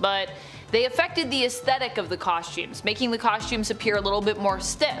costumes, but they affected the aesthetic of the costumes, making the costumes appear a little bit more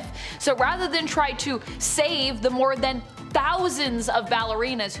stiff. So rather than try to save the more than thousands of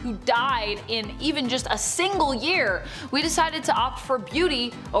ballerinas who died in even just a single year, we decided to opt for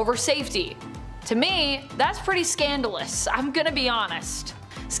beauty over safety. To me, that's pretty scandalous, I'm gonna be honest.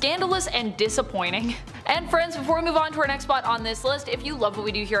 Scandalous and disappointing. And friends, before we move on to our next spot on this list, if you love what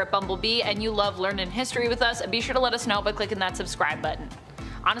we do here at Bumblebee and you love learning history with us, be sure to let us know by clicking that subscribe button.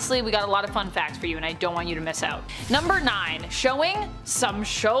 Honestly, we got a lot of fun facts for you and I don't want you to miss out. Number 9. Showing some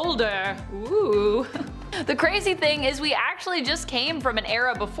shoulder. Ooh. The crazy thing is we actually just came from an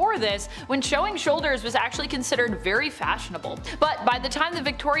era before this when showing shoulders was actually considered very fashionable. But by the time the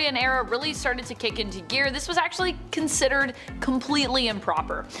Victorian era really started to kick into gear, this was actually considered completely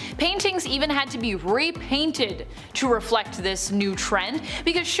improper. Paintings even had to be repainted to reflect this new trend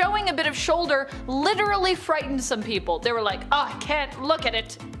because showing a bit of shoulder literally frightened some people. They were like, oh, I can't look at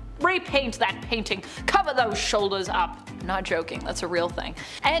it. Repaint that painting. Cover those shoulders up. I'm not joking, that's a real thing.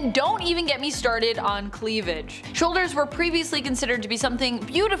 And don't even get me started on cleavage. Shoulders were previously considered to be something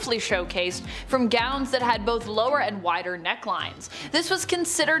beautifully showcased from gowns that had both lower and wider necklines. This was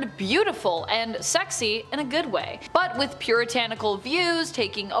considered beautiful and sexy in a good way. But with puritanical views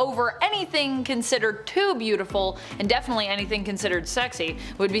taking over, anything considered too beautiful and definitely anything considered sexy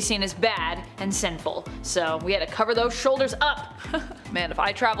would be seen as bad and sinful. So we had to cover those shoulders up. Man, if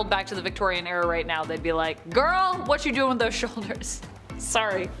I traveled back to the Victorian era right now, they'd be like, "Girl, what you doing with those shoulders?"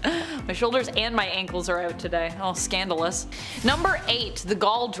 Sorry. My shoulders and my ankles are out today. Oh, scandalous. Number 8. The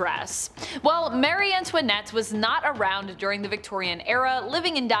gall dress. Well, Marie Antoinette was not around during the Victorian era,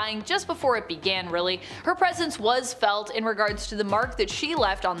 living and dying just before it began really. Her presence was felt in regards to the mark that she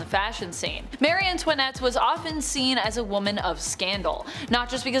left on the fashion scene. Marie Antoinette was often seen as a woman of scandal, not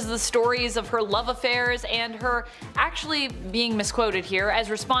just because of the stories of her love affairs and her actually being misquoted here as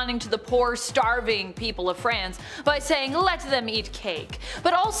responding to the poor, starving people of France by saying, "Let them eat cake,"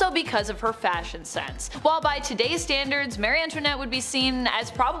 but also because of her fashion sense. While by today's standards, Marie Antoinette would be seen as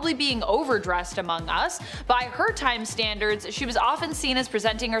probably being overdressed among us, by her time standards, she was often seen as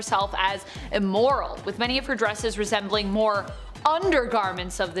presenting herself as immoral, with many of her dresses resembling more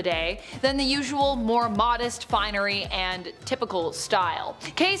undergarments of the day than the usual more modest finery and typical style.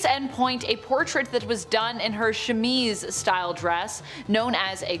 Case in point, a portrait that was done in her chemise style dress, known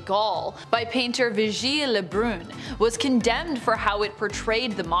as a gall, by painter Vigée Lebrun, was condemned for how it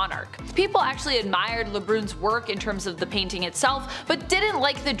portrayed the monarch. People actually admired Lebrun's work in terms of the painting itself, but didn't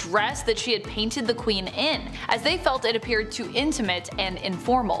like the dress that she had painted the queen in, as they felt it appeared too intimate and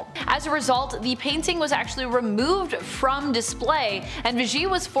informal. As a result, the painting was actually removed from display, and Vigée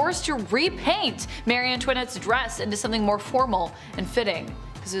was forced to repaint Marie Antoinette's dress into something more formal and fitting,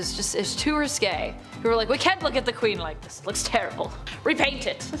 because it's too risque. We were like, we can't look at the queen like this, it looks terrible. Repaint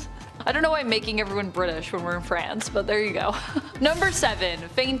it. I don't know why I'm making everyone British when we're in France, but there you go. Number 7.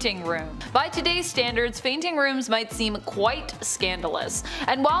 Fainting room. By today's standards, fainting rooms might seem quite scandalous,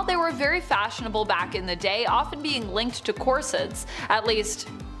 and while they were very fashionable back in the day, often being linked to corsets, at least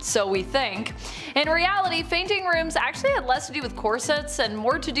so we think. In reality, fainting rooms actually had less to do with corsets and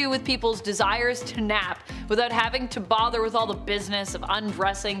more to do with people's desires to nap without having to bother with all the business of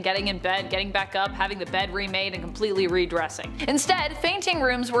undressing, getting in bed, getting back up, having the bed remade, and completely redressing. Instead, fainting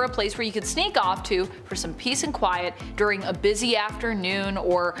rooms were a place where you could sneak off to for some peace and quiet during a busy afternoon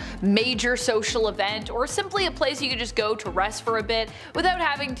or major social event, or simply a place you could just go to rest for a bit without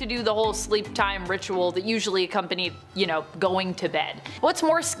having to do the whole sleep time ritual that usually accompanied, going to bed. What's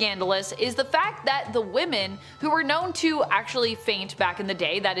more scandalous is the fact that the women who were known to actually faint back in the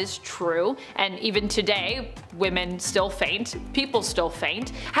day, that is true, and even today women still faint, people still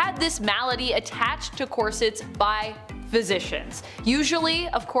faint, had this malady attached to corsets by physicians. Usually,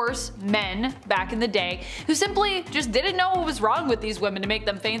 of course, men back in the day who simply just didn't know what was wrong with these women to make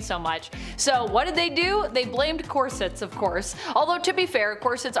them faint so much. So what did they do? They blamed corsets, of course. Although to be fair,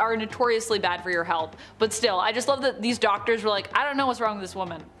 corsets are notoriously bad for your health. But still, I just love that these doctors were like, I don't know what's wrong with this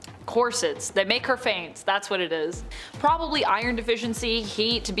woman. Corsets, they make her faint, that's what it is. Probably iron deficiency,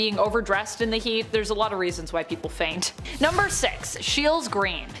 heat, being overdressed in the heat, there's a lot of reasons why people faint. Number 6. Scheele's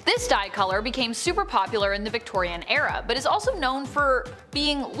green. This dye color became super popular in the Victorian era, but is also known for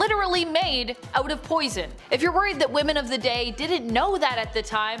being literally made out of poison. If you're worried that women of the day didn't know that at the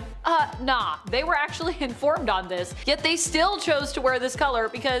time, nah, they were actually informed on this, yet they still chose to wear this color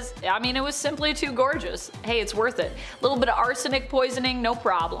because, it was simply too gorgeous. Hey, it's worth it. A little bit of arsenic poisoning, no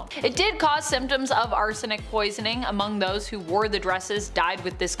problem. It did cause symptoms of arsenic poisoning among those who wore the dresses dyed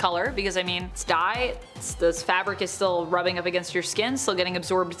with this color because it's dye, this fabric is still rubbing up against your skin, still getting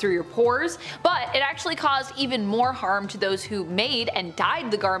absorbed through your pores, but it actually caused even more harm to those who made and dyed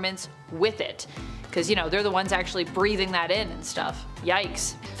the garments with it. Because, they're the ones actually breathing that in and stuff.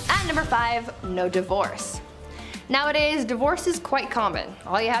 Yikes. At number 5, no divorce. Nowadays, divorce is quite common.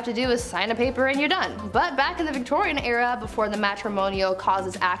 All you have to do is sign a paper and you're done. But back in the Victorian era, before the Matrimonial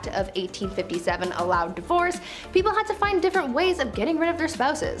Causes Act of 1857 allowed divorce, people had to find different ways of getting rid of their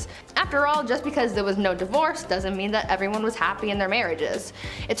spouses. After all, just because there was no divorce doesn't mean that everyone was happy in their marriages.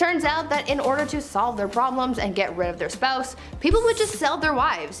 It turns out that in order to solve their problems and get rid of their spouse, people would just sell their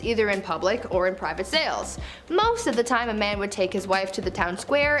wives, either in public or in private sales. Most of the time, a man would take his wife to the town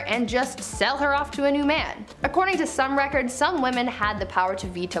square and just sell her off to a new man. According to to some records, some women had the power to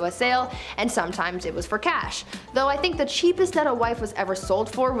veto a sale, and sometimes it was for cash. Though I think the cheapest that a wife was ever sold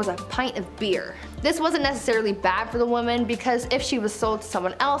for was a pint of beer. This wasn't necessarily bad for the woman, because if she was sold to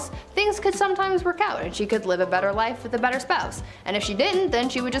someone else, things could sometimes work out and she could live a better life with a better spouse. And if she didn't, then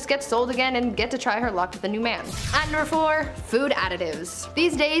she would just get sold again and get to try her luck with a new man. At number 4, food additives.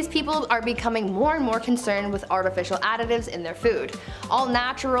 These days, people are becoming more and more concerned with artificial additives in their food. All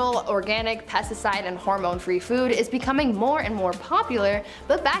natural, organic, pesticide, and hormone-free food is becoming more and more popular,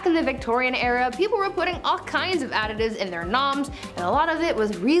 but back in the Victorian era, people were putting all kinds of additives in their noms, and a lot of it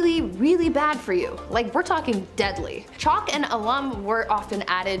was really, really bad for you. Like, we're talking deadly. Chalk and alum were often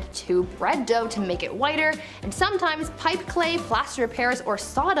added to bread dough to make it whiter, and sometimes pipe clay, plaster of Paris, or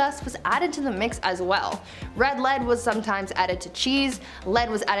sawdust was added to the mix as well. Red lead was sometimes added to cheese, lead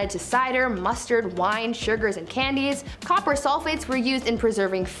was added to cider, mustard, wine, sugars, and candies, copper sulfates were used in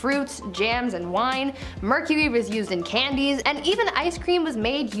preserving fruits, jams, and wine, mercury was used in candies, and even ice cream was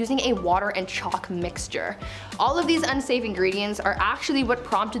made using a water and chalk mixture. All of these unsafe ingredients are actually what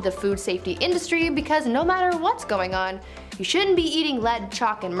prompted the food safety industry, because no matter what's going on, you shouldn't be eating lead,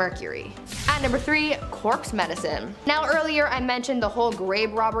 chalk, and mercury. At number 3, corpse medicine. Now earlier I mentioned the whole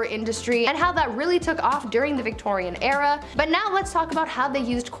grave robber industry and how that really took off during the Victorian era, but now let's talk about how they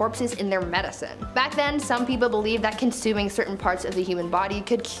used corpses in their medicine. Back then, some people believed that consuming certain parts of the human body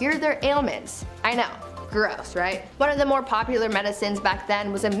could cure their ailments. I know. Gross, right? One of the more popular medicines back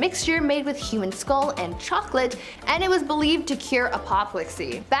then was a mixture made with human skull and chocolate, and it was believed to cure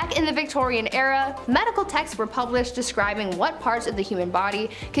apoplexy. Back in the Victorian era, medical texts were published describing what parts of the human body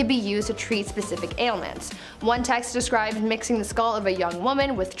could be used to treat specific ailments. One text described mixing the skull of a young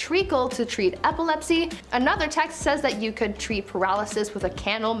woman with treacle to treat epilepsy. Another text says that you could treat paralysis with a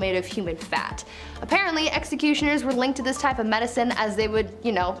candle made of human fat. Apparently, executioners were linked to this type of medicine, as they would,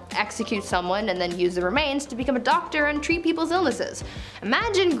 execute someone and then use the remains to become a doctor and treat people's illnesses.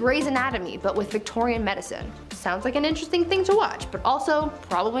 Imagine Grey's Anatomy, but with Victorian medicine. Sounds like an interesting thing to watch, but also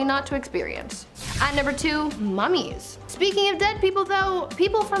probably not to experience. At number 2, mummies. Speaking of dead people though,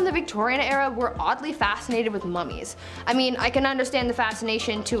 people from the Victorian era were oddly fascinated with mummies. I mean, I can understand the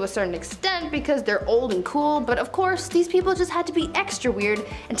fascination to a certain extent because they're old and cool, but of course, these people just had to be extra weird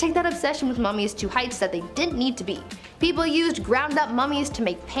and take that obsession with mummies to heights that they didn't need to be. People used ground up mummies to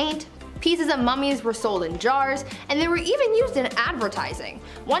make paint, pieces of mummies were sold in jars, and they were even used in advertising.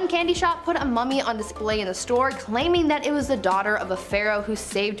 One candy shop put a mummy on display in the store, claiming that it was the daughter of a pharaoh who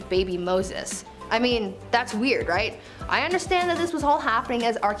saved baby Moses. I mean, that's weird, right? I understand that this was all happening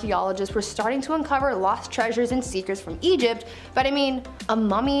as archaeologists were starting to uncover lost treasures and secrets from Egypt, but I mean, a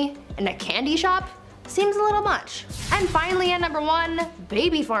mummy in a candy shop? Seems a little much. And finally, at number 1,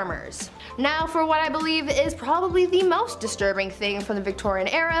 baby farmers. Now for what I believe is probably the most disturbing thing from the Victorian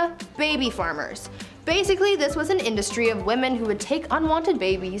era, baby farmers. Basically, this was an industry of women who would take unwanted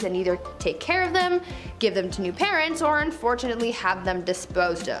babies and either take care of them, give them to new parents, or unfortunately have them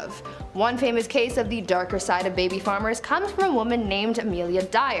disposed of. One famous case of the darker side of baby farmers comes from a woman named Amelia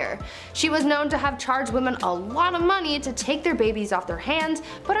Dyer. She was known to have charged women a lot of money to take their babies off their hands,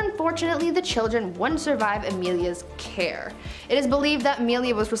 but unfortunately the children wouldn't survive Amelia's care. It is believed that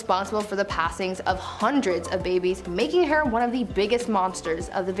Amelia was responsible for the passings of hundreds of babies, making her one of the biggest monsters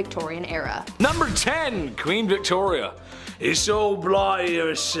of the Victorian era. Number 10, Queen Victoria. It's all bloody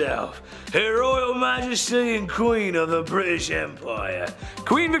herself, Her Royal Majesty and Queen of the British Empire.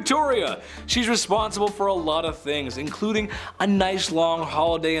 Queen Victoria. She's responsible for a lot of things, including a nice long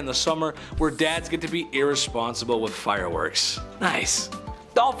holiday in the summer where dads get to be irresponsible with fireworks. Nice.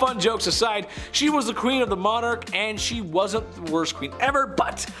 All fun jokes aside, she was the queen of the monarch, and she wasn't the worst queen ever,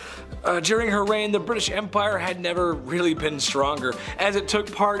 but during her reign, the British Empire had never really been stronger, as it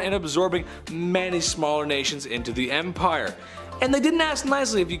took part in absorbing many smaller nations into the empire. And they didn't ask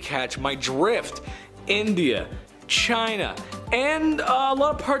nicely, if you catch my drift. India, China, and a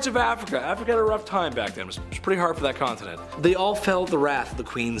lot of parts of Africa. Africa had a rough time back then. It was pretty hard for that continent. They all felt the wrath of the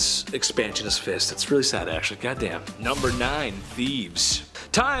Queen's expansionist fist. It's really sad, actually. Goddamn. Number 9, thieves.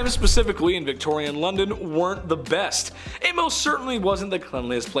 Times, specifically in Victorian London, weren't the best. It most certainly wasn't the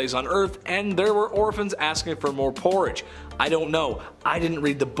cleanliest place on earth, and there were orphans asking for more porridge. I don't know. I didn't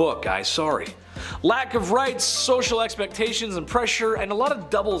read the book, guys. Sorry. Lack of rights, social expectations and pressure, and a lot of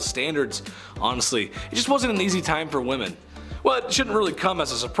double standards. Honestly, it just wasn't an easy time for women. Well, it shouldn't really come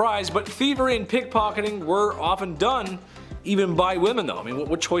as a surprise, but thievery and pickpocketing were often done even by women though. I mean,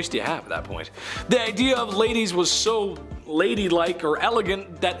 what choice do you have at that point? The idea of ladies was so ladylike or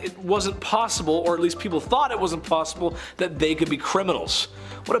elegant that it wasn't possible, or at least people thought it wasn't possible, that they could be criminals.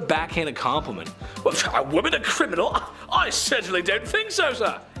 What a backhanded compliment. Well, a woman a criminal? I certainly don't think so,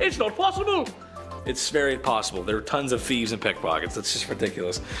 sir. It's not possible. It's very possible. There are tons of thieves and pickpockets. That's just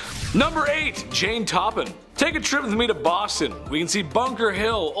ridiculous. Number 8, Jane Toppin. Take a trip with me to Boston. We can see Bunker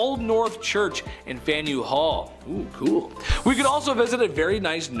Hill, Old North Church, and Faneuil Hall. Ooh, cool. We could also visit a very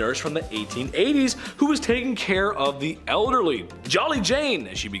nice nurse from the 1880s who was taking care of the elderly. Jolly Jane,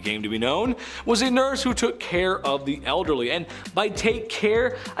 as she became to be known, was a nurse who took care of the elderly. And by take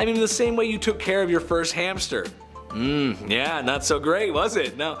care, I mean the same way you took care of your first hamster. Yeah, not so great, was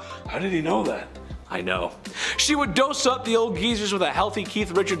it? Now, how did he know that? I know. She would dose up the old geezers with a healthy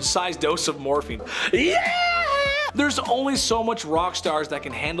Keith Richards-sized dose of morphine. Yeah! There's only so much rock stars that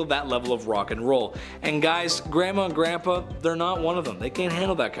can handle that level of rock and roll. And guys, Grandma and Grandpa, they're not one of them. They can't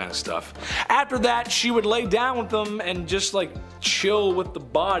handle that kind of stuff. After that, she would lay down with them and just like chill with the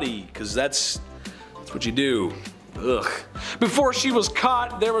body, because that's what you do. Ugh. Before she was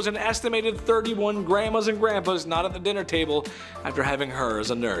caught, there was an estimated 31 grandmas and grandpas not at the dinner table after having her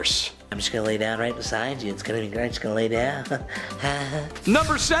as a nurse. I'm just gonna lay down right beside you. It's gonna be great. Just gonna lay down.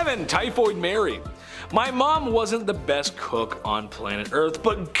 Number 7, Typhoid Mary. My mom wasn't the best cook on planet Earth,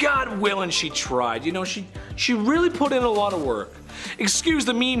 but God willing she tried. You know, she really put in a lot of work. Excuse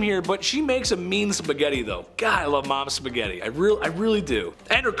the meme here, but she makes a mean spaghetti though. God, I love mom's spaghetti. I really do.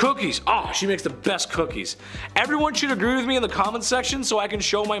 And her cookies. Oh, she makes the best cookies. Everyone should agree with me in the comments section so I can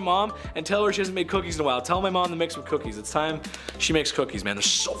show my mom and tell her she hasn't made cookies in a while. Tell my mom to make some cookies. It's time she makes cookies, man. They're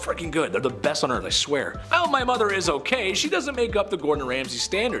so freaking good. They're the best on earth, I swear. Well, my mother is okay. She doesn't make up the Gordon Ramsay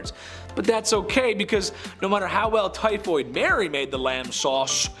standards. But that's okay because no matter how well Typhoid Mary made the lamb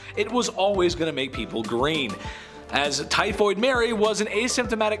sauce, it was always gonna make people green. As Typhoid Mary was an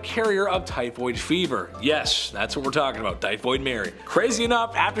asymptomatic carrier of typhoid fever. Yes, that's what we're talking about, Typhoid Mary. Crazy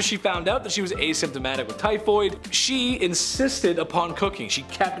enough, after she found out that she was asymptomatic with typhoid, she insisted upon cooking. She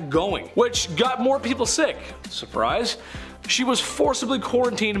kept going, which got more people sick. Surprise. She was forcibly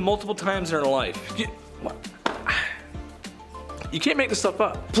quarantined multiple times in her life. You can't make this stuff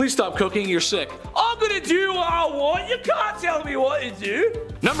up. Please stop cooking, you're sick. I'm gonna do what I want, you can't tell me what to do.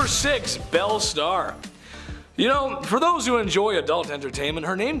 Number 6, Belle Starr. You know, for those who enjoy adult entertainment,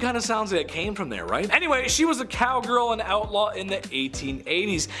 her name kind of sounds like it came from there, right? Anyway, she was a cowgirl and outlaw in the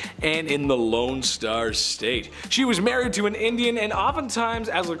 1880s and in the Lone Star State. She was married to an Indian and oftentimes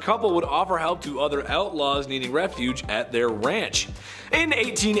as a couple would offer help to other outlaws needing refuge at their ranch. In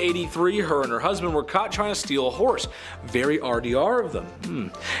 1883, her and her husband were caught trying to steal a horse. Very RDR of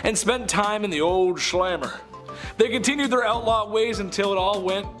them. And spent time in the old slammer. They continued their outlaw ways until it all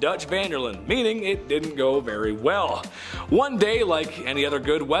went Dutch Vanderland, meaning it didn't go very well. One day, like any other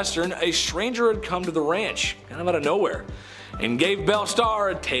good western, a stranger had come to the ranch, kind of out of nowhere, and gave Belle Starr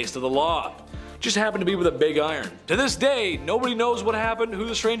a taste of the law. Just happened to be with a big iron. To this day, nobody knows what happened, who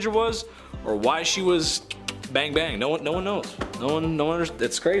the stranger was, or why she was bang bang. No one knows. No one understands.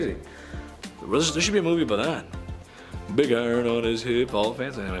 It's crazy. There should be a movie about that. Big iron on his hip, all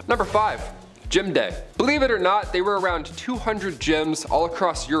fancy. Anyway. Number 5. Gym Day. Believe it or not, they were around 200 gyms all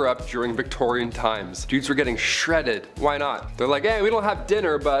across Europe during Victorian times. Dudes were getting shredded. Why not? They're like, hey, we don't have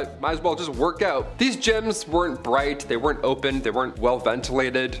dinner, but might as well just work out. These gyms weren't bright, they weren't open, they weren't well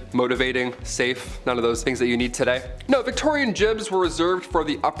ventilated, motivating, safe, none of those things that you need today. No, Victorian gyms were reserved for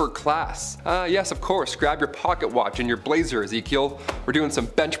the upper class. Yes, of course, grab your pocket watch and your blazer, Ezekiel. We're doing some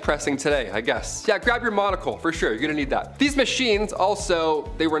bench pressing today, I guess. Yeah, grab your monocle, for sure, you're gonna need that. These machines also,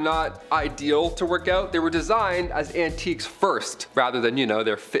 they were not ideal to work out. They were designed as antiques first, rather than, you know,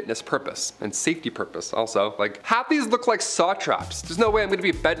 their fitness purpose and safety purpose also. Like, half these look like saw traps. There's no way I'm gonna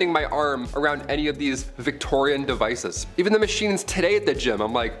be bending my arm around any of these Victorian devices. Even the machines today at the gym,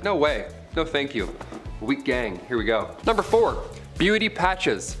 I'm like, no way, no thank you. Weak gang, here we go. Number 4, beauty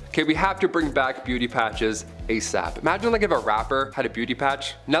patches. Okay, we have to bring back beauty patches ASAP. Imagine like if a rapper had a beauty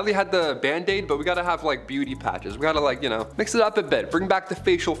patch. Nelly had the Band-Aid, but we gotta have like beauty patches. We gotta like, you know, mix it up a bit. Bring back the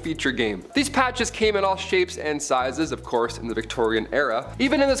facial feature game. These patches came in all shapes and sizes, of course, in the Victorian era.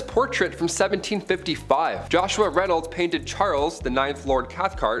 Even in this portrait from 1755, Joshua Reynolds painted Charles, the 9th Lord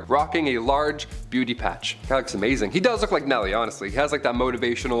Cathcart, rocking a large beauty patch. That looks amazing. He does look like Nelly, honestly. He has like that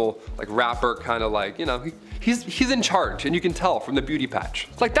motivational, like rapper kind of like, you know, he's in charge, and you can tell from the beauty patch.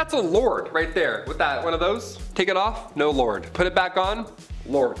 Like, that's a lord right there with that one of those. Take it off, no lord. Put it back on,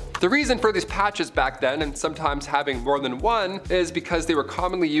 lord. The reason for these patches back then, and sometimes having more than one, is because they were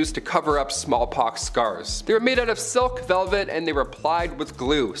commonly used to cover up smallpox scars. They were made out of silk, velvet, and they were applied with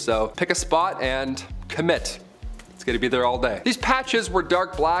glue. So pick a spot and commit. It's gonna be there all day. These patches were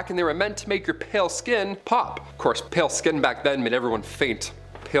dark black and they were meant to make your pale skin pop. Of course, pale skin back then made everyone faint.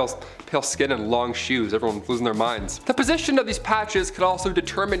 pale skin and long shoes. Everyone's losing their minds. The position of these patches could also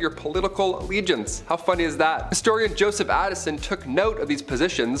determine your political allegiance. How funny is that? Historian Joseph Addison took note of these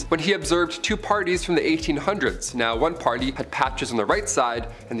positions when he observed two parties from the 1800s. Now, one party had patches on the right side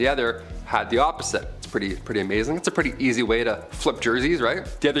and the other had the opposite. It's pretty amazing. It's a pretty easy way to flip jerseys, right?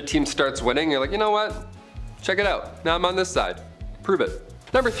 The other team starts winning, you're like, you know what? Check it out. Now I'm on this side. Prove it.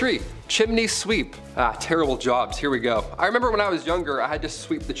 Number 3, chimney sweep. Terrible jobs, here we go. I remember when I was younger, I had to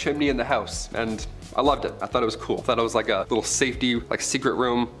sweep the chimney in the house, and I loved it. I thought it was cool. I thought it was like a little safety, like secret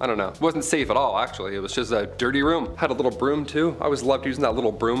room. I don't know. It wasn't safe at all, actually. It was just a dirty room. Had a little broom too. I always loved using that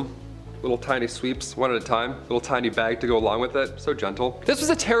little broom. Little tiny sweeps, one at a time. Little tiny bag to go along with it, so gentle. This was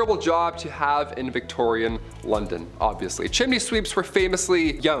a terrible job to have in Victorian London, obviously. Chimney sweeps were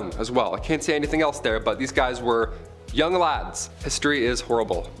famously young as well. I can't say anything else there, but these guys were young lads. History is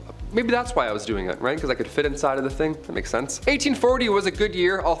horrible. Maybe that's why I was doing it, right? Because I could fit inside of the thing. That makes sense. 1840 was a good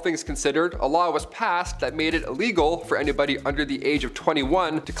year, all things considered. A law was passed that made it illegal for anybody under the age of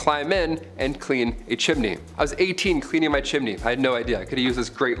 21 to climb in and clean a chimney. I was 18 cleaning my chimney. I had no idea. I could have used this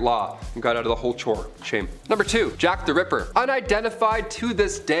great law and got out of the whole chore. Shame. Number 2, Jack the Ripper. Unidentified to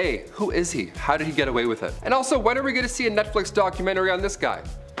this day. Who is he? How did he get away with it? And also, when are we gonna see a Netflix documentary on this guy?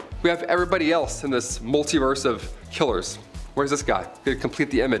 We have everybody else in this multiverse of killers. Where's this guy? Gonna complete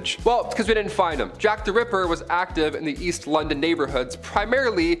the image. Well, it's because we didn't find him. Jack the Ripper was active in the East London neighborhoods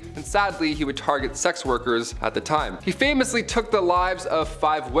primarily, and sadly, he would target sex workers at the time. He famously took the lives of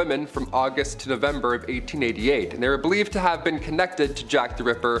 5 women from August to November of 1888, and they were believed to have been connected to Jack the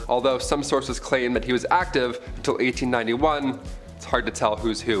Ripper, although some sources claim that he was active until 1891. It's hard to tell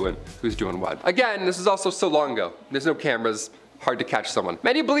who's who and who's doing what. Again, this is also so long ago. There's no cameras. Hard to catch someone.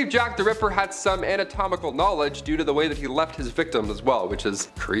 Many believe Jack the Ripper had some anatomical knowledge due to the way that he left his victims as well, which is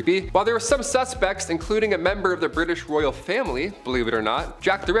creepy. While there were some suspects, including a member of the British royal family, believe it or not,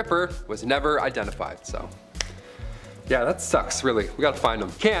 Jack the Ripper was never identified, so. Yeah, that sucks, really. We gotta find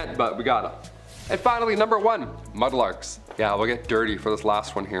him. Can't, but we gotta. And finally, number 1, mudlarks. Yeah, we'll get dirty for this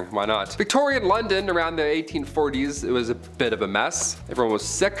last one here. Why not? Victorian London around the 1840s, it was a bit of a mess. Everyone was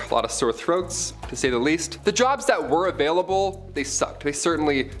sick, a lot of sore throats, to say the least. The jobs that were available, they sucked. They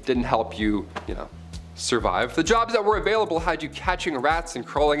certainly didn't help you, survive. The jobs that were available had you catching rats and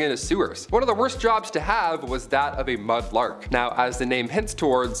crawling into sewers. One of the worst jobs to have was that of a mudlark. Now, as the name hints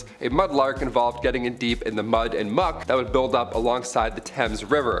towards, a mudlark involved getting in deep in the mud and muck that would build up alongside the Thames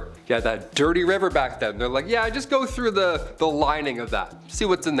River. Yeah, that dirty river back then. They're like, yeah, just go through the lining of that. See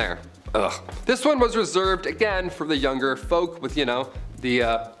what's in there. Ugh. This one was reserved, again, for the younger folk with,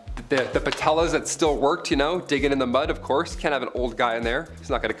 the patellas that still worked, digging in the mud, of course. Can't have an old guy in there. He's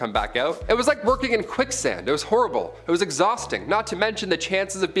not gonna come back out. It was like working in quicksand. It was horrible. It was exhausting. Not to mention the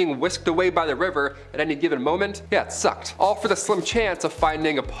chances of being whisked away by the river at any given moment. Yeah, it sucked. All for the slim chance of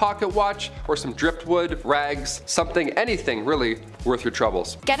finding a pocket watch or some driftwood, rags, something, anything really worth your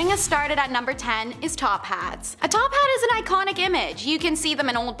troubles. Getting us started at number 10 is top hats. A top hat is an iconic image. You can see them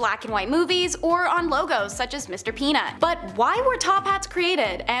in old black and white movies or on logos such as Mr. Peanut. But why were top hats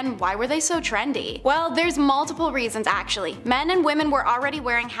created, and why were they so trendy? Well, there's multiple reasons actually. Men and women were already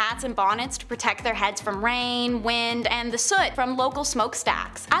wearing hats and bonnets to protect their heads from rain, wind, and the soot from local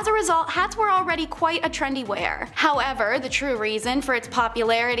smokestacks. As a result, hats were already quite a trendy wear. However, the true reason for its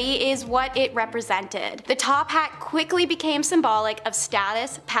popularity is what it represented. The top hat quickly became symbolic of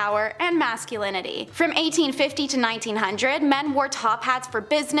status, power, and masculinity. From 1850 to 1900, men wore top hats for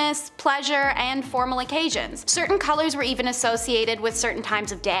business, pleasure, and formal occasions. Certain colors were even associated with certain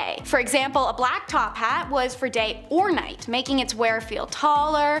times of day. For example, a black top hat was for day or night, making its wearer feel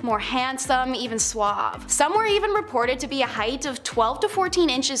taller, more handsome, even suave. Some were even reported to be a height of 12 to 14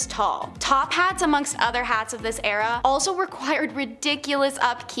 inches tall. Top hats, amongst other hats of this era, also required ridiculous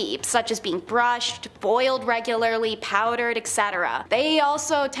upkeep, such as being brushed, boiled regularly, powdered, etc. They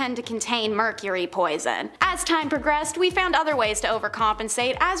also tend to contain mercury poison. As time progressed, we found other ways to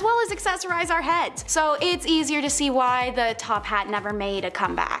overcompensate as well as accessorize our heads, so it's easier to see why the top hat never made a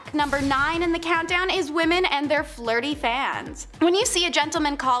comeback. Number 9 in the countdown is women and their flirty fans. When you see a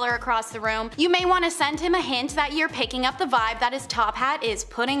gentleman caller across the room, you may want to send him a hint that you're picking up the vibe that his top hat is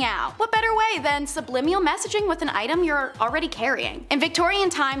putting out. What better way than subliminal messaging with an item you're already carrying? In Victorian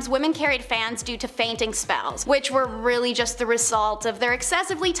times, women carried fans due to fainting spells, which were really just the result of their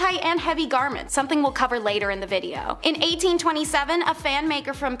excessively tight and heavy garments, something we'll cover later in the video. In 1827, a fan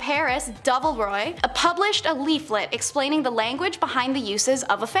maker from Paris, Dovelroy, published a leaflet explaining the language behind the uses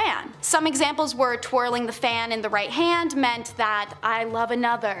of a fan. Some examples were twirling the fan in the right hand meant that I love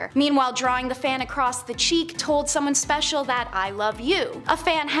another. Meanwhile, drawing the fan across the cheek told someone special that I love you. A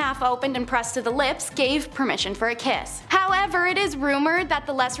fan half opened and pressed to the lips gave permission for a kiss. However, it is rumored that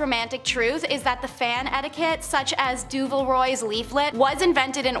the less romantic truth is that the fan etiquette, such as Dovelroy's leaflet, was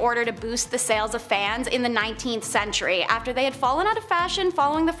invented in order to boost the sales of fans in the 19th century after they had fallen out of fashion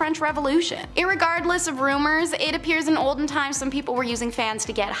following the French Revolution. Irregardless of rumors, it appears in olden times some people were using fans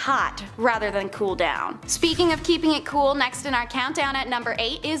to get hot rather than cool down. Speaking of keeping it cool, next in our countdown at number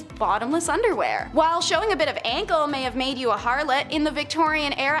 8 is bottomless underwear. While showing a bit of ankle may have made you a harlot, in the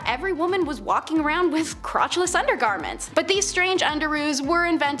Victorian era every woman was walking around with crotchless undergarments. But these strange underoos were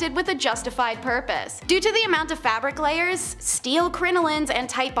invented with a justified purpose. Due to the amount of fabric layers, steel crinolines, and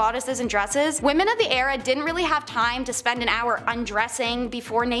tight bodices and dresses, women of the era didn't really have time to spend an hour undressing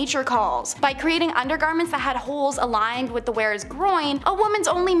before nature calls. By creating undergarments that had holes aligned with the wearer's groin, a woman's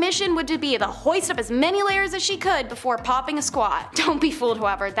only mission would be to hoist up as many layers as she could before popping a squat. Don't be fooled,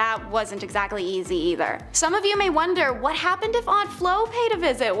 however, that wasn't exactly easy either. Some of you may wonder what happened if Aunt Flo paid a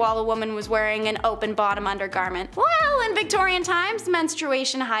visit while a woman was wearing an open bottom undergarment. Well, in Victorian times,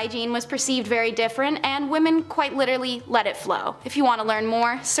 menstruation hygiene was perceived very different and women quite literally let it flow. If you want to learn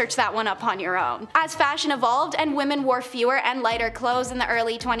more, search that one up on your own. As fashion evolved and women wore fewer and lighter clothes in the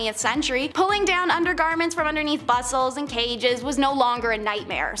early 20th century, pulling down undergarments from underneath bustles and cages was no longer a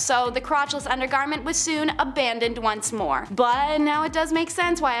nightmare, so the crotchless undergarment was soon abandoned once more. But now it does make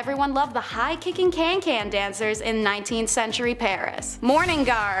sense why everyone loved the high-kicking can-can dancers in 19th century Paris. Morning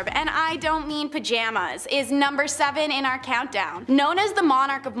garb, and I don't mean pajamas, is number 7 in our countdown. Known as the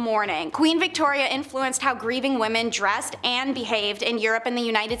monarch of mourning, Queen Victoria influenced how grieving women dressed and behaved in Europe and the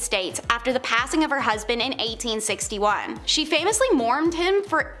United States after the passing of her husband in 1861. She famously mourned him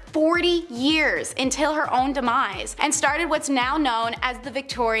for 40 years until her own demise, and started what's now known as the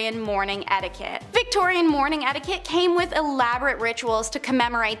Victorian mourning etiquette. Victorian mourning etiquette came with elaborate rituals to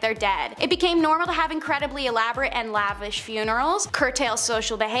commemorate their dead. It became normal to have incredibly elaborate and lavish funerals, curtail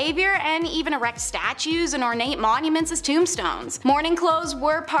social behavior, and even erect statues and ornate monuments as tombstones. Mourning clothes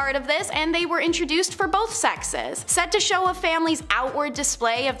were part of this, and they were introduced for both sexes. Set to show a family's outward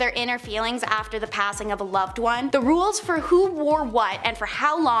display of their inner feelings after the passing of a loved one, the rules for who wore what and for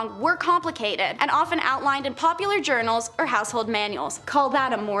how long were complicated, and often outlined in popular journals or household manuals. Call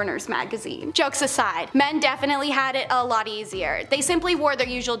that a mourner's magazine. Jokes aside, men definitely had it a lot easier. They simply wore their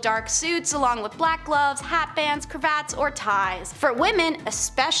usual dark suits along with black gloves, hat bands, cravats, or ties. For women,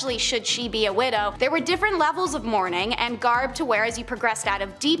 especially should she be a widow, there were different levels of mourning and garb to wear as you progressed out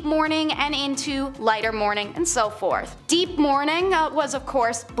of deep mourning and into lighter mourning, and so forth. Deep mourning was of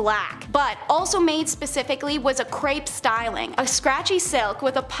course black, but also made specifically was a crepe styling, a scratchy silk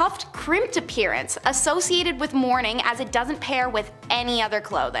with a puffed, crimped appearance associated with mourning as it doesn't pair with any other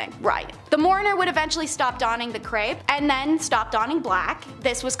clothing. Right. The mourner would eventually stop donning the crepe and then stop donning black.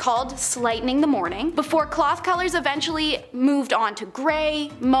 This was called lightening the mourning, before cloth colors eventually moved on to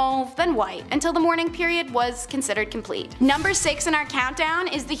gray, mauve, then white, until the mourning period was considered complete. Number 6 in our countdown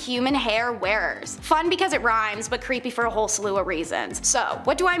is the human hair wearers. Fun because it rhymes, but creepy for a whole slew of reasons. So,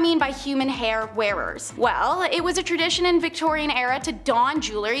 what do I mean by human hair wearers? Well, it was a tradition in Victorian era to don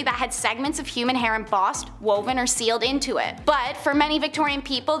jewelry that had segments of human hair embossed, woven, or sealed into it. But for many Victorian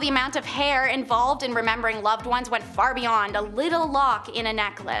people, the amount of hair involved in remembering loved ones went far beyond a little lock in a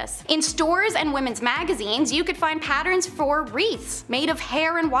necklace. In stores and women's magazines, you could find patterns for wreaths made of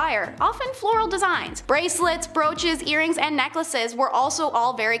hair and wire, often floral designs. Bracelets, brooches, earrings, and necklaces were also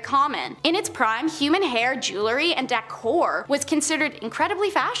all very common. In its prime, human hair jewelry and decor was considered incredibly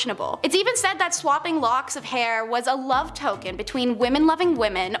fashionable. It's even said that swapping locks of hair was a love token between women-loving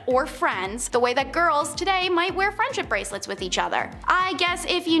women or friends, the way that girls today might wear friendship bracelets with each other. I guess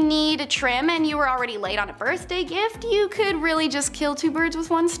if you need a trim and you were already late on a birthday gift, you could really just kill 2 birds with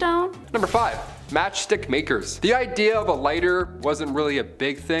 1 stone. Number 5. Matchstick makers. The idea of a lighter wasn't really a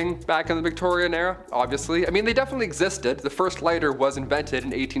big thing back in the Victorian era, obviously. I mean, they definitely existed. The first lighter was invented in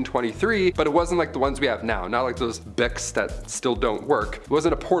 1823, but it wasn't like the ones we have now. Not like those Bics that still don't work. It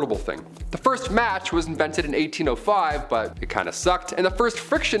wasn't a portable thing. The first match was invented in 1805, but it kinda sucked, and the first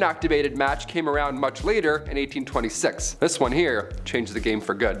friction-activated match came around much later in 1826. This one here changed the game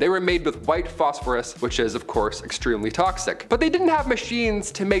for good. They were made with white phosphorus, which is of course extremely toxic. But they didn't have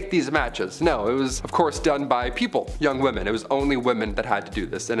machines to make these matches. No, it was of course done by people, young women. It was only women that had to do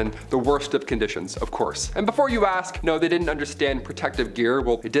this, and in the worst of conditions, of course. And before you ask, no, they didn't understand protective gear.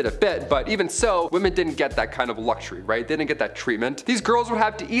 Well, they did a bit, but even so, women didn't get that kind of luxury, right? They didn't get that treatment. These girls would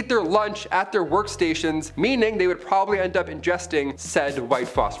have to eat their lunch at their workstations, meaning they would probably end up ingesting said white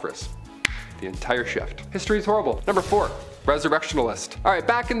phosphorus the entire shift. History is horrible. Number 4. Resurrectionalist. Alright,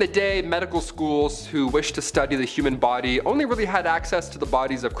 back in the day, medical schools who wished to study the human body only really had access to the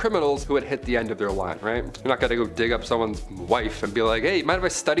bodies of criminals who had hit the end of their line, right? You're not gonna go dig up someone's wife and be like, hey, mind if I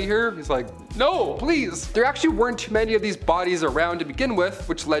study her? He's like, no, please. There actually weren't too many of these bodies around to begin with,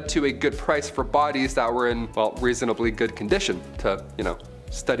 which led to a good price for bodies that were in, well, reasonably good condition to,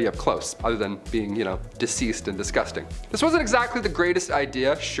 study up close, other than being, deceased and disgusting. This wasn't exactly the greatest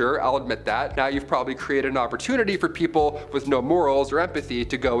idea, sure, I'll admit that. Now you've probably created an opportunity for people with no morals or empathy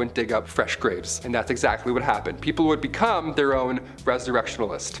to go and dig up fresh graves. And that's exactly what happened. People would become their own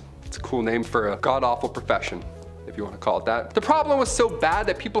resurrectionalist. It's a cool name for a god-awful profession, if you want to call it that. The problem was so bad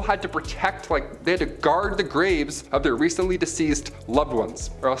that people had to protect, they had to guard the graves of their recently deceased loved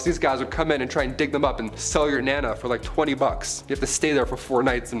ones, or else these guys would come in and try and dig them up and sell your nana for like 20 bucks. You have to stay there for 4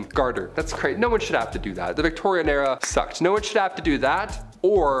 nights and guard her. That's crazy. No one should have to do that. The Victorian era sucked. No one should have to do that,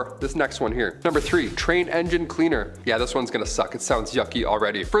 or this next one here. Number 3, train engine cleaner. Yeah, this one's gonna suck. It sounds yucky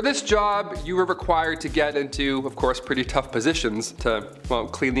already. For this job, you were required to get into, of course, pretty tough positions to, well,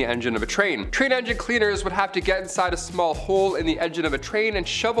 clean the engine of a train. Train engine cleaners would have to get inside a small hole in the engine of a train and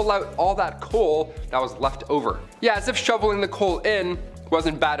shovel out all that coal that was left over. Yeah, as if shoveling the coal in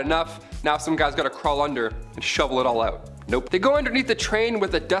wasn't bad enough, now some guy's gotta crawl under and shovel it all out. Nope. They go underneath the train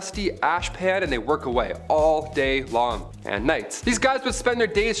with a dusty ash pan and they work away all day long and nights. These guys would spend their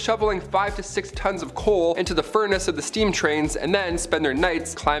days shoveling 5 to 6 tons of coal into the furnace of the steam trains and then spend their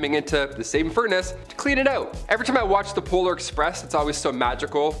nights climbing into the same furnace to clean it out. Every time I watch the Polar Express, it's always so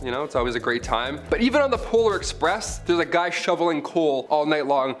magical, it's always a great time. But even on the Polar Express, there's a guy shoveling coal all night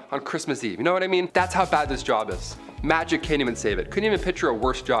long on Christmas Eve. You know what I mean? That's how bad this job is. Magic can't even save it. Couldn't even picture a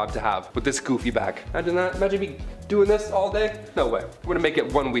worse job to have with this goofy back. Imagine that. Imagine me doing this all day. No way. I'm gonna make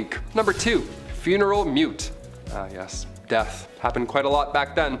it 1 week. Number 2, funeral mute. Ah, yes. Death. Happened quite a lot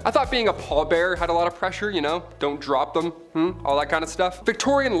back then. I thought being a pallbearer had a lot of pressure, don't drop them, all that kind of stuff.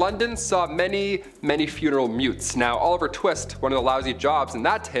 Victorian London saw many, many funeral mutes. Now, Oliver Twist, one of the lousy jobs in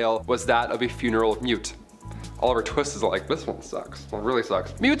that tale, was that of a funeral mute. Oliver Twist is like, this one sucks. Well, it really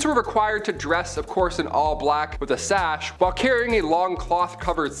sucks. Mutes were required to dress, of course, in all black with a sash while carrying a long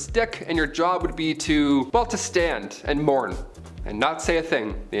cloth-covered stick, and your job would be to, well, to stand and mourn and not say a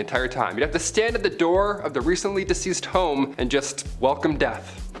thing the entire time. You'd have to stand at the door of the recently deceased home and just welcome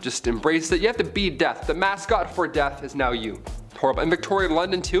death. Just embrace it. You have to be death. The mascot for death is now you. Horrible. In Victorian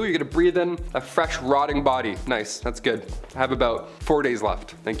London too, you're gonna breathe in a fresh, rotting body. Nice, that's good. I have about 4 days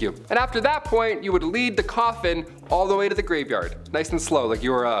left, thank you. And after that point, you would lead the coffin all the way to the graveyard. Nice and slow, like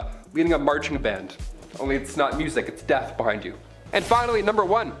you were leading a marching band. Only it's not music, it's death behind you. And finally, number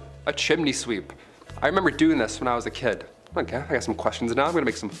 1, a chimney sweep. I remember doing this when I was a kid. Okay, I got some questions now. I'm gonna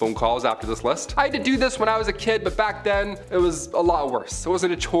make some phone calls after this list. I had to do this when I was a kid, but back then it was a lot worse. It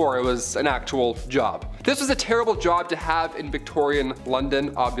wasn't a chore, it was an actual job. This was a terrible job to have in Victorian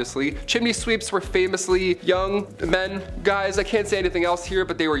London, obviously. Chimney sweeps were famously young men, guys. I can't say anything else here,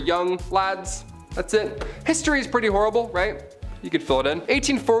 but they were young lads. That's it. History is pretty horrible, right? You could fill it in.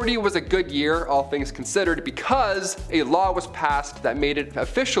 1840 was a good year, all things considered, because a law was passed that made it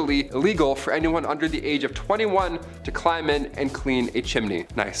officially illegal for anyone under the age of 21 to climb in and clean a chimney.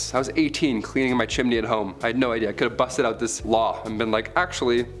 Nice. I was 18 cleaning my chimney at home. I had no idea. I could have busted out this law and been like,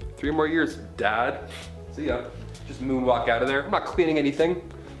 actually, 3 more years, Dad. See ya. Just moonwalk out of there. I'm not cleaning anything.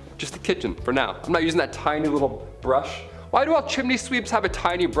 Just the kitchen for now. I'm not using that tiny little brush. Why do all chimney sweeps have a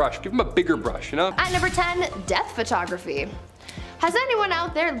tiny brush? Give them a bigger brush, At number 10, death photography. Has anyone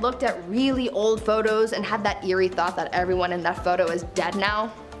out there looked at really old photos and had that eerie thought that everyone in that photo is dead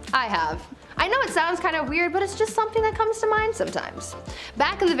now? I have. I know it sounds kind of weird, but it's just something that comes to mind sometimes.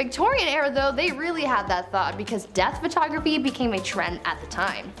 Back in the Victorian era though, they really had that thought because death photography became a trend at the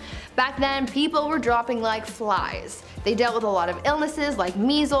time. Back then, people were dropping like flies. They dealt with a lot of illnesses like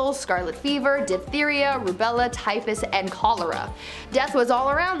measles, scarlet fever, diphtheria, rubella, typhus, and cholera. Death was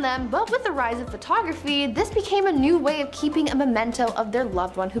all around them, but with the rise of photography, this became a new way of keeping a memento of their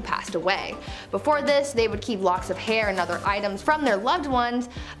loved one who passed away. Before this, they would keep locks of hair and other items from their loved ones,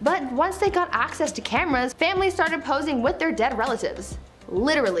 but once they got access to cameras, families started posing with their dead relatives.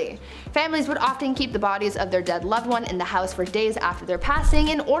 literally. Families would often keep the bodies of their dead loved one in the house for days after their passing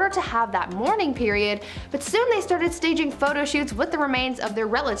in order to have that mourning period, but soon they started staging photo shoots with the remains of their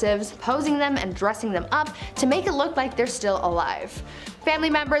relatives, posing them and dressing them up to make it look like they're still alive.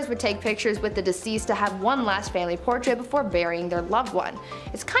 Family members would take pictures with the deceased to have one last family portrait before burying their loved one.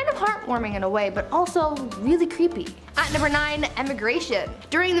 It's kind of heartwarming in a way, but also really creepy. At number 9, emigration.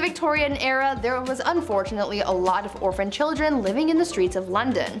 During the Victorian era, there was unfortunately a lot of orphan children living in the streets of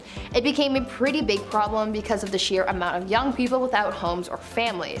London. It became a pretty big problem because of the sheer amount of young people without homes or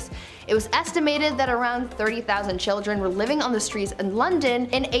families. It was estimated that around 30,000 children were living on the streets in London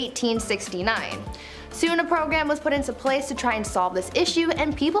in 1869. Soon a program was put into place to try and solve this issue,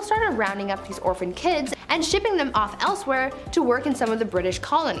 and people started rounding up these orphan kids and shipping them off elsewhere to work in some of the British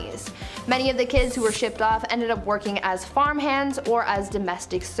colonies. Many of the kids who were shipped off ended up working as farmhands or as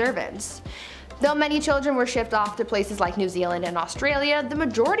domestic servants. Though many children were shipped off to places like New Zealand and Australia, the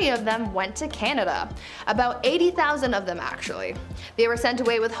majority of them went to Canada. About 80,000 of them actually. They were sent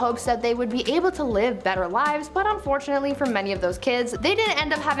away with hopes that they would be able to live better lives, but unfortunately for many of those kids, they didn't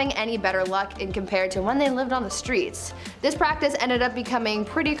end up having any better luck in compared to when they lived on the streets. This practice ended up becoming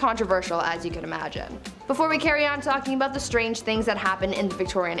pretty controversial, as you can imagine. Before we carry on talking about the strange things that happened in the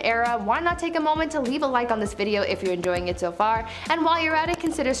Victorian era, why not take a moment to leave a like on this video if you're enjoying it so far, and while you're at it,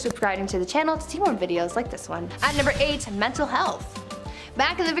 consider subscribing to the channel to see more videos like this one. At number 8, mental health.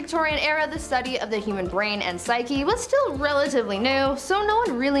 Back in the Victorian era, the study of the human brain and psyche was still relatively new, so no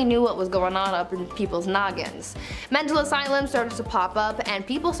one really knew what was going on up in people's noggins. Mental asylums started to pop up, and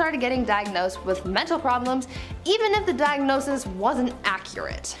people started getting diagnosed with mental problems even if the diagnosis wasn't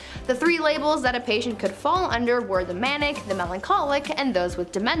accurate. The 3 labels that a patient could fall under were the manic, the melancholic, and those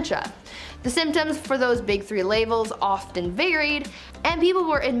with dementia. The symptoms for those big 3 labels often varied, and people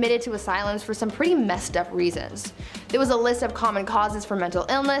were admitted to asylums for some pretty messed up reasons. There was a list of common causes for mental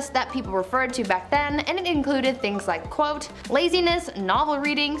illness that people referred to back then, and it included things like, quote, laziness, novel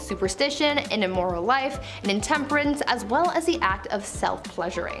reading, superstition, an immoral life, and intemperance, as well as the act of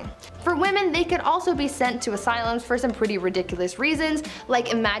self-pleasuring. For women, they could also be sent to asylums for some pretty ridiculous reasons,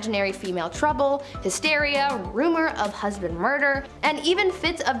 like imaginary female trouble, hysteria, rumor of husband murder, and even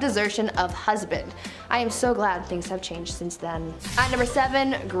fits of desertion of husband. I am so glad things have changed since then. At number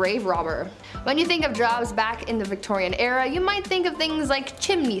 7, grave robber. When you think of jobs back in the Victorian era, you might think of things like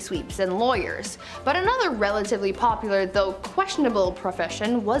chimney sweeps and lawyers. But another relatively popular, though questionable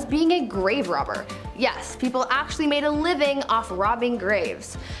profession was being a grave robber. Yes, people actually made a living off robbing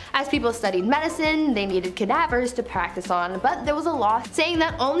graves. As people studied medicine, they needed cadavers to practice on, but there was a law saying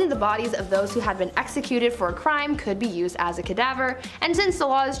that only the bodies of those who had been executed for a crime could be used as a cadaver, and since the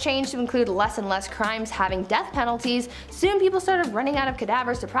laws changed to include less and less crimes having death penalties, soon people started running out of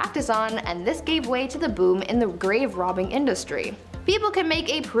cadavers to practice on, and this gave way to the boom in the grave robbing industry. People could make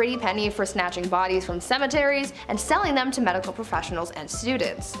a pretty penny for snatching bodies from cemeteries and selling them to medical professionals and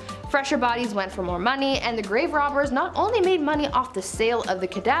students. Fresher bodies went for more money, and the grave robbers not only made money off the sale of the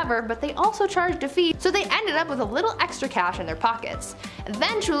cadaver, but they also charged a fee, so they ended up with a little extra cash in their pockets.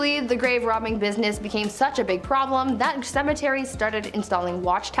 Eventually, the grave robbing business became such a big problem that cemeteries started installing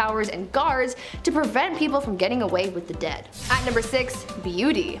watchtowers and guards to prevent people from getting away with the dead. At number 6,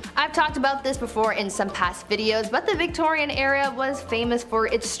 beauty. I've talked about this before in some past videos, but the Victorian era was famous for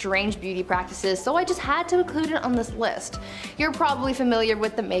its strange beauty practices, so I just had to include it on this list. You're probably familiar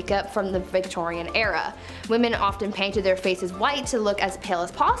with the makeup from the Victorian era. Women often painted their faces white to look as pale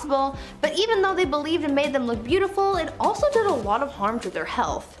as possible, but even though they believed it made them look beautiful, it also did a lot of harm to their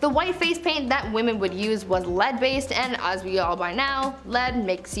health. The white face paint that women would use was lead based, and as we all by now, lead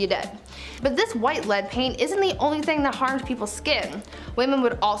makes you dead. But this white lead paint isn't the only thing that harmed people's skin. Women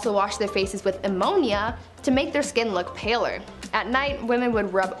would also wash their faces with ammonia to make their skin look paler. At night, women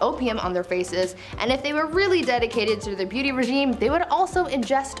would rub opium on their faces, and if they were really dedicated to their beauty regime, they would also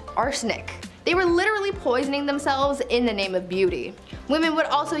ingest arsenic. They were literally poisoning themselves in the name of beauty. Women would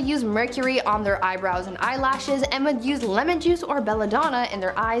also use mercury on their eyebrows and eyelashes, and would use lemon juice or belladonna in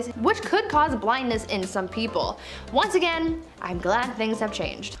their eyes, which could cause blindness in some people. Once again, I'm glad things have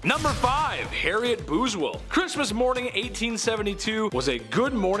changed. Number 5, Harriet Boozwell. Christmas morning 1872 was a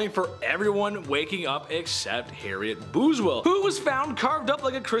good morning for everyone waking up except Harriet Boozwell, who was found carved up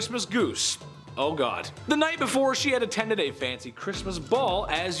like a Christmas goose. Oh god. The night before, she had attended a fancy Christmas ball,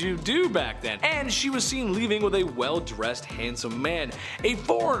 as you do back then, and she was seen leaving with a well-dressed, handsome man, a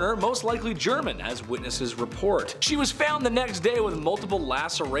foreigner, most likely German, as witnesses report. She was found the next day with multiple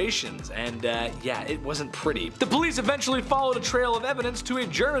lacerations, and yeah, it wasn't pretty. The police eventually followed a trail of evidence to a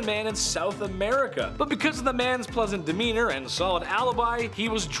German man in South America, but because of the man's pleasant demeanor and solid alibi, he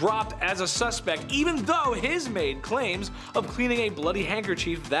was dropped as a suspect, even though his maid claims of cleaning a bloody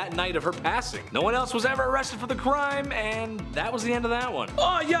handkerchief that night of her passing. No one else was ever arrested for the crime, and that was the end of that one.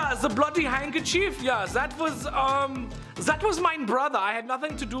 Oh yeah, the bloody handkerchief, yeah, that was my brother. I had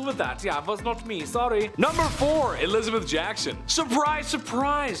nothing to do with that. Yeah, it was not me, sorry. Number 4, Elizabeth Jackson. Surprise,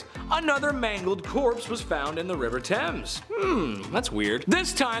 surprise! Another mangled corpse was found in the River Thames. That's weird.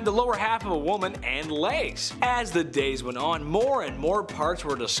 This time, the lower half of a woman and legs. As the days went on, more and more parts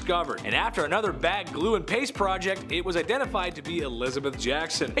were discovered, and after another bad glue and paste project, it was identified to be Elizabeth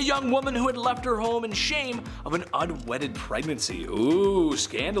Jackson, a young woman who had left her home in shame of an unwedded pregnancy. Ooh,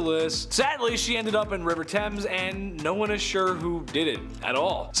 scandalous. Sadly, she ended up in River Thames, and no one is sure who did it at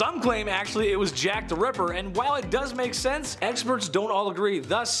all. Some claim actually it was Jack the Ripper, and while it does make sense, experts don't all agree.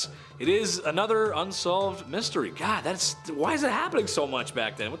 Thus, it is another unsolved mystery. God, why is it happening so much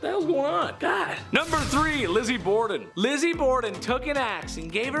back then? What the hell's going on? God. Number 3, Lizzie Borden. Lizzie Borden took an axe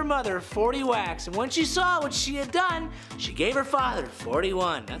and gave her mother 40 whacks, and when she saw what she had done, she gave her father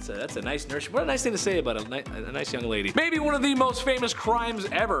 41. That's a nice nurse. What a nice thing to say about a nice young lady. Maybe one of the most famous crimes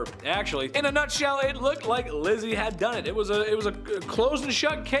ever, actually. In a nutshell, it looked like Lizzie had done it. It was a closed and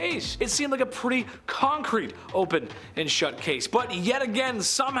shut case. It seemed like a pretty concrete open and shut case, but yet again,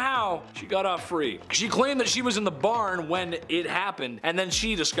 somehow, she got off free. She claimed that she was in the barn when it happened, and then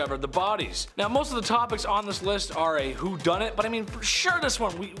she discovered the bodies. Now, most of the topics on this list are a whodunit, but I mean, for sure this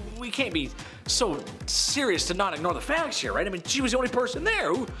one, we can't be so serious to not ignore the facts here, right? I mean, she was the only person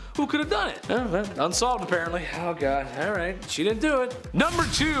there. Who could have done it? Well, unsolved apparently. Oh god, alright, she didn't do it. Number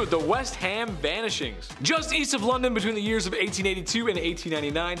 2, the West Ham vanishings. Just east of London between the years of 1882 and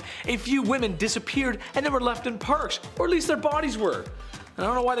 1899, a few women disappeared and then were left in parks, or at least their bodies were. I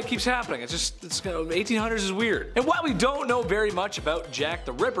don't know why that keeps happening. It's 1800s is weird. And while we don't know very much about Jack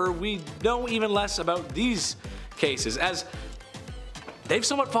the Ripper, we know even less about these cases, as they've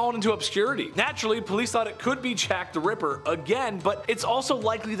somewhat fallen into obscurity. Naturally, police thought it could be Jack the Ripper again, but it's also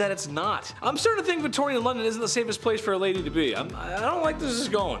likely that it's not. I'm starting to think Victorian London isn't the safest place for a lady to be. I don't like this is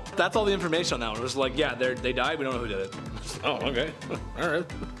going. That's all the information on that one. It was like, yeah, they died, we don't know who did it. Oh, okay. Alright.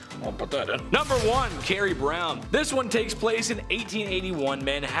 I'll put that in. Number 1, Carrie Brown. This one takes place in 1881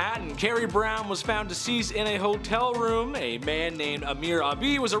 Manhattan. Carrie Brown was found deceased in a hotel room. A man named Amir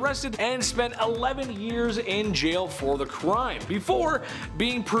Abi was arrested and spent 11 years in jail for the crime, before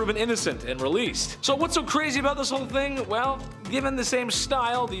being proven innocent and released. So what's so crazy about this whole thing? Well, given the same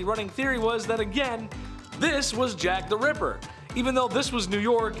style, the running theory was that, again, this was Jack the Ripper, even though this was New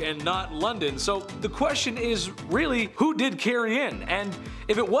York and not London. So the question is really, who did Carrie in? And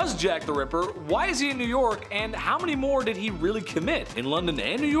if it was Jack the Ripper, why is he in New York, and how many more did he really commit in London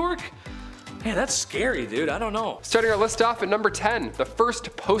and New York? Man, that's scary, dude. I don't know. Starting our list off at number 10, the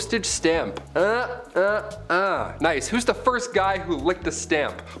first postage stamp. Nice. Who's the first guy who licked a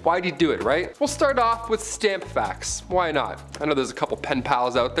stamp? Why'd he do it, right? We'll start off with stamp facts. Why not? I know there's a couple pen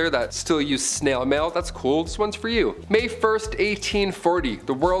pals out there that still use snail mail. That's cool. This one's for you. May 1st, 1840,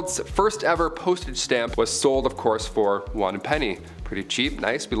 the world's first ever postage stamp was sold, of course, for 1 penny. Pretty cheap,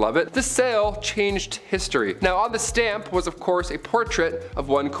 nice, we love it. This sale changed history. Now on the stamp was of course a portrait of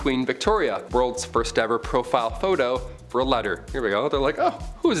one Queen Victoria, world's first ever profile photo for a letter. Here we go, they're like, oh,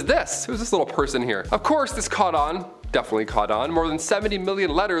 who is this? Who's this little person here? Of course this caught on. Definitely caught on. More than 70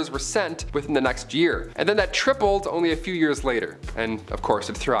 million letters were sent within the next year. And then that tripled only a few years later. And of course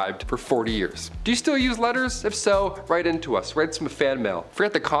it thrived for 40 years. Do you still use letters? If so, write into us. Write some fan mail.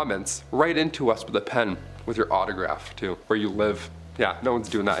 Forget the comments. Write into us with a pen, with your autograph too, where you live. Yeah, no one's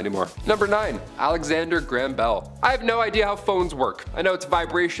doing that anymore. Number 9, Alexander Graham Bell. I have no idea how phones work. I know it's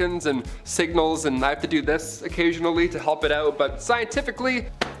vibrations and signals, and I have to do this occasionally to help it out, but scientifically,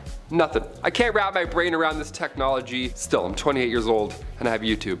 nothing. I can't wrap my brain around this technology. Still, I'm 28 years old and I have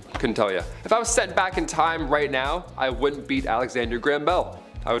YouTube. Couldn't tell you. If I was sent back in time right now, I wouldn't beat Alexander Graham Bell.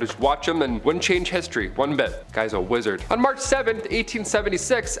 I would just watch him and wouldn't change history one bit. Guy's a wizard. On March 7th,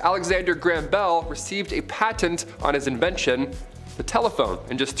 1876, Alexander Graham Bell received a patent on his invention, the telephone,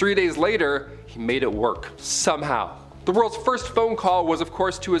 and just 3 days later, he made it work, somehow. The world's first phone call was of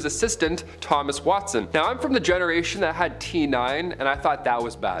course to his assistant, Thomas Watson. Now I'm from the generation that had T9 and I thought that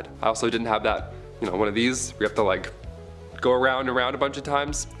was bad. I also didn't have that, one of these where you have to like go around and around a bunch of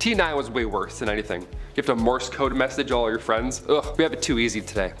times. T9 was way worse than anything. You have to Morse code message all your friends. Ugh, we have it too easy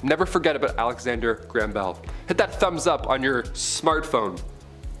today. Never forget about Alexander Graham Bell. Hit that thumbs up on your smartphone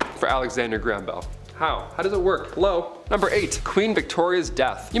for Alexander Graham Bell. How? How does it work? Hello? Number 8, Queen Victoria's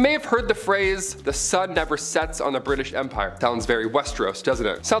death. You may have heard the phrase, the sun never sets on the British Empire. Sounds very Westeros, doesn't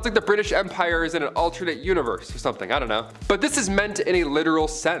it? Sounds like the British Empire is in an alternate universe or something, I don't know. But this is meant in a literal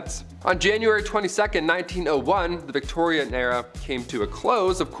sense. On January 22nd, 1901, the Victorian era came to a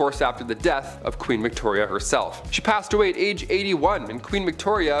close, of course, after the death of Queen Victoria herself. She passed away at age 81, and Queen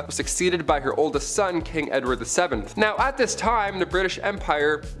Victoria was succeeded by her oldest son, King Edward VII. Now, at this time, the British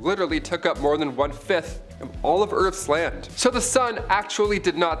Empire literally took up more than 1/5 of all of Earth's land. So the sun actually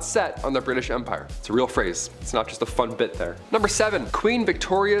did not set on the British Empire. It's a real phrase. It's not just a fun bit there. Number 7, Queen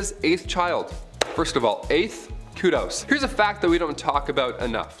Victoria's 8th child. First of all, 8th? Kudos. Here's a fact that we don't talk about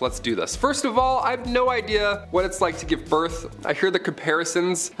enough. Let's do this. First of all, I have no idea what it's like to give birth. I hear the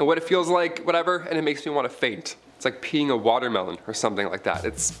comparisons and what it feels like, whatever, and it makes me want to faint. It's like peeing a watermelon or something like that.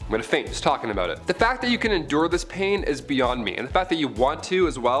 I'm gonna faint just talking about it. The fact that you can endure this pain is beyond me, and the fact that you want to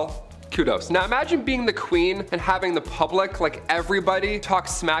as well, kudos. Now imagine being the queen and having the public, like everybody, talk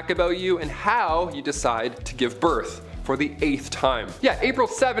smack about you and how you decide to give birth for the 8th time. Yeah, April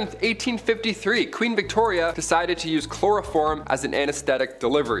 7th, 1853, Queen Victoria decided to use chloroform as an anesthetic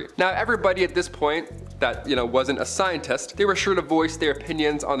delivery. Now everybody at this point that, wasn't a scientist, they were sure to voice their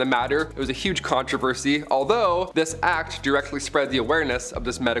opinions on the matter. It was a huge controversy, although this act directly spread the awareness of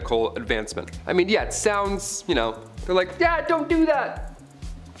this medical advancement. I mean, yeah, it sounds, they're like, yeah, don't do that.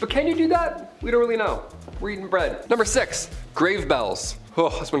 But can you do that? We don't really know. We're eating bread. Number 6, grave bells. Oh,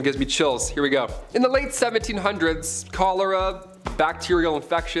 this one gives me chills. Here we go. In the late 1700s, cholera, bacterial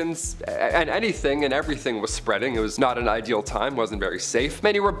infections, and anything and everything was spreading. It was not an ideal time, wasn't very safe.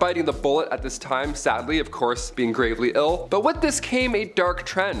 Many were biting the bullet at this time, sadly, of course, being gravely ill. But with this came a dark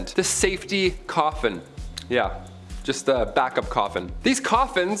trend, the safety coffin. Yeah. Just a backup coffin. These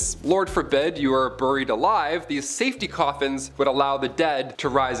coffins, Lord forbid you are buried alive, these safety coffins would allow the dead to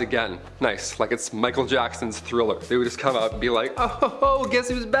rise again. Nice, like it's Michael Jackson's Thriller. They would just come out and be like, oh, guess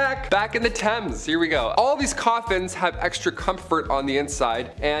who's back? Back in the Thames, here we go. All these coffins have extra comfort on the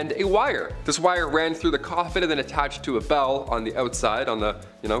inside and a wire. This wire ran through the coffin and then attached to a bell on the outside on the,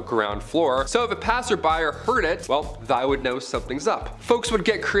 ground floor. So if a passerby heard it, well, they would know something's up. Folks would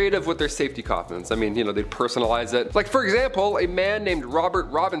get creative with their safety coffins. I mean, they'd personalize it. Like for example, a man named Robert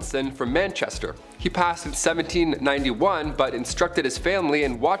Robinson from Manchester. He passed in 1791, but instructed his family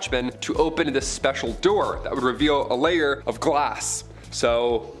and watchmen to open this special door that would reveal a layer of glass.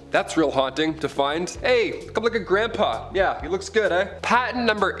 So that's real haunting to find. Hey, come look at Grandpa. Yeah, he looks good, eh? Patent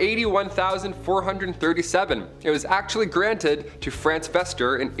number 81,437. It was actually granted to Franz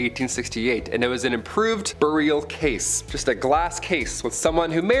Vester in 1868, and it was an improved burial case. Just a glass case with someone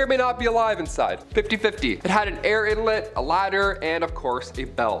who may or may not be alive inside. 50-50. It had an air inlet, a ladder, and of course, a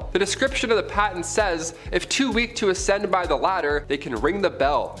bell. The description of the patent says, if too weak to ascend by the ladder, they can ring the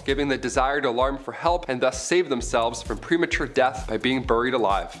bell, giving the desired alarm for help and thus save themselves from premature death by being buried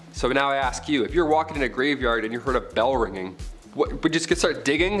alive. So now I ask you, if you're walking in a graveyard and you heard a bell ringing, would you just start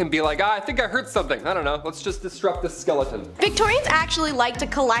digging and be like, I think I heard something. I don't know, let's just disrupt this skeleton. Victorians actually liked to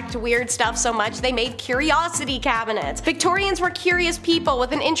collect weird stuff so much they made curiosity cabinets. Victorians were curious people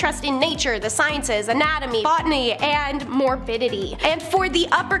with an interest in nature, the sciences, anatomy, botany, and morbidity. And for the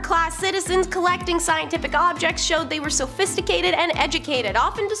upper class citizens, collecting scientific objects showed they were sophisticated and educated,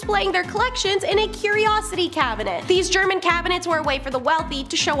 often displaying their collections in a curiosity cabinet. These German cabinets were a way for the wealthy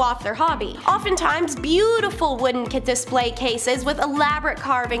to show off their hobby. Oftentimes, beautiful wooden display cases with elaborate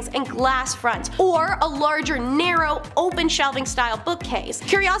carvings and glass fronts, or a larger, narrow, open shelving style bookcase.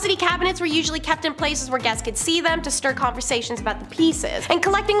 Curiosity cabinets were usually kept in places where guests could see them to stir conversations about the pieces. And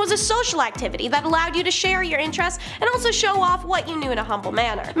collecting was a social activity that allowed you to share your interests and also show off what you knew in a humble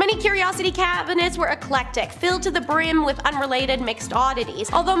manner. Many curiosity cabinets were eclectic, filled to the brim with unrelated mixed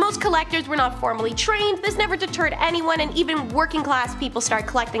oddities. Although most collectors were not formally trained, this never deterred anyone, and even working class people started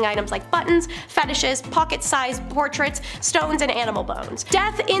collecting items like buttons, fetishes, pocket-sized portraits, stones, and animal bones.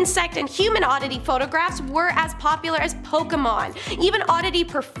 Death, insect, and human oddity photographs were as popular as Pokemon. Even oddity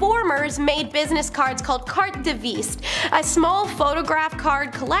performers made business cards called carte de visite, a small photograph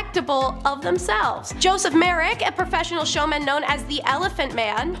card collectible of themselves. Joseph Merrick, a professional showman known as the Elephant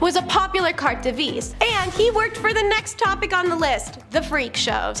Man, was a popular carte de visite. And he worked for the next topic on the list, the freak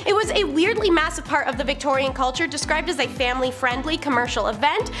shows. It was a weirdly massive part of the Victorian culture, described as a family-friendly commercial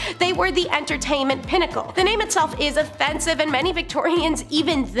event. They were the entertainment pinnacle. The name itself is offensive, and many Victorians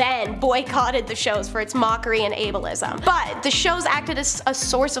even then boycotted the shows for its mockery and ableism. But the shows acted as a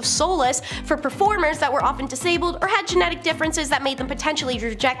source of solace for performers that were often disabled or had genetic differences that made them potentially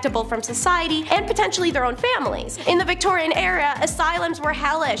rejectable from society and potentially their own families. In the Victorian era, asylums were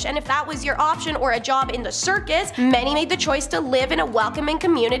hellish, and if that was your option or a job in the circus, many made the choice to live in a welcoming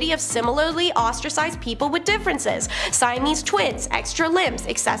community of similarly ostracized people with differences. Siamese twins, extra limbs,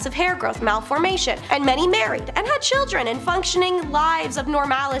 excessive hair growth, malformation, and many married and had children and functioning lives of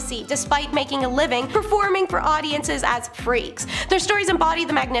normalcy despite making a living performing for audiences as freaks. Their stories embody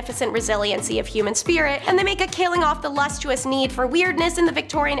the magnificent resiliency of human spirit, and they make a killing off the lustrous need for weirdness in the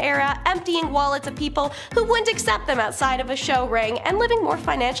Victorian era, emptying wallets of people who wouldn't accept them outside of a show ring and living more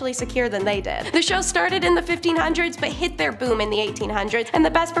financially secure than they did. The show started in the 1500s but hit their boom in the 1800s, and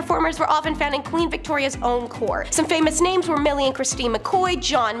the best performers were often found in Queen Victoria's own court. Some famous names were Millie and Christine McCoy,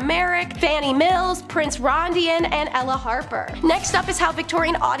 John Merrick, Fanny Mills, Prince Rondian, and Ella Harper. Next up is how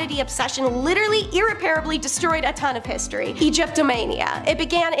Victorian oddity obsession literally irreparably destroyed a ton of history. Egyptomania. It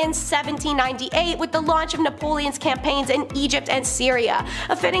began in 1798 with the launch of Napoleon's campaigns in Egypt and Syria,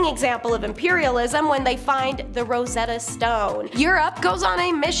 a fitting example of imperialism when they find the Rosetta Stone. Europe goes on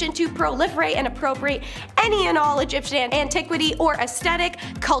a mission to proliferate and appropriate any and all Egyptian antiquity or aesthetic,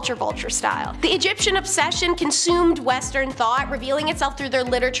 culture vulture style. The Egyptian obsession consumed Western thought, revealing itself through their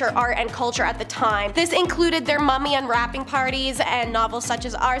literature, art, and culture at the time. This included their mummy unwrapping parties and novels such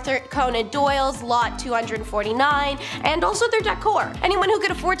as Arthur Conan Doyle's Lot 249, and also their decor. Anyone who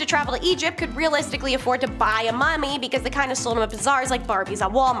could afford to travel to Egypt could realistically afford to buy a mummy because they kind of sold them at bazaars like Barbies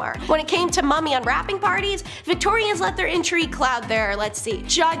at Walmart. When it came to mummy unwrapping parties, Victorians let their intrigue cloud their,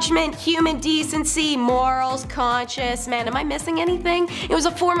 judgment, human decency, morals, conscience. Man, am I missing anything? It was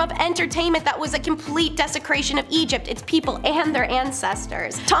a form of entertainment that was a complete desecration of Egypt, its people, and their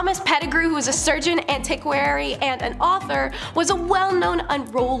ancestors. Thomas Pettigrew, who was a surgeon, antiquary, and an author, was a well-known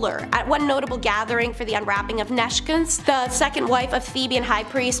unroller. At one notable gathering for the unwrapping of Neshkins, the second wife of Theban high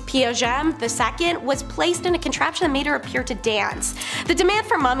priest Piogem II was placed in a contraption that made her appear to dance. The demand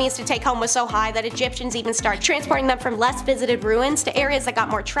for mummies to take home was so high that Egyptians even started transporting them from less visited ruins to areas that got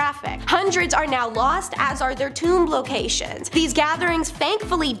more traffic. Hundreds are now lost, as are their tomb locations. These gatherings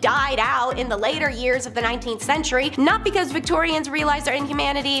thankfully died out in the later years of the 19th century, not because Victorians realized their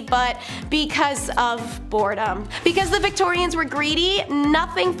inhumanity, but because of boredom. Because the Victorians were greedy,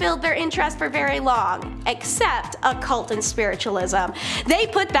 nothing filled their interest for very long, except occult and spiritualism. They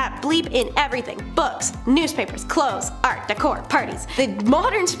put that bleep in everything: books, newspapers, clothes, art, decor, parties. The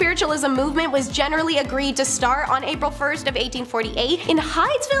modern spiritualism movement was generally agreed to start on April 1st of 1848 in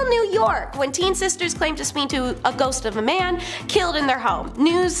Hydesville, New York, when teen sisters claimed to speak to a ghost of a man killed in their home.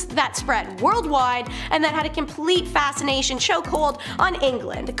 News that spread worldwide and that had a complete fascination chokehold on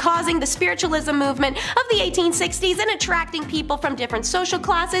England, causing the spiritualism movement of the 1860s and attracting people from different social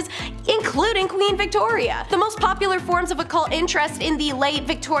classes, including Queen Victoria. The most popular forms of occult interest in the late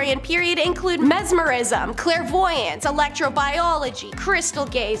Victorian period include mesmerism, clairvoyance, electrobiology, crystal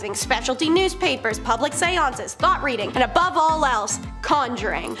gazing, specialty newspapers, public seances, thought reading, and above all else,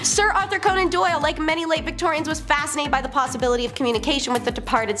 conjuring. Sir Arthur Conan Doyle, like many late Victorians, was fascinated by the possibility of communication with the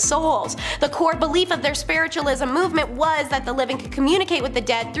departed souls. The core belief of their spiritualism movement was that the living could communicate with the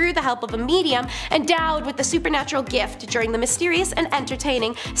dead through the help of a medium endowed with the supernatural gift during the mysterious and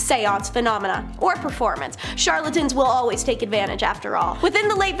entertaining seance phenomena or performance. Charlatans will always take advantage, after all. Within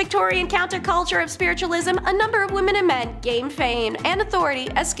the late Victorian counterculture of spiritualism, a number of women and men gained fame and authority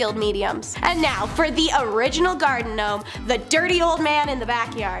as skilled mediums. And now for the original garden gnome, the dirty old man in the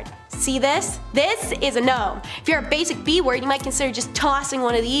backyard. See this? This is a gnome. If you're a basic B word, you might consider just tossing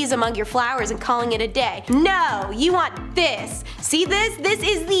one of these among your flowers and calling it a day. No, you want this. See this? This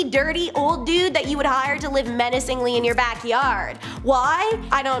is the dirty old dude that you would hire to live menacingly in your backyard. Why?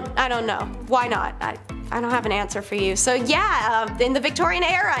 I don't know. Why not? I don't have an answer for you. So yeah, in the Victorian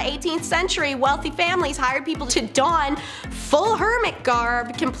era, 18th century, wealthy families hired people to don full hermit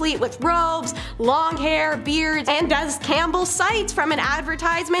garb, complete with robes, long hair, beards, and as Campbell cites from an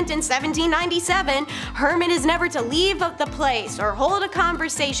advertisement in 1797, hermit is never to leave the place or hold a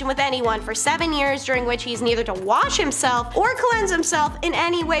conversation with anyone for 7 years, during which he's neither to wash himself or cleanse himself in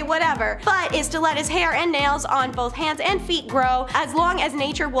any way whatever, but is to let his hair and nails on both hands and feet grow as long as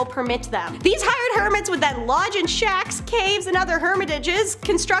nature will permit them. These hired hermits would then lodge in shacks, caves, and other hermitages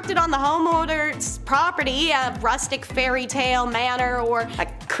constructed on the homeowner's property, a rustic fairy tale manor or a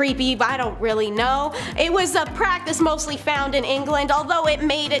creepy, I don't really know. It was a practice mostly found in England, although it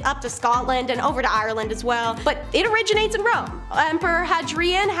made it up to Scotland and over to Ireland as well. But it originates in Rome. Emperor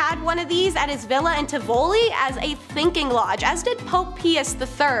Hadrian had one of these at his villa in Tivoli as a thinking lodge, as did Pope Pius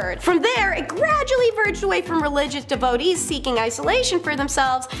III. From there, it gradually verged away from religious devotees seeking isolation for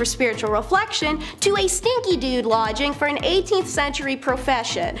themselves for spiritual reflection to a stinky dude lodging for an 18th century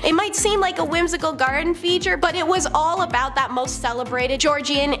profession. It might seem like a whimsical garden feature, but it was all about that most celebrated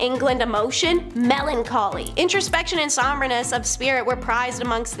Georgian England emotion, melancholy. Introspection and somberness of spirit were prized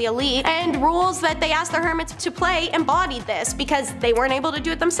amongst the elite, and rules that they asked their hermits to play embodied this because they weren't able to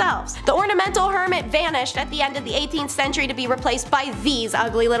do it themselves. The ornamental hermit vanished at the end of the 18th century to be replaced by these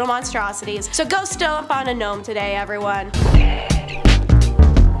ugly little monstrosities. So go stomp on a gnome today, everyone.